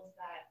really builds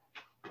that.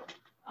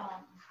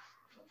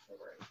 What's the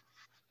word?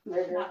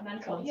 Not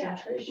mental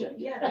concentration.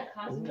 Yeah, that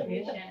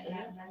concentration and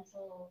that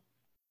mental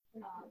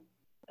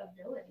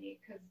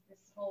ability. Because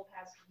this whole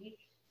past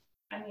week,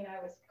 I mean, I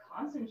was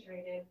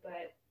concentrated,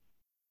 but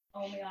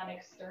only on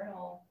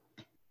external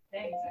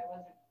things. I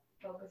wasn't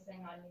focusing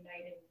on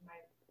uniting my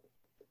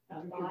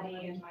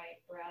body and my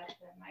breath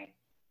and my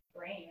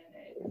brain.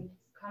 And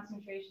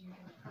concentration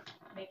can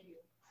make you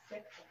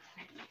sick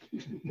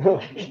sometimes.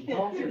 Oh,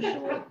 for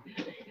sure.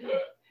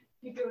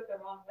 You do it the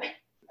wrong way.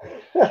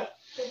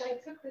 Because I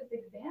took this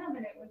exam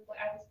and it was like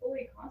I was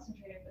fully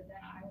concentrated, but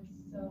then I was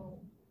so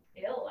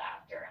ill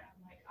after, and I'm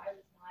like, I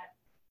was not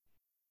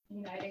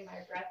uniting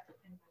my breath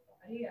and my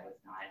body.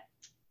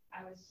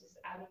 I was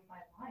just out of my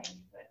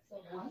mind, but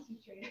so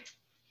concentrated.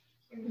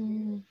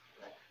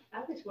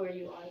 That is where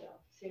you are, though.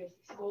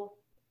 Seriously, school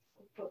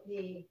put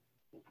me.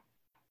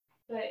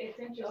 But it's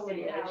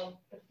interesting how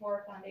the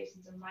 4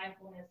 foundations of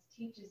mindfulness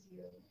teaches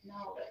you,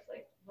 no, that's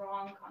like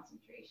wrong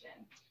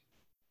concentration.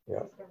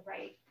 Yeah. It's the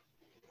right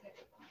type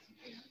of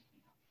concentration.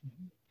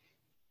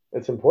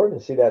 It's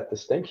important to see that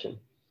distinction.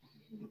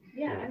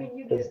 Yeah, I mean,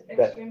 you get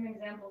extreme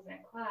examples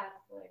in class,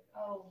 like,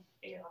 oh,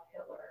 Adolf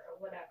Hitler or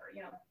whatever,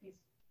 these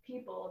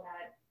people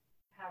that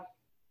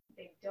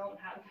they don't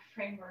have the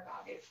framework,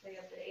 obviously,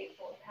 of the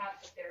Eightfold Path,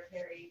 but they're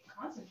very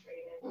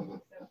concentrated, so it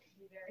can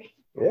be very...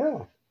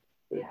 Yeah.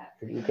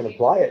 You can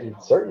apply it in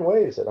certain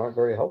ways that aren't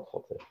very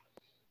helpful to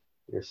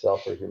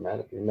yourself or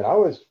humanity. I mean,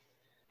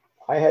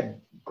 I had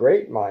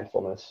great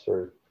mindfulness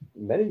for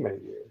many, many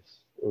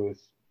years. It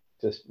was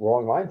just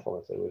wrong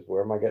mindfulness. It was,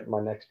 where am I getting my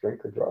next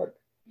drink or drug?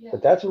 Yeah.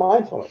 But that's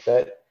mindfulness.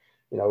 That,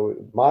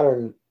 the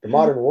modern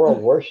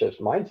world worships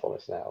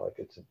mindfulness now. Like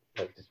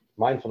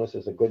mindfulness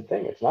is a good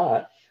thing. It's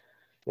not.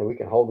 We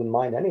can hold in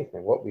mind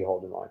anything. What we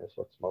hold in mind is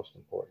what's most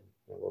important.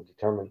 It will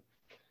determine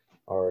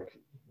our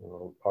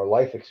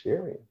life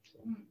experience.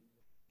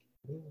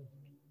 Yeah.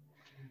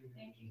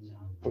 Thank you,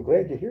 John. I'm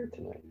glad you're here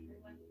tonight.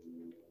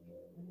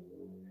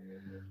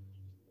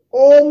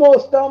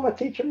 Almost Dharma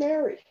teacher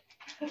Mary.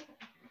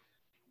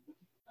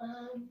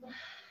 I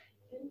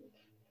didn't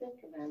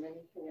think about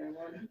anything I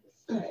wanted to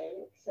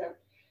say, except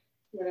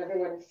what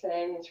everyone is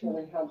saying is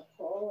really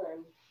helpful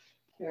and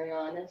very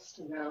honest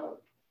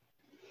about,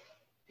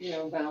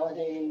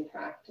 validating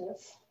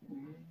practice.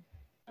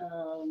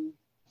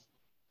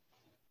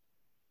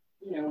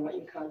 What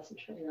you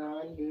concentrate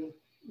on, you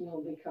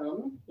will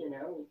become, you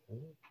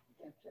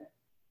have to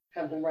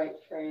have the right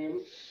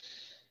frame.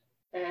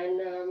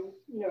 And,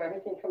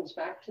 everything comes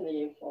back to the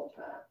Eightfold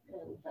Path.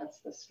 And that's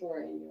the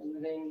story. You're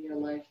living your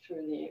life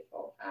through the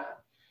Eightfold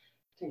Path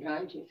to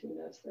guide you through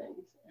those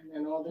things. And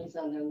then all these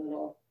other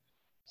little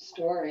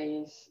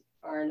stories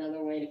are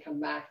another way to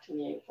come back to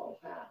the Eightfold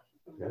Path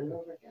over and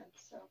over again.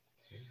 So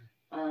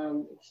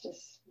it's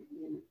just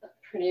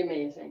pretty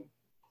amazing.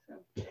 So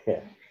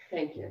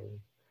thank you.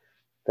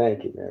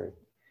 Thank you, Mary.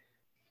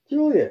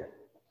 Julia.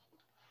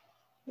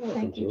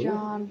 Thank you,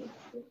 John.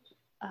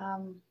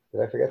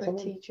 Did I forget for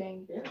something?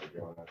 Teaching. Yeah.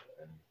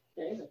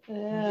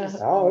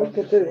 Oh, we'll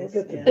get to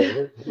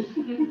David.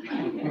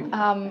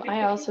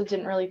 I also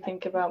didn't really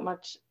think about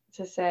much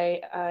to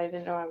say. I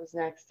didn't know I was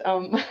next.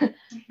 Funny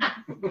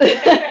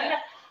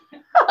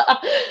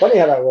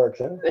how that works,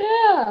 huh?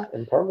 Yeah.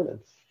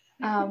 Impermanence.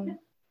 And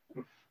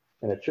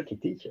a tricky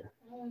teacher.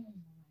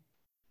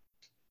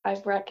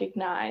 I've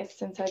recognized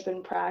since I've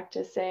been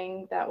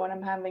practicing that when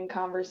I'm having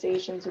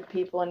conversations with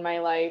people in my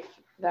life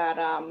that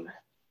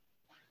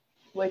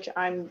which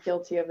I'm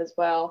guilty of as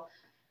well,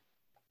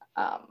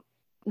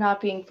 not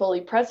being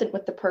fully present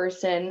with the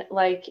person.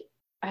 Like,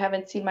 I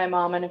haven't seen my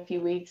mom in a few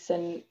weeks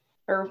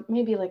or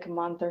maybe like a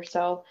month or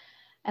so,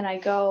 and I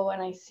go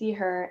and I see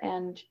her,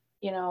 and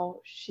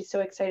she's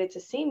so excited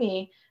to see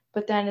me,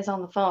 but then is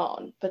on the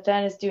phone, but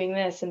then is doing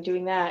this and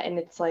doing that, and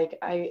it's like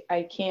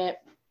I can't,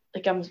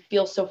 like,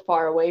 feel so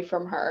far away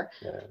from her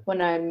when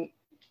I'm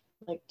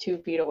like 2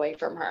 feet away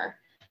from her.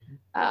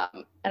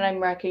 And I'm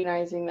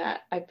recognizing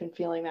that I've been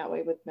feeling that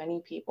way with many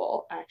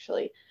people,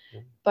 actually.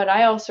 But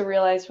I also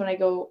realize when I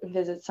go and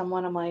visit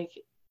someone, I'm like,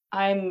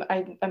 I'm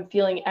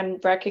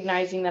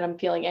recognizing that I'm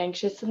feeling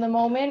anxious in the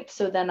moment.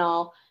 So then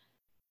I'll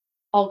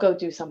go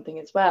do something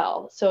as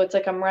well. So it's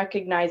like I'm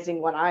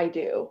recognizing what I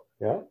do,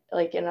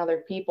 like in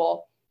other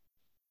people.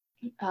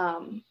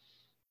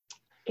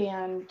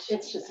 And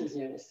it's just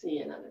easier to see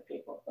in other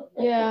people.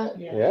 Yeah.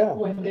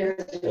 When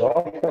there's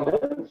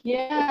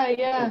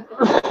Yeah.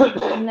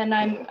 And then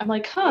I'm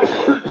like,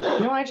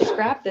 I just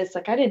grabbed this.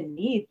 Like, I didn't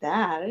need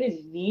that. I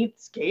didn't need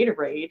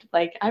Gatorade.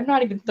 Like, I'm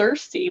not even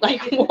thirsty.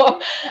 Like,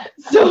 what?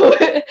 So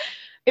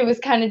it was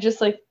kind of just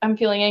like I'm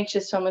feeling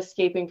anxious, so I'm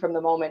escaping from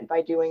the moment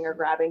by doing or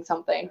grabbing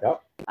something.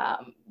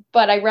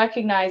 But I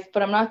recognize,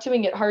 but I'm not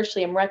doing it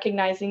harshly. I'm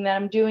recognizing that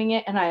I'm doing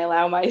it, and I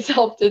allow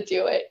myself to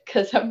do it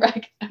because I'm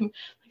like, oh,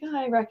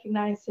 I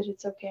recognize that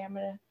it's okay. I'm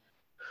gonna,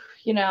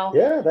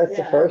 Yeah, that's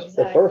the first.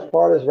 Exactly. The first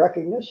part is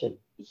recognition.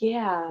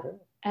 Yeah,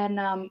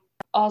 and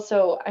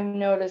also I've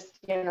noticed,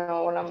 when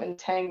I'm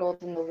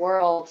entangled in the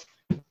world,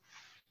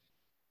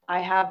 I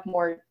have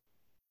more.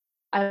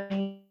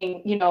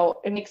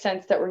 It makes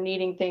sense that we're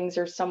needing things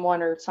or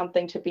someone or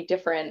something to be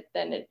different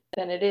than it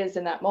is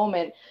in that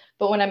moment.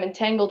 But when I'm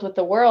entangled with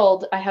the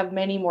world, I have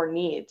many more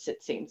needs.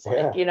 It seems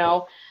like,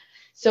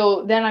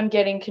 So then I'm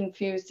getting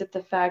confused at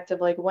the fact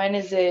of like, when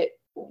is it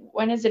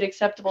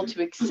acceptable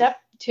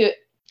to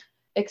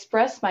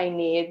express my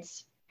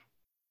needs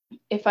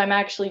if I'm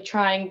actually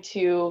trying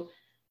to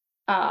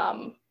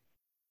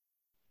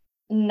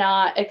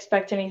not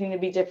expect anything to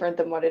be different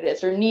than what it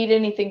is, or need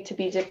anything to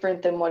be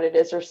different than what it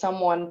is, or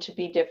someone to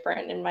be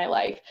different in my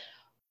life.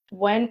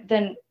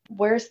 Then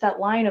where's that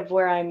line of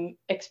where I'm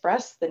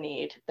express the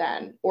need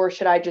then? Or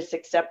should I just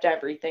accept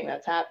everything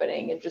that's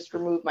happening and just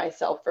remove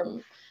myself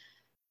from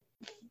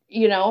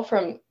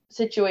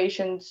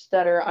situations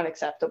that are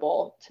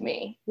unacceptable to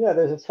me? Yeah,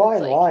 there's a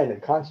fine line,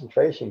 and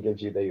concentration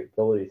gives you the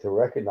ability to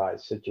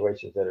recognize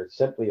situations that are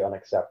simply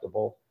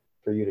unacceptable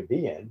for you to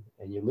be in,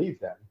 and you leave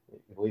them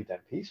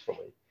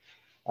peacefully.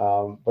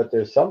 But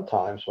there's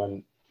sometimes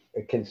when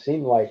it can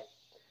seem like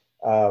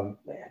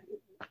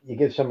you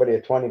give somebody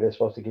a 20, they're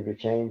supposed to give you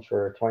change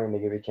for a 20, and they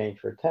give you change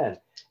for a 10.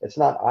 It's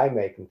not I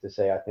making to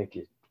say, I think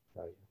you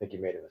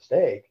made a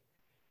mistake.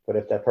 But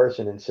if that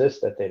person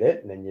insists that they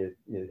didn't, then you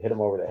hit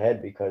them over the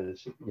head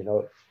because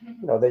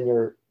then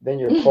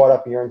you're caught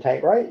up. You're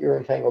entangled, right? You're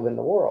entangled in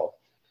the world.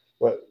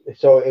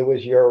 So it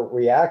was your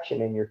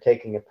reaction, and you're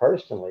taking it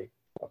personally.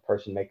 A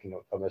person making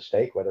a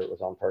mistake, whether it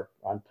was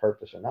on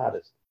purpose or not,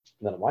 is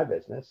none of my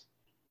business,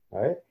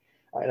 right?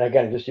 And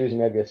again, just using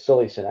maybe a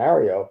silly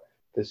scenario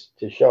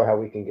to show how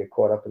we can get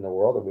caught up in the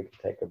world, and we can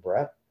take a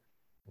breath,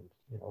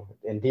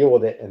 and deal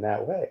with it in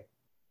that way.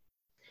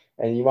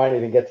 And you might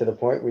even get to the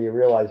point where you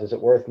realize, is it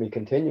worth me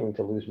continuing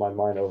to lose my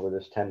mind over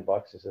this $10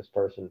 as this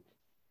person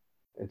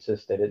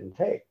insists they didn't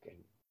take?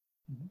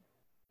 And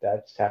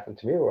that's happened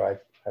to me where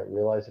I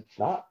realize it's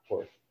not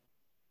worth.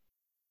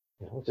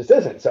 It just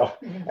isn't. So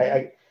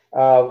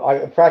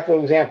a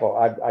practical example,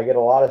 I get a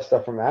lot of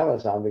stuff from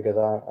Amazon because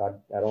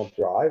I don't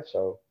drive.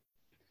 So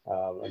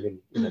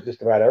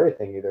just about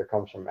everything either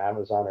comes from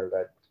Amazon or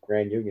that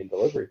Grand Union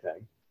delivery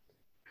thing.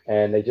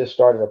 And they just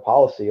started a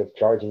policy of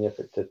charging you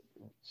to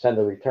send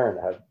a return,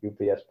 to have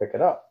UPS pick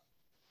it up.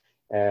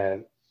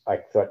 And I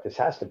thought this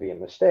has to be a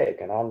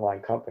mistake. An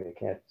online company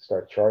can't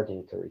start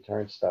charging to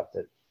return stuff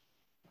that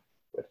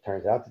it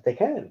turns out that they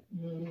can.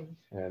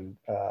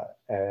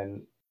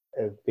 And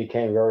it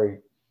became very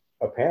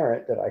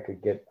apparent that I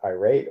could get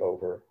irate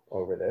over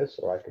this,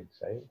 or I could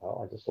say,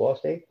 well, I just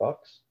lost $8.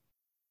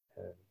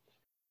 And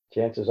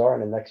chances are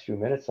in the next few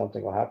minutes,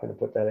 something will happen to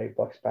put that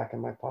 $8 back in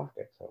my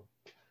pocket. So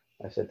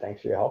I said,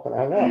 thanks for your help, and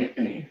I'm out.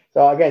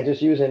 So again,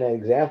 just using an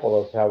example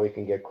of how we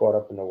can get caught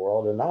up in the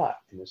world or not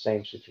in the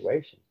same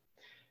situation.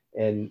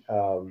 In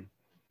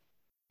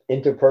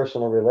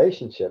interpersonal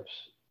relationships,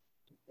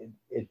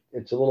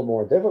 it's a little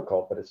more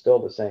difficult, but it's still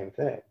the same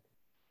thing.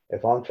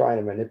 If I'm trying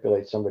to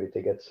manipulate somebody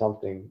to get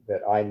something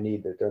that I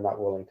need that they're not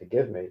willing to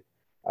give me,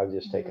 I've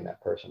just taken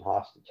that person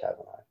hostage,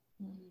 haven't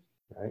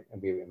I? Right?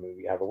 And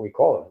we have what we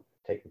call it,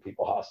 taking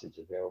people hostage.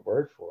 We have a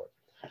word for it.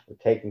 We're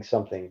taking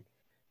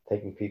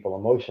people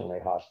emotionally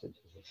hostage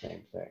is the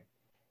same thing.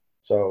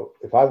 So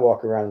if I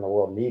walk around in the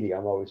world needy,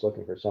 I'm always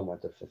looking for someone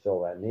to fulfill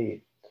that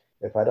need.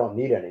 If I don't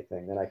need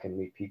anything, then I can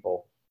meet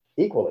people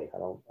equally. I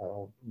don't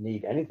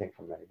need anything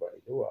from anybody,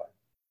 do I?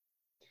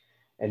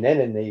 And then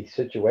in the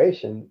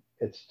situation,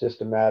 it's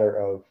just a matter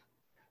of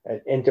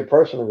an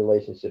interpersonal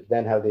relationship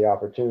then have the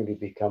opportunity to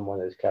become one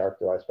that is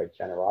characterized by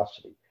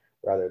generosity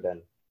rather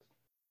than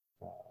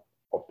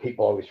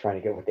people always trying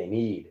to get what they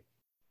need.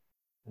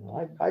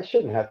 I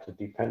shouldn't have to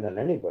depend on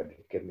anybody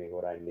to give me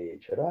what I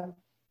need, should I?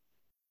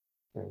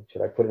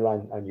 Should I put it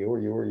on you or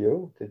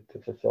you to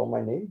fulfill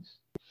my needs?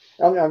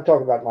 I'm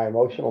talking about my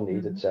emotional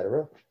needs,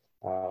 etc.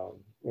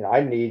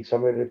 I need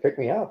somebody to pick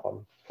me up.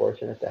 I'm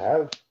fortunate to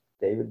have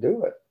David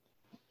do it.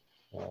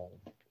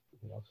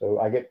 So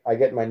I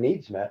get my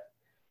needs met,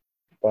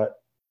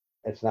 but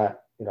it's not.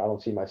 I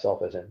don't see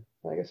myself as an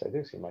I guess I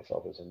do see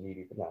myself as a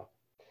needy, but no.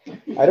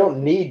 I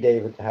don't need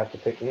David to have to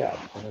pick me up.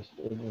 I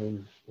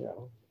mean, you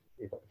know,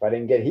 if I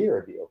didn't get here,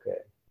 it'd be okay.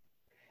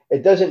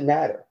 It doesn't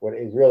matter. What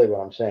is really what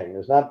I'm saying.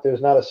 There's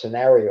not a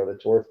scenario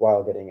that's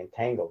worthwhile getting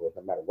entangled with,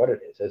 no matter what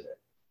it is it?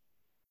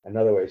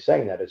 Another way of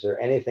saying that, is there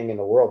anything in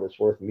the world that's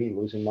worth me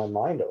losing my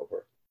mind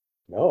over?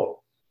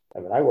 No. I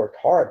mean, I worked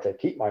hard to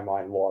keep my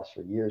mind lost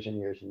for years and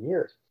years and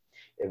years.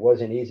 It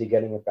wasn't easy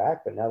getting it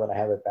back, but now that I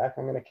have it back,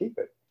 I'm going to keep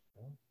it,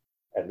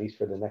 at least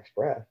for the next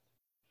breath,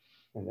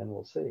 and then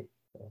we'll see.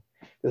 So,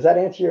 does that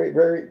answer your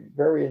very,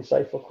 very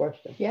insightful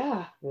question?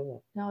 Yeah.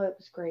 No, it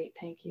was great.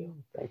 Thank you.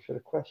 Thanks for the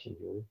question,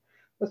 Julie.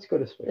 Let's go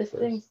to switch This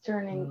first. thing's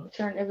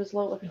it was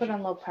low, put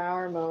on low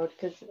power mode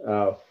because.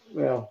 Oh,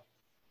 well,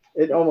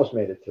 it almost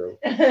made it through.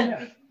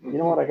 You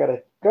know what? I got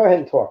to go ahead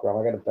and talk, Rob.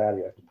 I got a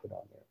battery I have to put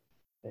on there.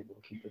 Maybe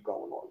we'll keep it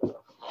going long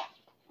enough.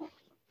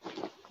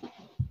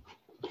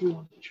 Do you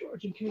want the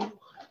charging cable?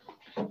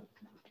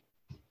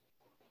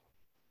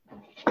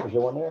 Is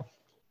there one there?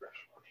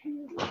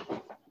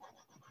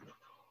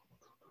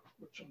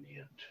 What's on the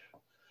end?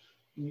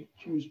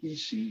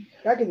 USB-C.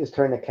 I can just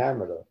turn the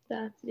camera though.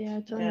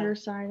 It's on your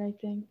side, I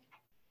think.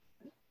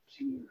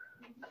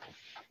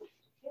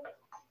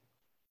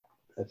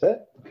 That's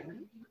it?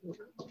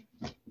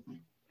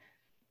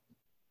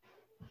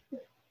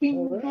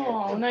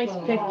 Oh, nice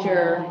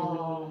picture.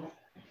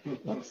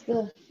 What's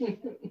the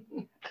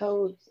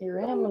code? Your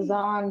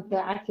Amazon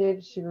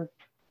package, your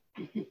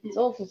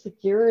Social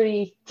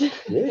Security.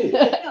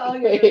 All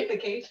your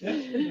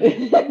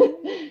notifications.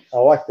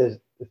 Oh, watch this.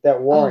 It's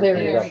that warranty.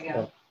 There we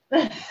go.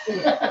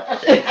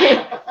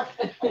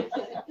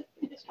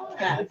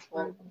 That's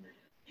fun.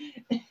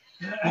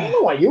 I don't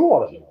know why you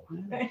want to know.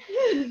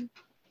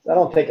 I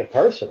don't take it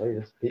personally.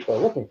 Just people are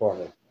looking for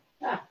me.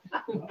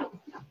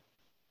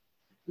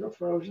 You're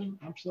frozen.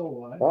 I'm still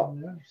alive. Oh.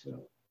 Yeah,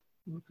 so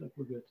looks like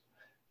we're good.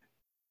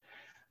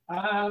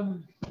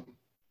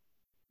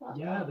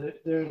 Yeah,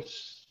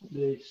 there's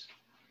these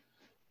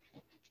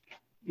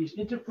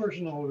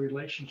interpersonal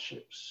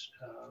relationships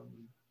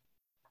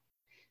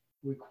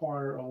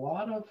require a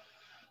lot of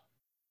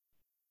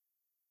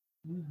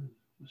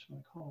what's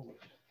my call it?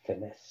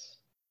 Finesse.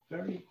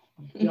 Very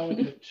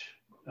delicate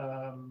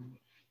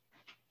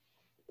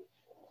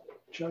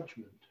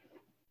judgment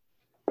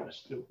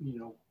as to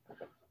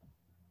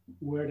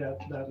where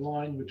that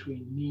line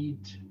between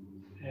need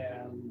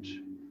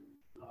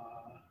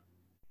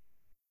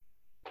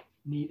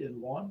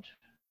and want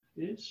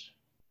is.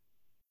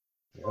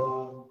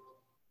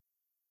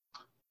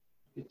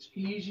 It's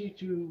easy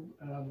to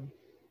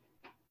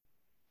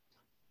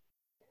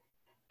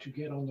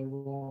get on the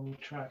wrong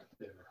track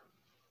there.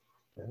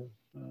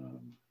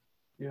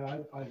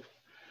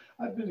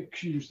 I've been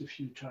accused a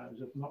few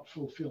times of not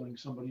fulfilling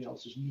somebody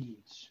else's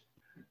needs,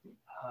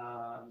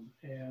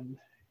 and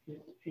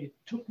it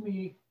took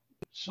me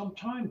some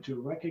time to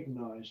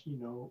recognize,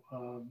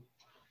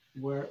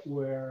 where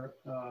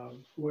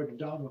the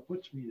Dharma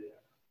puts me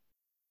there.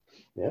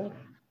 Yeah.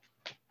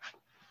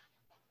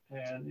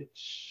 And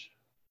it's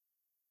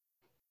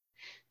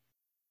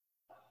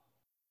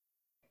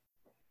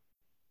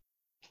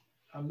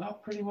I'm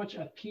not pretty much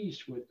at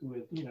peace with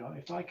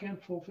if I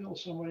can't fulfill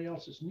somebody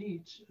else's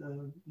needs,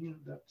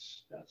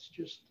 that's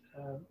just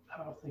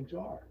how things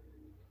are.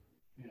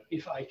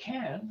 If I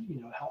can,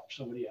 help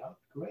somebody out,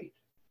 great.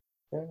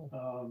 Yeah.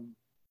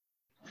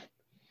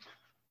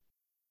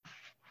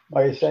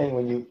 Are you saying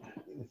when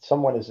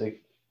someone is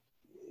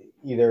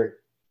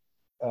either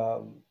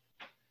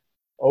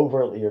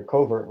overtly or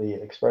covertly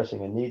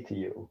expressing a need to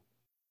you,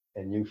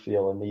 and you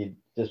feel a need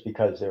just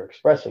because they're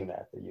expressing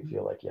that you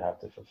feel like you have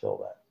to fulfill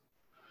that?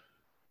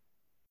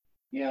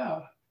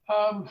 Yeah.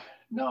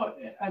 No,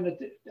 and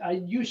I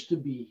used to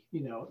be,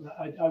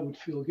 I would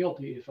feel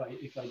guilty if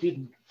I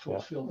didn't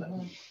fulfill that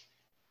need.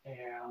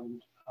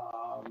 And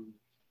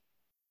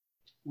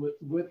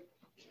with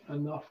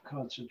enough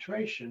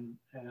concentration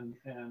and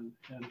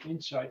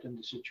insight in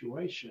the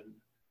situation,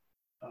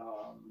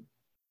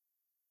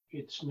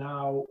 it's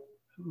now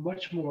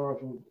much more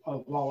of a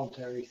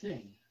voluntary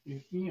thing.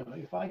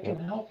 If I can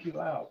help you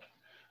out,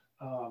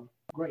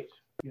 great.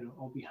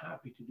 I'll be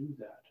happy to do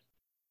that.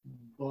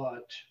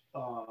 But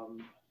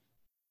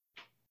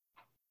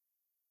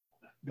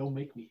don't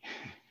make me.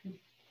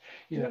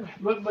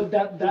 But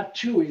that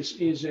too is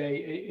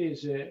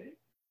a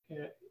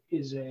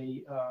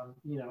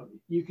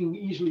you can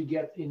easily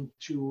get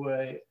into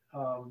a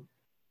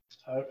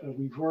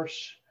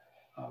reverse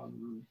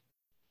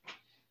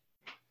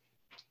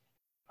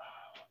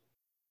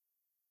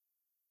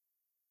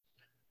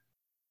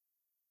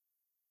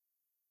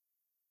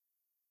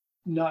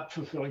not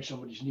fulfilling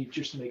somebody's need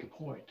just to make a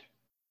point.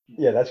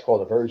 Yeah, that's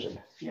called aversion.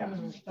 Yeah.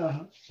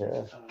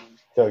 Yeah.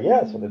 So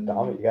the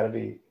Dharma, you got to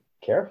be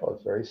careful.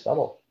 It's very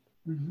subtle.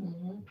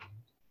 Mm-hmm.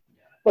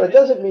 But it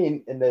doesn't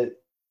mean in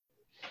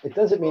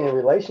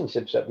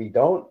relationships that we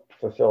don't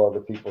fulfill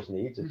other people's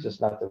needs. It's just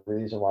not the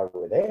reason why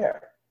we're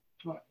there.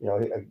 Right.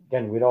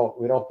 Again, we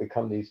don't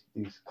become these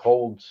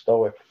cold,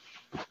 stoic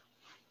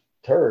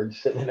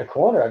turds sitting in a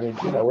corner. I mean,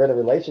 you know, we're in a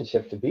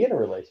relationship to be in a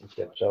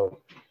relationship. So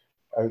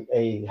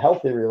a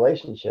healthy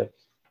relationship,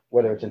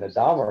 whether it's in the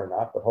Dharma or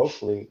not, but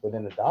hopefully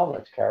within the Dharma,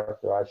 it's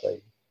characterized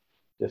by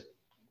just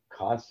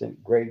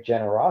constant great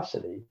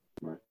generosity.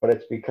 Right. But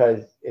it's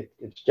because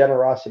it's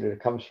generosity that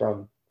comes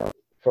from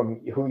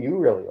who you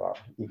really are.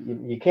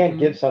 You can't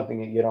give something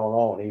that you don't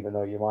own, even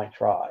though you might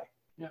try.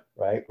 Yeah.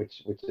 Right.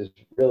 Which is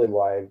really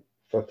why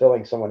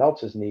fulfilling someone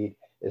else's need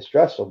is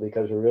stressful,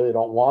 because we really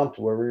don't want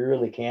to, or we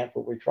really can't,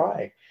 but we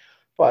try.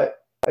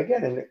 But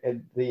again,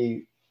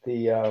 the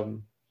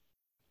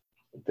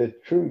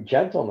true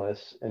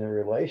gentleness in a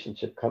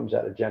relationship comes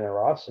out of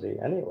generosity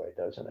anyway,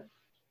 doesn't it?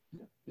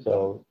 Yeah.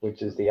 So,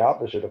 which is the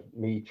opposite of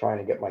me trying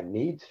to get my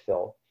needs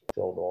filled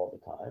all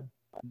the time.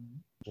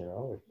 You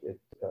know,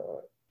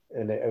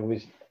 and it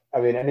was,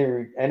 I mean,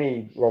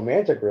 any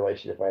romantic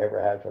relationship I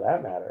ever had, for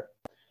that matter,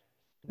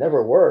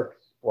 never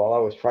worked while I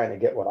was trying to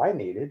get what I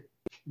needed.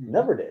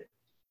 Never did.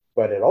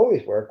 But it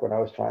always worked when I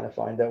was trying to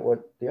find out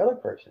what the other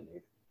person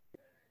needed.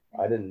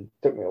 It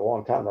took me a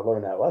long time to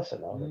learn that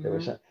lesson, though. That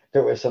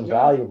there was some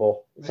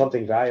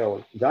something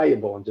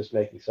valuable in just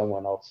making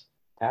someone else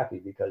happy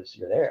because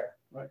you're there.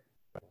 Right.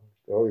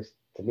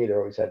 To me, there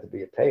always had to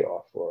be a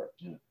payoff for it.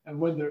 Yeah. And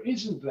when there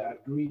isn't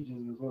that greed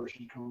and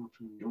aversion coming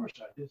from your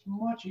side, it's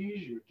much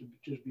easier to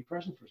just be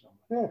present for someone.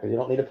 Yeah, because you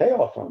don't need a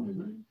payoff from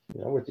them.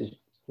 You know, which is,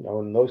 you know,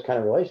 in those kind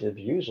of relationships,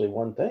 usually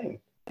one thing,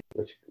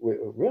 which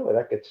really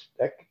that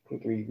can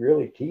be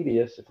really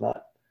tedious, if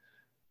not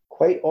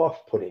quite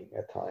off-putting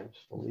at times.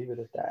 We'll leave it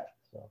at that.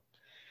 So,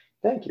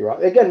 thank you,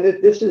 Rob. Again,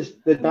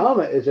 the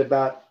Dharma is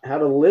about how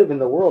to live in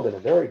the world in a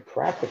very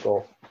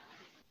practical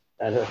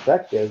and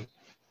effective,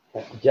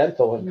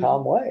 gentle and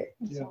calm way,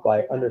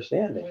 by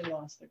understanding. We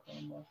lost the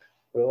Chromebook.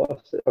 We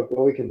lost it. Okay,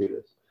 well, we can do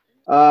this.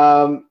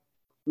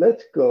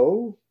 Let's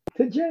go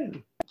to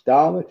Jen.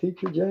 Dharma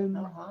teacher Jen.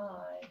 Oh,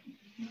 hi.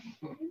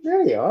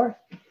 There you are.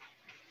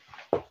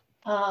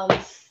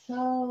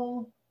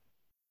 So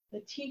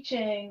the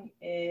teaching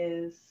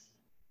is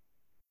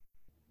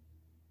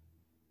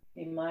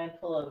be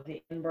mindful of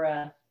the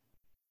in-breath,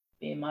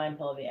 be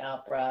mindful of the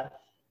out-breath,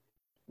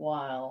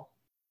 while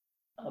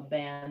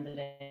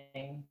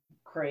abandoning,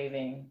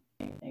 craving,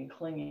 and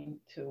clinging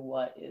to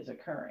what is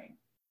occurring.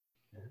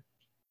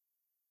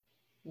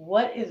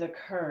 What is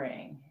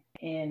occurring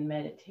in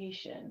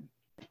meditation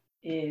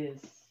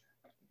is,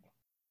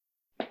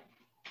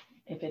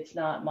 if it's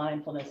not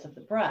mindfulness of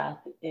the breath,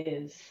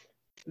 is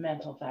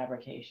mental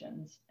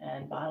fabrications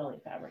and bodily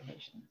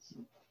fabrications.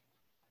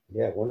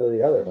 Yeah, one or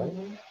the other, right?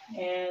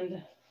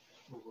 And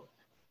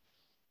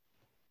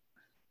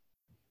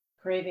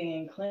craving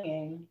and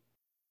clinging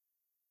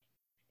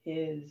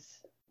is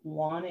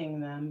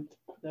wanting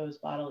those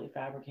bodily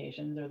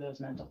fabrications or those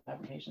mental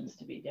fabrications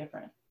to be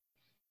different.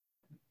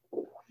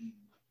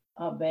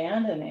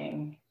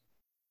 Abandoning.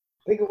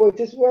 Think of what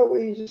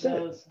you just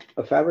said.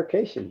 A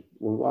fabrication.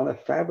 We want a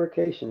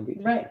fabrication.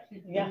 Right.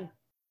 Yeah.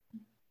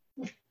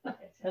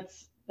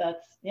 That's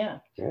yeah.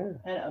 Yeah.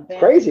 And it's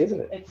crazy,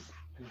 isn't it? It's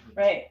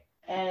right.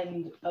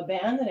 And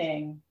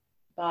abandoning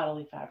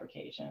bodily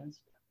fabrications.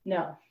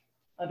 No.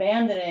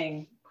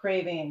 Abandoning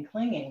craving and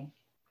clinging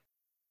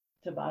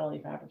to bodily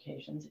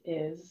fabrications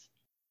is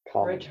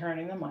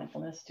returning the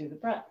mindfulness to the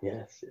breath.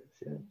 Yes.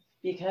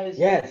 Because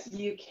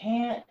you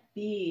can't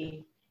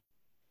be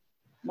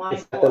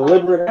mindful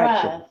of the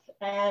breath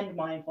and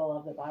mindful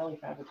of the bodily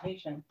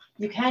fabrication.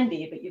 You can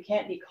be, but you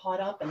can't be caught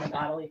up in the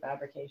bodily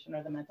fabrication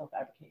or the mental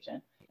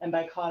fabrication. And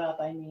by caught up,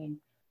 I mean,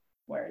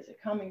 where is it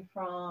coming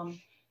from?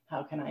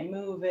 How can I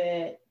move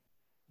it?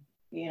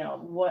 You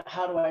know,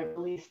 how do I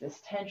release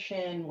this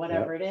tension?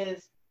 Whatever it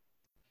is,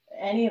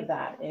 any of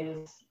that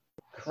is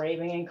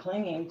craving and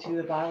clinging to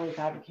the bodily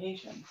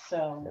fabrication.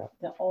 So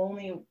the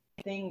only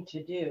thing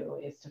to do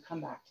is to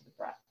come back to the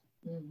breath.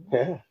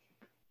 Yeah.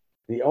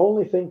 The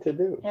only thing to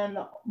do. And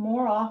the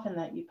more often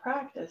that you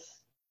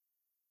practice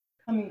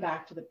coming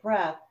back to the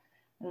breath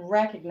and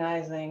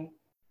recognizing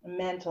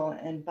mental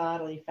and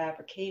bodily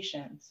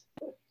fabrications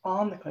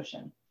on the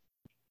cushion,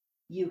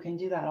 you can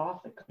do that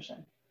off the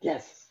cushion.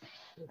 Yes.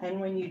 And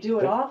when you do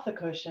it off the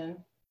cushion,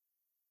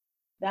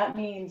 that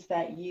means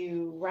that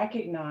you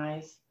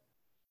recognize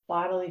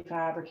bodily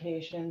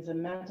fabrications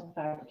and mental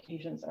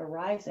fabrications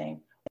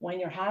arising when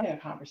you're having a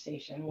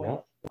conversation with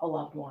a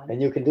loved one.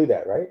 And you can do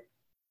that, right?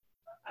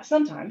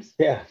 Sometimes.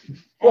 Yeah.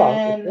 Well,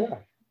 and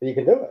you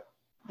can do it.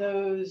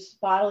 Those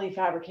bodily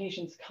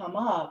fabrications come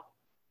up,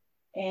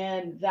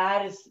 and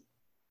that is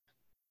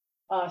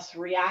us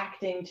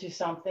reacting to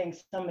something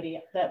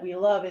somebody that we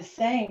love is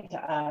saying to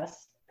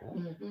us.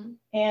 Mm-hmm.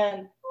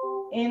 And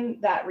in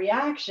that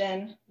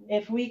reaction,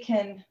 if we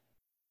can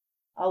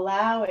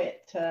allow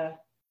it to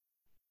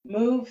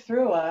move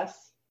through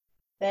us,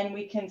 then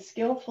we can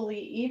skillfully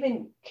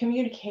even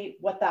communicate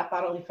what that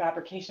bodily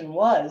fabrication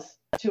was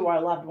to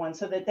our loved one,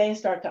 so that they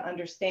start to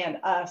understand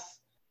us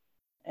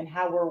and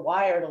how we're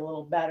wired a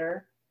little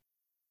better,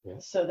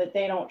 so that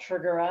they don't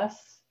trigger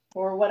us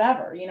or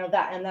whatever, you know,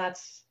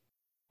 that's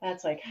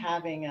like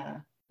having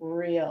a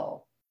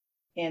real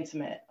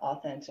intimate,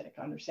 authentic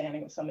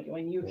understanding with somebody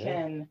when you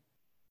can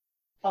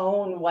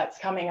own what's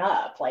coming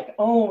up, like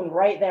own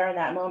right there in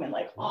that moment,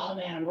 like, oh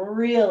man, I'm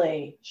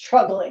really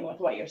struggling with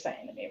what you're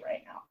saying to me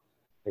right now.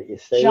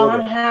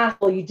 John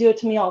Haspel, you do it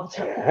to me all the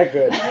time.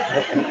 Good.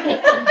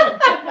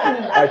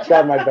 I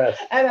try my best.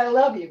 And I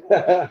love you.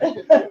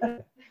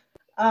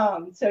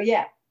 So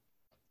yeah,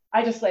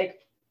 I just like,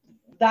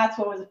 that's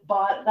what was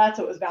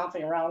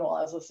bouncing around while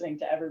I was listening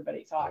to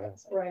everybody talking.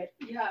 So. Right.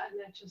 Yeah. And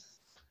that just,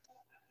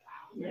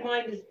 my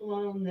mind is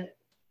blown that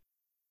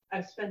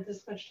I've spent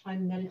this much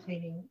time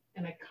meditating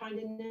and I kind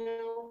of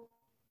know,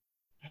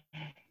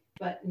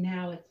 but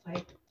now it's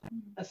like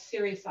a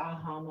serious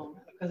aha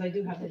moment because I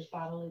do have these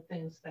bodily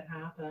things that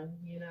happen,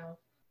 you know.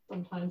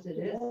 Sometimes it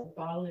is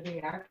bodily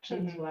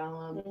reactions while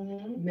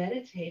I'm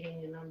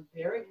meditating and I'm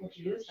very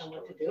confused on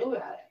what to do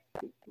with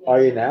it.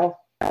 Are you now?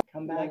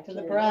 Come back to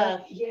the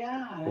breath.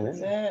 Yeah. That's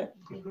it.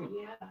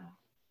 Yeah.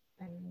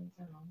 And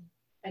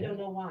I don't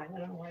know why. I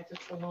don't know why it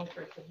took so long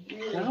for it to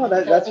really. No,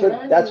 that's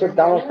what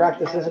Dharma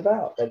practice is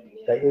about.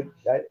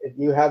 That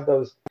you have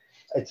those.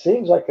 It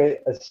seems like a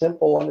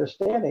simple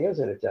understanding,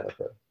 isn't it,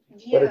 Jennifer?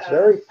 Yeah. But it's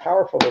very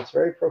powerful. It's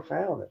very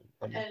profound.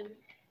 And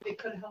it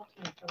could have helped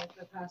me for like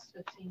the past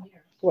 15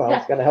 years. Well,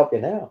 it's going to help you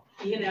now.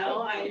 You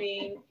know, I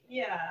mean,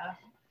 yeah.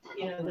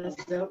 You know, this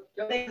Don't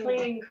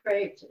clean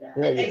crave to that.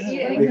 Right.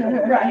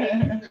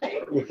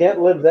 You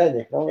can't live then.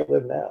 You can only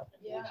live now.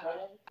 Yeah.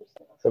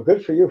 So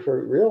good for you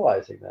for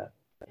realizing that.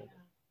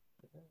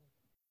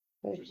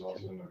 There's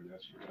also no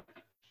yesterday.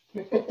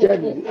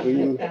 Jen, will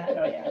you?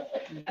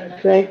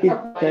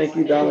 Thank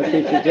you, Dharma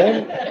teacher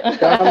Jen.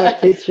 Dharma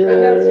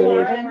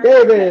teacher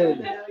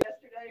David.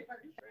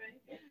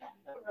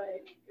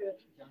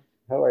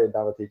 How are you,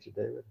 Dharma teacher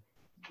David?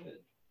 Good.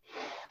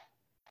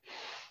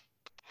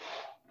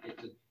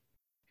 It's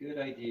a good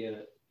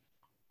idea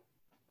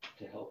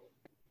to help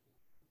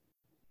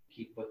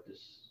keep what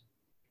this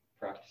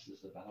practice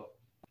is about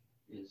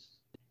is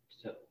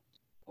to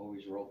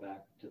always roll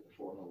back to the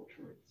Four Noble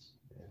Truths.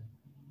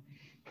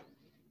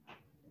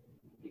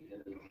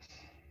 Because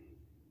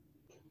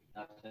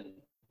not to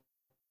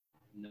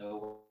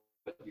know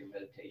what your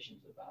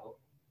meditation's about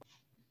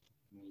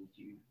means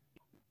you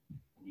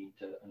need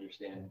to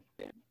understand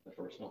the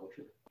First Noble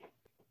Truth.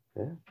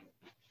 Yeah.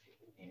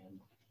 And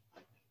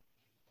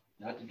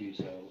not to do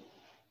so,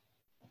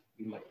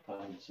 you might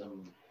find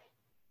some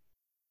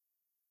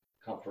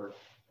comfort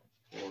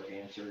or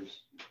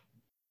answers,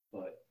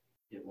 but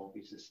it won't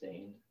be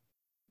sustained,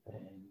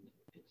 and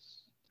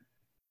it's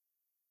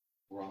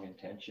wrong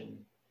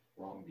intention,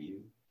 wrong view.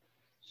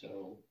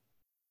 So,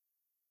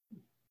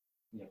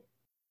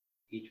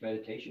 each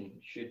meditation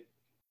should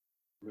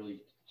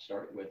really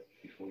start with,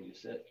 before you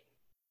sit,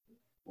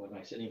 what am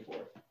I sitting for?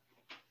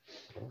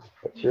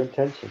 What's your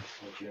intention?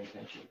 What's your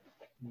intention?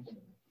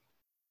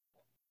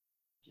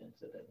 Jen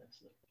said that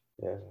nicely.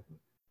 Yeah.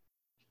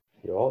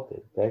 You all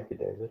did. Thank you,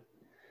 David.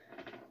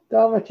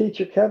 Dharma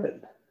teacher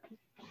Kevin.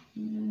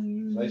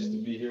 Nice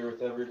to be here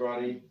with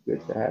everybody.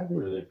 Good to have you.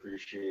 Really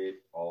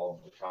appreciate all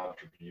of the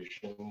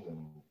contributions,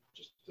 and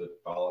just to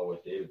follow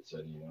what David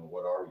said,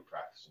 what are we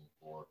practicing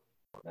for?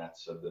 Matt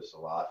said this a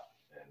lot,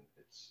 and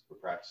we're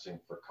practicing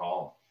for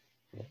calm.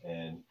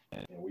 And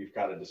we've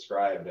kind of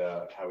described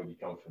how we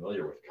become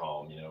familiar with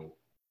calm.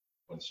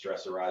 When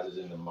stress arises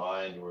in the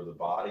mind or the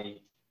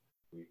body,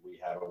 we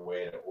have a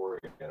way to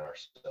orient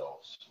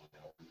ourselves.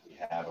 We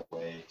have a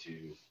way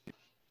to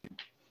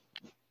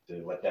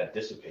let that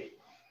dissipate.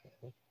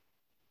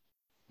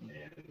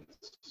 And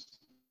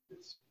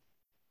it's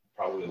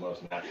probably the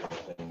most natural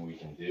thing we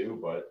can do,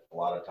 but a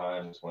lot of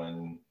times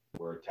when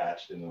we're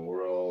attached in the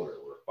world or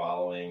we're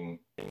following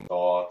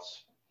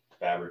thoughts,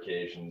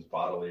 fabrications,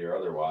 bodily or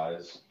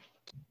otherwise,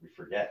 we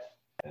forget.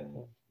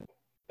 And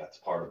that's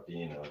part of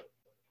being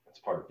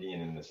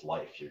in this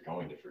life. You're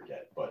going to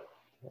forget, but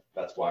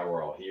that's why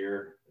we're all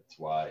here. That's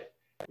why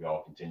we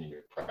all continue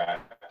to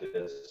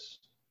practice.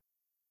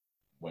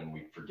 When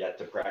we forget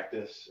to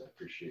practice, I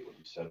appreciate what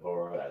you said,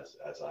 Laura,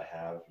 as I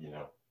have,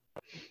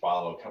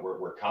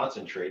 we're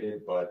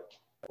concentrated, but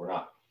we're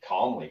not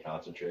calmly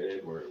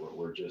concentrated.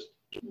 We're just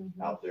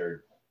out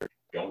there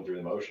going through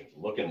the motions,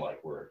 looking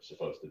like we're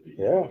supposed to be,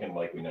 looking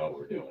like we know what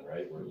we're doing,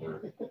 right?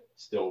 We're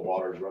still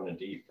water's running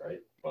deep,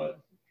 right? But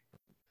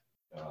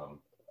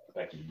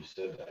Becky, you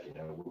said that,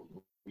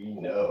 we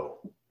know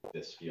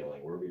this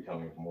feeling. We're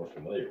becoming more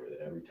familiar with it.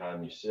 Every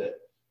time you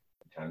sit,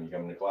 every time you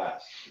come to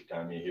class, every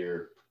time you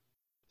hear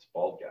this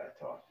bald guy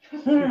talk.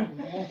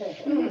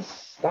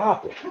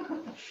 Stop it.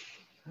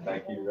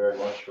 Thank you very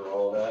much for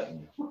all that,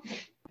 and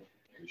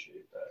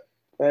appreciate that.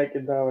 Thank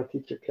you, Dharma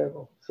teacher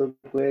Kevin. So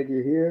glad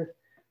you're here,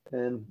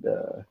 and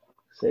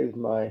saved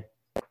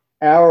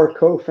our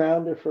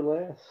co-founder for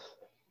last,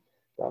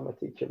 Dharma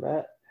teacher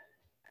Matt.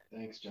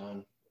 Thanks,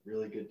 John.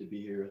 Really good to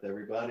be here with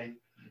everybody,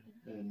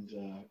 and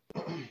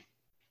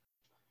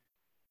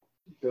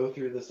go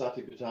through the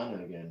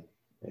Satipatthana again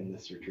in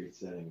this retreat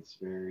setting. It's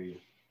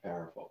very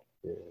powerful.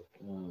 Yeah.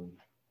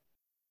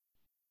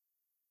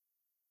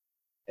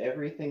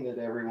 Everything that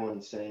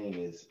everyone's saying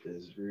is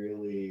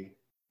really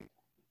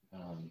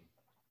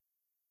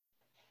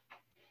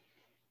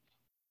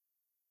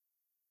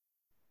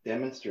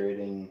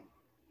demonstrating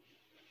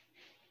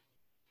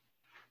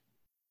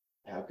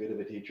how good of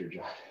a teacher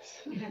John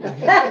is.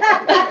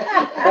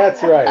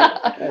 That's right.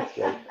 That's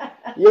right.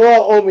 You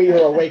all owe me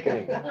your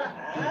awakening.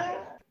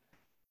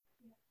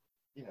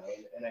 You know,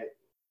 and I,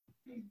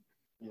 you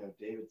know,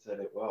 David said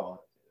it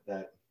well,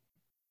 that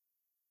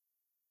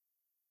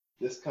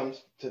this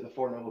comes to the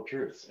Four Noble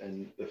Truths.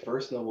 And the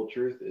first noble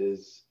truth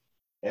is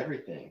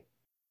everything.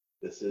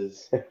 This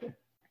is,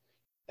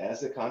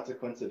 as a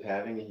consequence of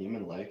having a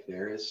human life,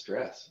 there is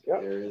stress,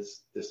 there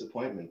is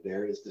disappointment,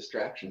 there is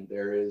distraction,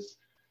 there is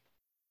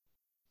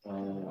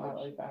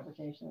bodily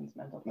fabrications,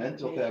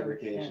 mental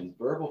fabrications,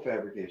 verbal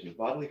fabrications,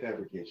 bodily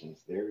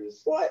fabrications. There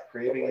is what?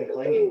 Craving and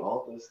clinging,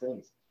 all those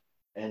things.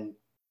 And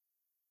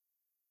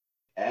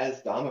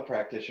as Dhamma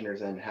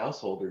practitioners and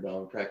householder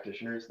Dhamma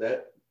practitioners,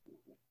 that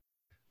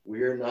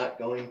we're not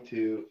going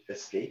to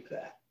escape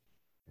that.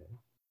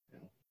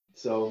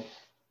 So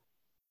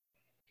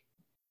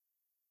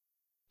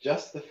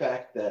just the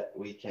fact that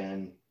we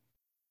can,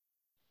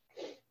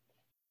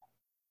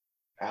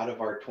 out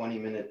of our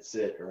 20-minute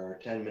sit or our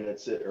 10-minute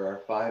sit or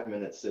our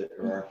 5-minute sit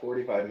or our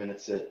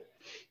 45-minute sit,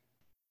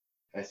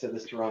 I said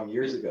this to Ram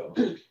years ago,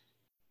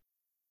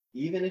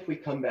 even if we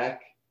come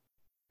back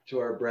to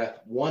our breath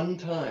one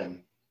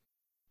time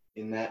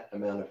in that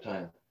amount of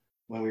time,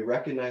 when we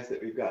recognize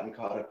that we've gotten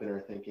caught up in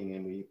our thinking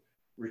and we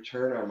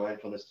return our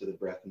mindfulness to the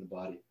breath and the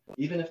body,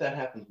 even if that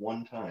happens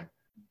one time,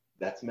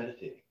 that's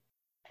meditating.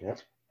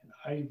 Yep. And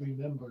I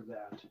remember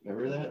that.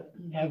 Remember that?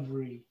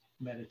 Every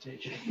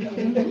meditation.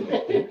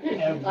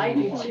 I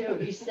do too.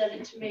 He said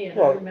it to me, and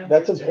I Well, remember.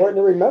 that's it too. important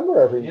to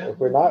remember. If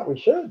we're not, we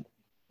should.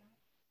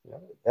 You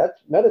know, that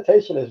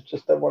meditation is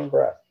just that one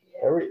breath.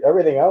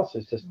 Everything else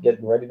is just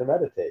getting ready to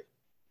meditate.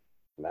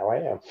 Now I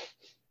am.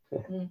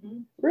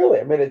 Really,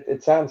 I mean,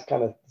 it sounds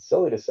kind of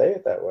silly to say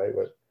it that way,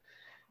 but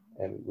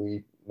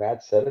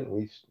Matt said it, and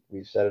we've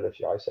said it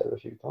I said it a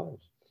few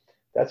times.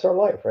 That's our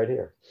life right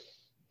here.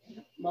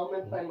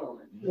 Moment by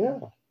moment. Yeah.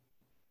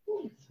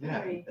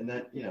 Yeah, and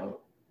that, you know,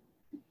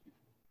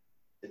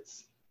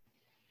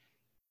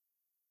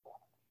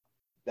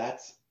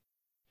 that's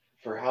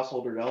for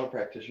householder Dhamma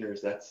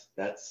practitioners, that's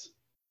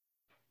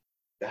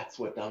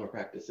what Dhamma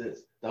practice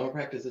is. Dhamma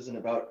practice isn't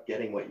about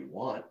getting what you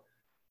want.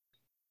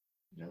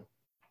 You know,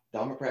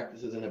 Dhamma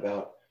practice isn't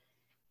about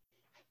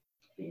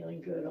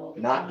feeling good all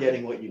the not time.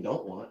 getting what you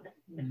don't want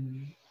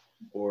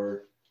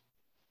or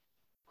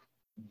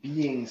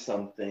being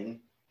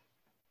something.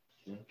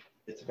 You know,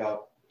 it's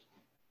about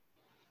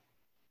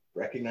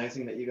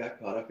recognizing that you got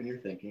caught up in your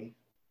thinking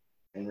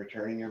and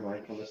returning your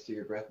mindfulness to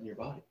your breath and your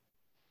body.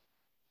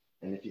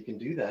 And if you can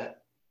do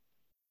that,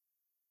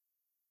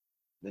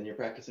 then you're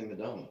practicing the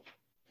Dhamma.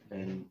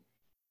 And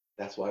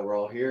that's why we're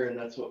all here, and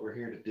that's what we're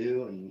here to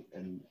do,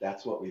 and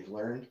that's what we've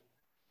learned.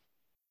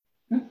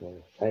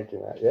 Thank you,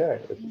 Matt. Yeah,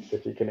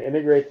 if you can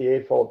integrate the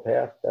Eightfold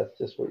Path, that's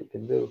just what you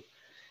can do.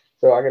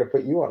 So I'm going to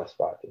put you on a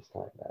spot this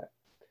time, Matt.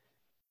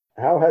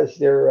 How has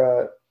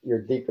your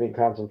deepening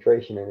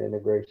concentration and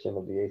integration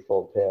of the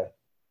Eightfold Path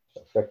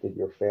affected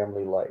your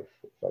family life?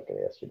 If I could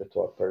ask you to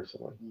talk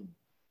personally.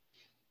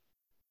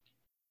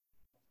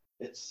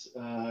 It's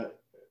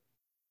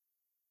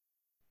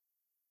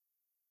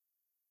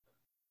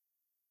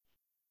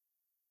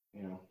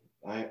you know,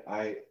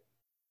 I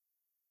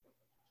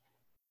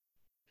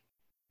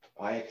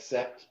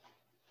accept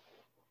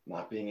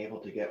not being able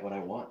to get what I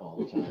want all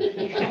the time.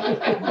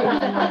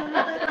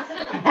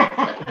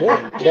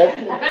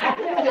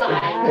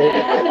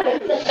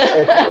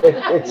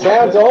 It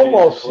sounds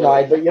almost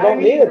snide, but you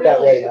don't mean it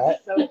that way,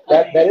 Matt.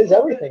 That is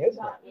everything,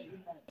 isn't it?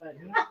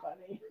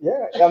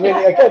 Yeah, I mean,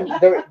 again,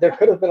 there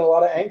could have been a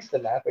lot of angst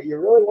in that, but you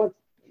really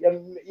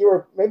you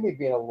were maybe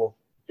being a little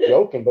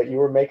joking, but you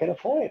were making a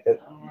point that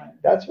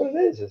that's what it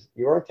is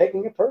you weren't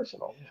taking it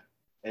personal.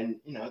 Yeah. And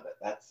you know,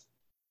 that's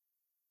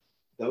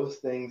those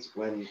things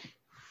when,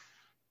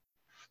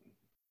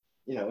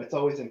 you know, it's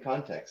always in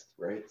context,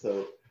 right?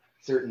 So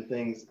certain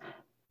things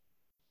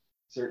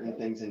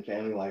in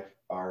family life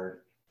are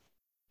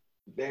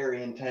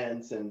very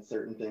intense and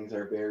certain things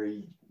are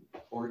very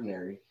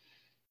ordinary,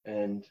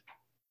 and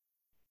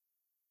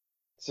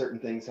certain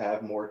things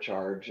have more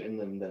charge in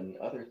them than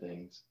other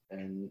things.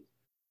 And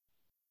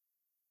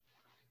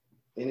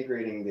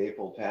integrating the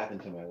Eightfold Path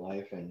into my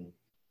life and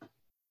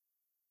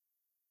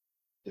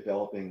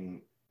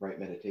developing right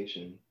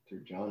meditation through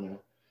jhana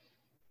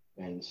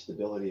and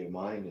stability of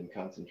mind and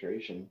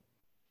concentration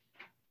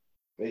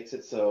makes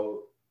it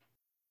so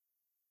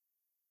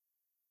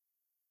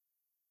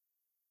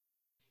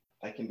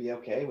I can be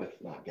okay with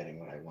not getting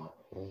what I want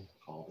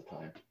all the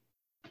time.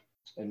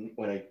 And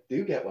when I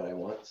do get what I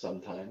want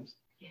sometimes,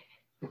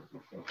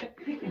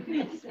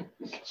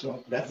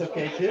 so that's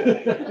okay too.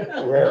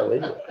 Rarely.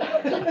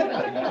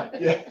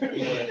 Yeah.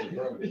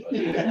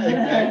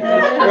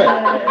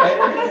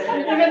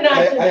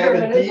 I have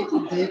a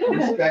deep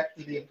respect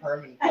for the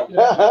impermanence of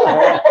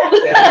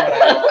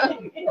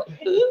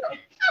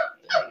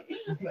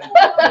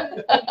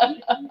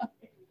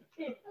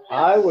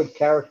I would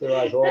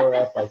characterize all of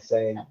that by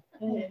saying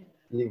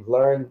you've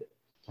learned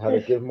how to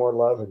give more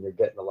love, and you're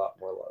getting a lot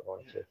more love,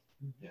 aren't you?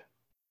 Yeah.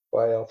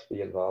 Why else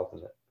be involved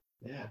in it?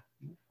 Yeah.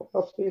 Why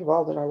else be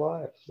involved in our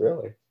lives,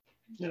 really?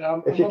 You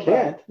know, If you about,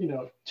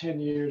 can't. 10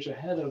 years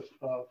ahead of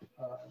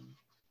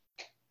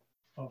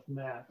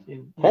Matt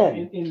in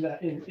 10?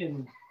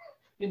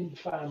 in the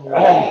family,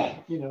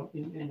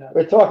 in that.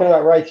 We're talking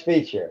about right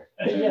speech here.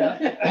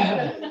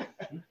 Yeah.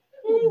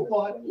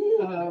 But,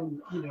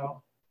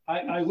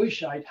 I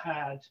wish I'd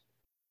had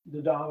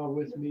the Dharma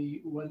with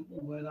me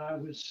when I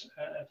was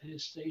at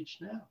his stage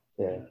now.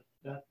 Yeah.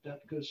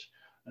 That because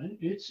it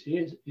is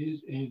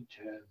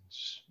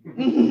intense.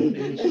 It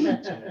is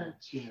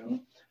intense,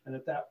 And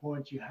at that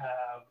point you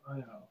have,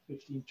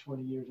 15,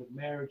 20 years of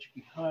marriage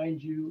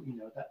behind you,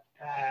 that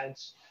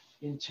adds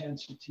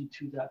intensity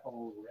to that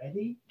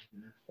already.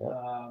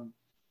 Yeah.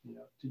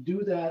 To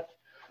do that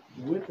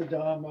with the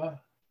Dharma,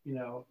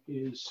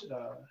 is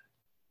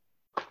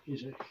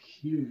a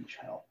huge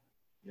help.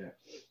 Yeah,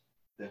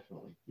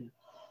 definitely. Yeah.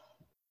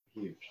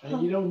 Huge.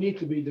 And you don't need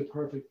to be the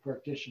perfect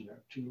practitioner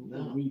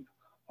to reap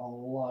a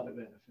lot of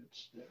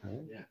benefits there.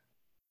 Right. Yeah.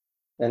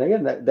 And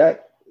again,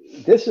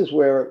 this is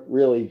where it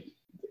really,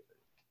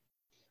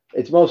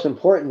 it's most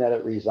important that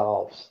it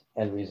resolves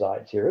and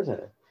resides here, isn't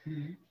it?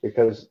 Mm-hmm.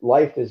 Because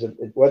life is,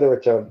 whether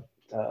it's a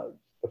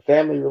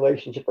family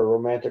relationship, a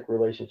romantic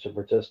relationship,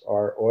 or just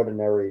our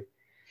ordinary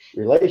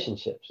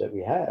relationships that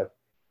we have,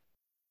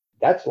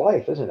 that's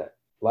life, isn't it?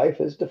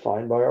 Life is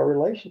defined by our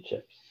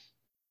relationships,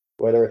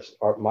 whether it's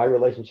my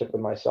relationship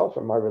with myself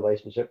or my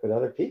relationship with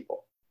other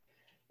people.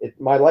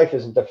 My life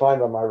isn't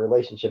defined by my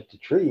relationship to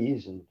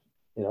trees and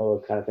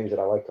those kind of things that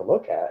I like to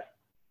look at.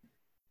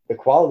 The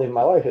quality of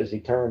my life is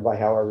determined by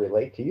how I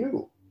relate to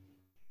you,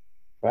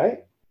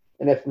 right?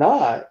 And if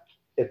not,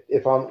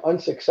 if I'm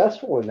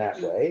unsuccessful in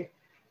that way,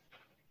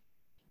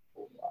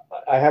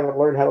 I haven't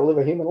learned how to live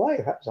a human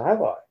life,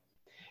 have I?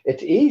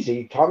 It's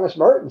easy. Thomas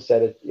Merton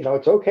said it.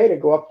 It's okay to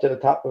go up to the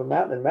top of a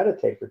mountain and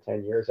meditate for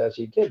 10 years, as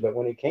he did. But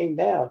when he came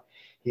down,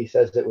 he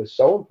says it was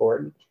so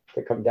important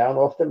to come down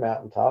off the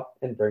mountaintop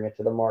and bring it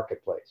to the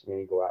marketplace,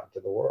 meaning go out into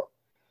the world.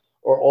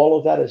 Or all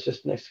of that is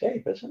just an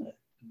escape, isn't it?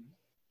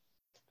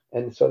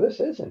 And so this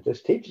isn't.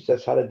 This teaches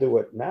us how to do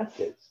what Matt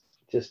did,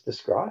 just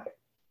describe.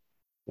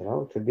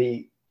 To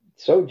be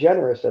so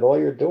generous that all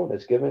you're doing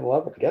is giving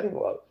love and getting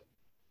love.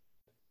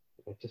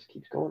 It just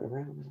keeps going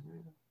around and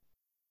around.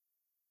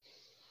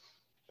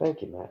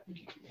 Thank you, Matt.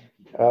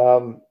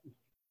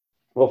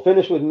 We'll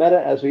finish with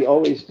metta as we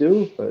always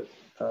do, but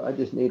I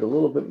just need a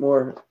little bit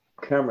more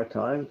camera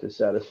time to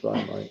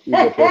satisfy my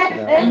ego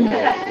personality.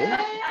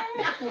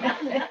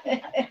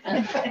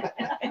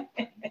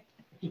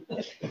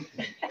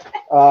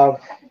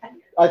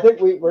 I think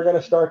we're going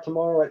to start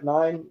tomorrow at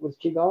 9 with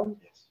Qigong.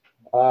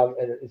 And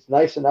it's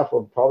nice enough.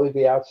 We'll probably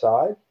be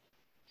outside.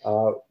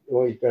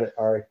 We've got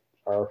our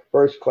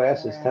first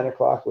class is 10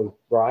 o'clock with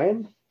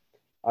Brian.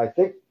 I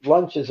think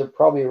lunch is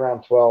probably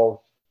around 12.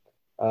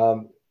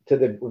 We're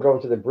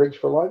going to the bridge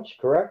for lunch,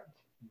 correct?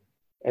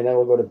 And then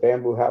we'll go to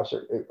Bamboo House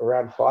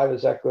around 5.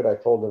 Is that good? I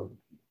told them,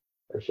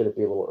 or should it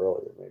be a little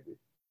earlier, maybe?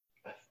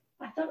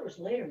 I thought it was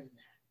later than that.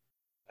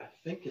 I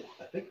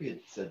think we had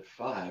said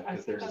 5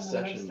 because there's a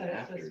session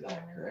after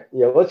that, correct?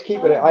 Yeah, let's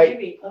keep it.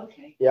 Maybe.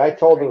 Okay. Yeah, I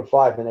told them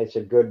 5, and they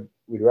said, "Good.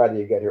 We'd rather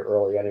you get here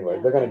early anyway."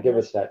 They're going to give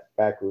us that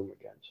back room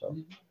again. So,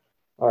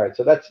 all right.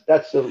 So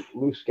that's the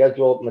loose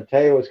schedule.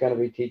 Matteo is going to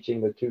be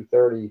teaching the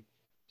 2:30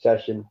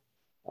 session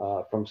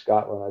from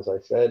Scotland, as I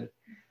said,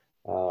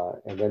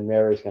 and then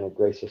Mary's going to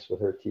grace us with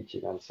her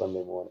teaching on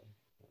Sunday morning.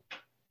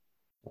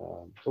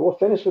 So we'll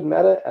finish with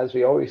metta as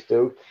we always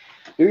do.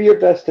 Do your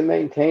best to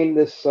maintain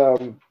this.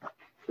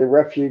 The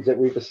refuge that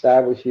we've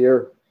established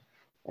here,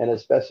 and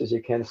as best as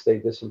you can, stay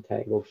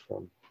disentangled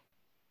from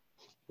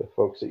the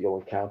folks that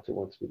you'll encounter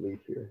once we leave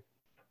here.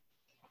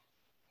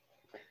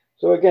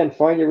 So again,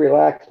 find your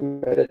relaxed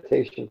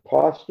meditation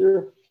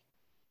posture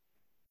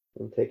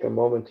and take a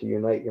moment to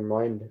unite your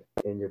mind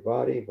and your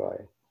body by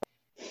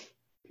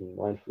being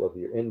mindful of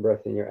your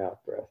in-breath and your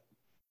out-breath.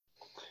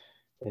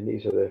 And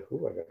these are the,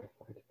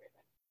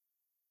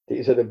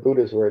 these are the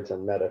Buddha's words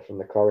on metta from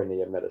the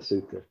Karaniya Metta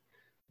Sutra.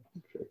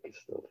 I'm sure it's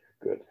still there.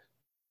 Good.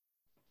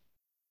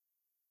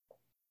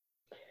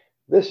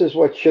 This is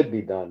what should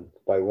be done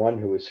by one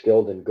who is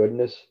skilled in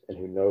goodness and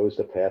who knows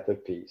the path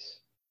of peace.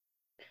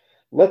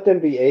 Let them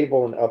be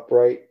able and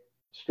upright,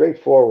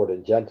 straightforward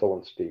and gentle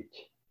in speech,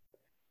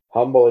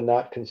 humble and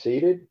not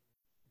conceited,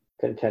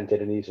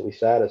 contented and easily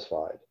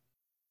satisfied,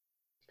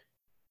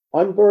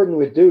 unburdened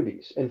with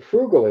duties and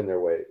frugal in their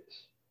ways,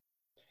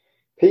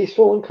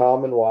 peaceful and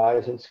calm and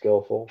wise and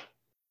skillful,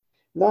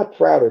 not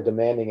proud or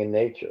demanding in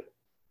nature.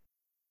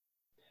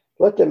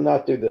 Let them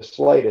not do the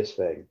slightest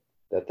thing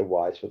that the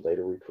wise would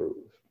later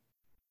reprove.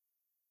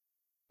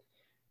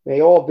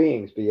 May all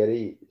beings be at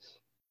ease.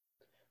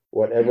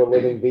 Whatever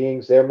living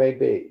beings there may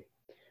be,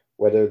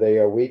 whether they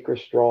are weak or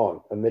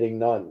strong, omitting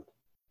none,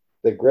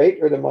 the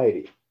great or the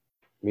mighty,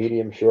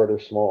 medium, short, or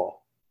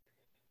small,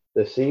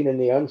 the seen and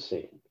the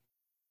unseen,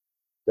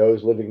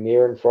 those living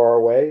near and far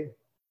away,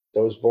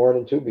 those born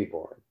and to be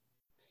born,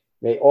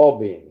 may all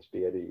beings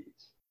be at ease.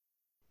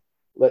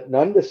 Let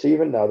none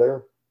deceive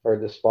another or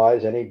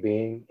despise any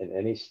being in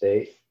any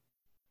state.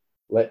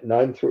 Let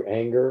none through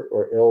anger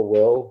or ill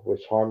will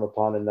wish harm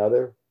upon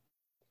another.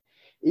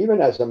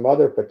 Even as a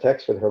mother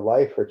protects with her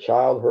life her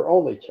child, her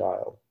only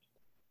child,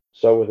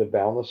 so with a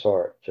boundless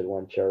heart should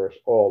one cherish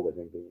all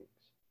living beings.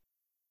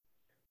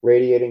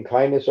 Radiating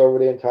kindness over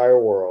the entire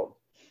world,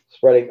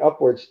 spreading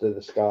upwards to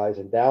the skies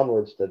and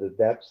downwards to the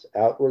depths,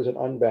 outwards and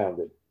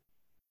unbounded,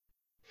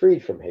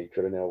 freed from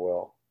hatred and ill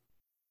will.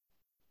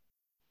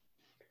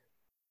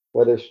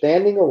 Whether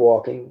standing or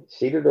walking,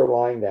 seated or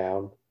lying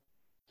down,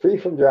 free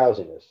from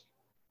drowsiness,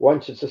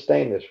 one should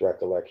sustain this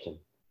recollection.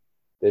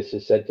 This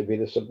is said to be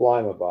the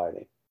sublime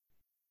abiding.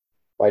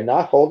 By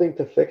not holding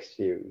to fixed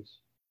views,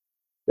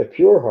 the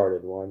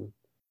pure-hearted one,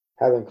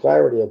 having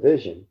clarity of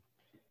vision,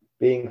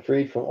 being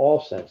freed from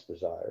all sense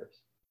desires,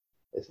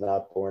 is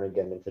not born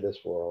again into this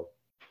world.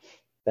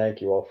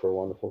 Thank you all for a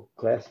wonderful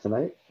class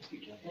tonight.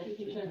 Thank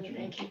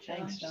you.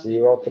 Thanks, John. See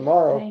you all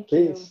tomorrow. Thank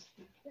Peace.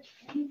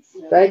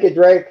 Thank you,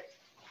 Drake.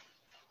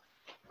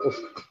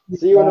 We'll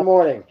see you in the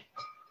morning.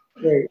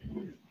 Great.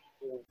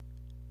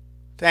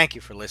 Thank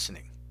you for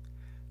listening.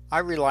 I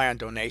rely on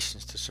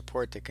donations to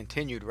support the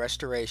continued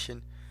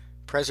restoration,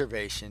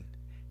 preservation,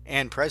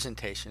 and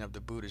presentation of the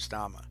Buddha's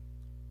Dhamma.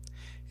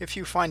 If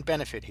you find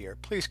benefit here,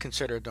 please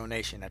consider a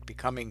donation at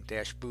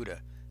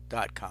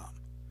becoming-buddha.com.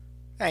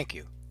 Thank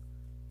you.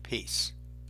 Peace.